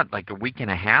a week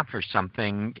and a half or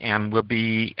something, and we'll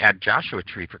be at Joshua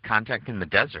Tree for Contact in the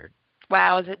Desert.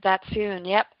 Wow, is it that soon?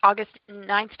 Yep, August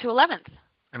 9th to 11th.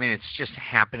 I mean, it's just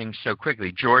happening so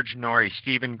quickly. George Norrie,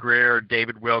 Stephen Greer,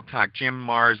 David Wilcock, Jim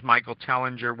Mars, Michael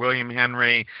Tellinger, William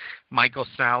Henry, Michael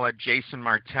Sala, Jason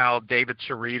Martell, David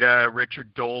Sarita,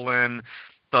 Richard Dolan.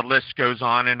 The list goes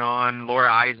on and on. Laura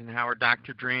Eisenhower,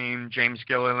 Dr. Dream, James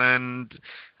Gilliland,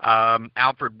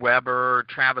 Alfred Weber,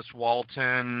 Travis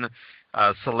Walton,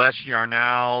 Celeste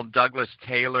Yarnell, Douglas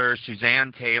Taylor,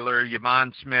 Suzanne Taylor,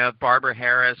 Yvonne Smith, Barbara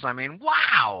Harris. I mean,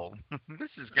 wow,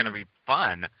 this is going to be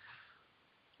fun.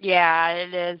 Yeah,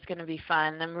 it is going to be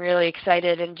fun. I'm really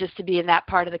excited, and just to be in that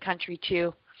part of the country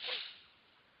too.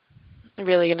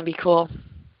 Really going to be cool.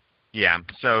 Yeah.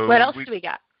 So what else do we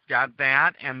got? Got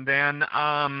that, and then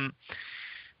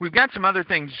we've got some other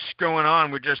things going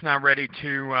on. We're just not ready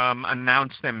to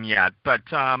announce them yet. But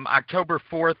October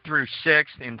 4th through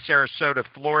 6th in Sarasota,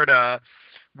 Florida,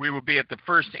 we will be at the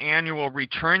first annual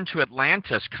Return to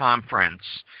Atlantis conference.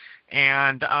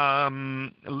 And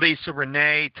Lisa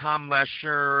Renee, Tom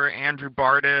Lesher, Andrew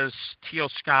Bardis, Teal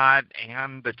Scott,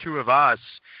 and the two of us,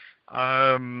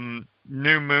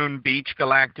 New Moon Beach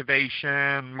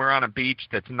Galactivation. We're on a beach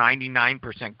that's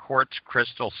 99% quartz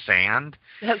crystal sand.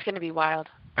 That's going to be wild.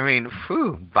 I mean,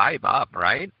 vibe up,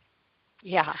 right?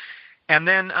 Yeah. And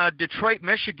then Detroit,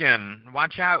 Michigan.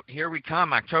 Watch out. Here we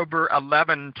come. October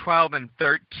 11, 12, and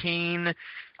 13.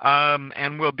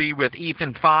 And we'll be with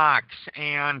Ethan Fox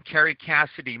and Carrie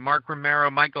Cassidy, Mark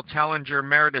Romero, Michael Tellinger,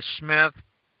 Meredith Smith,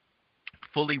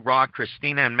 Fully Raw,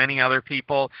 Christina, and many other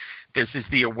people. This is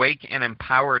the Awake and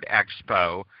Empowered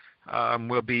Expo.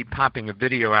 We'll be popping a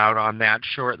video out on that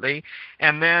shortly.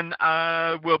 And then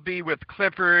we'll be with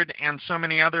Clifford and so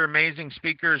many other amazing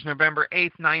speakers November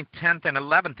 8th, 9th, 10th, and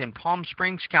 11th in Palm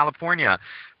Springs, California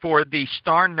for the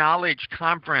Star Knowledge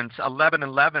Conference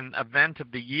 11/11 event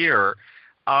of the year.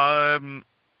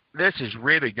 This is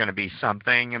really going to be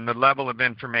something, and the level of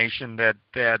information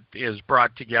that is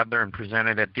brought together and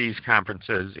presented at these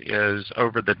conferences is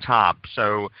over the top.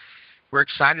 So we're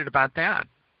excited about that.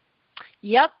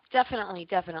 Yep,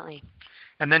 definitely.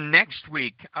 And then next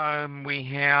week we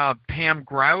have Pam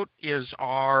Grout is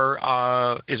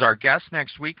our guest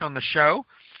next week on the show,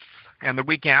 and the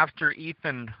week after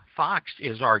Ethan Fox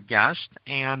is our guest,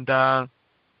 and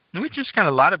we just got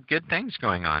a lot of good things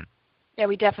going on. Yeah,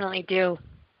 we definitely do.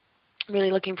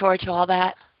 Really looking forward to all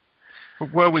that.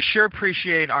 Well, we sure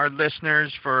appreciate our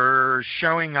listeners for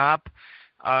showing up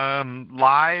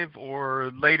live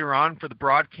or later on for the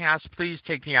broadcast. Please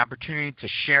take the opportunity to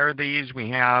share these.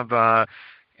 We have,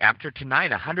 after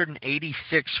tonight,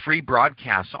 186 free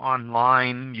broadcasts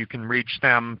online. You can reach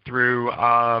them through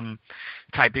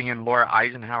typing in Laura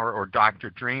Eisenhower or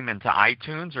Dr. Dream into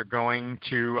iTunes, or going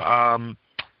to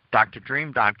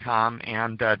drdream.com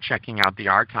and checking out the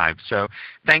archive. So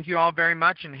thank you all very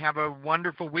much, and have a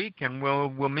wonderful week, and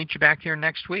we'll meet you back here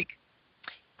next week.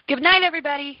 Good night,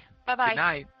 everybody. Bye-bye. Good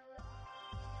night.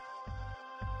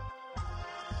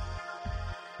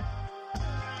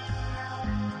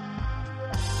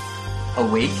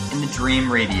 Awake in the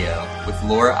Dream Radio with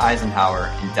Laura Eisenhower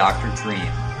and Dr.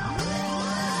 Dream.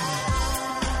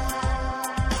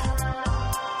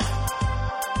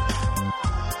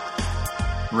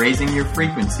 Raising your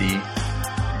frequency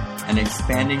and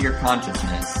expanding your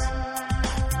consciousness,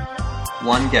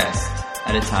 one guest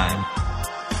at a time.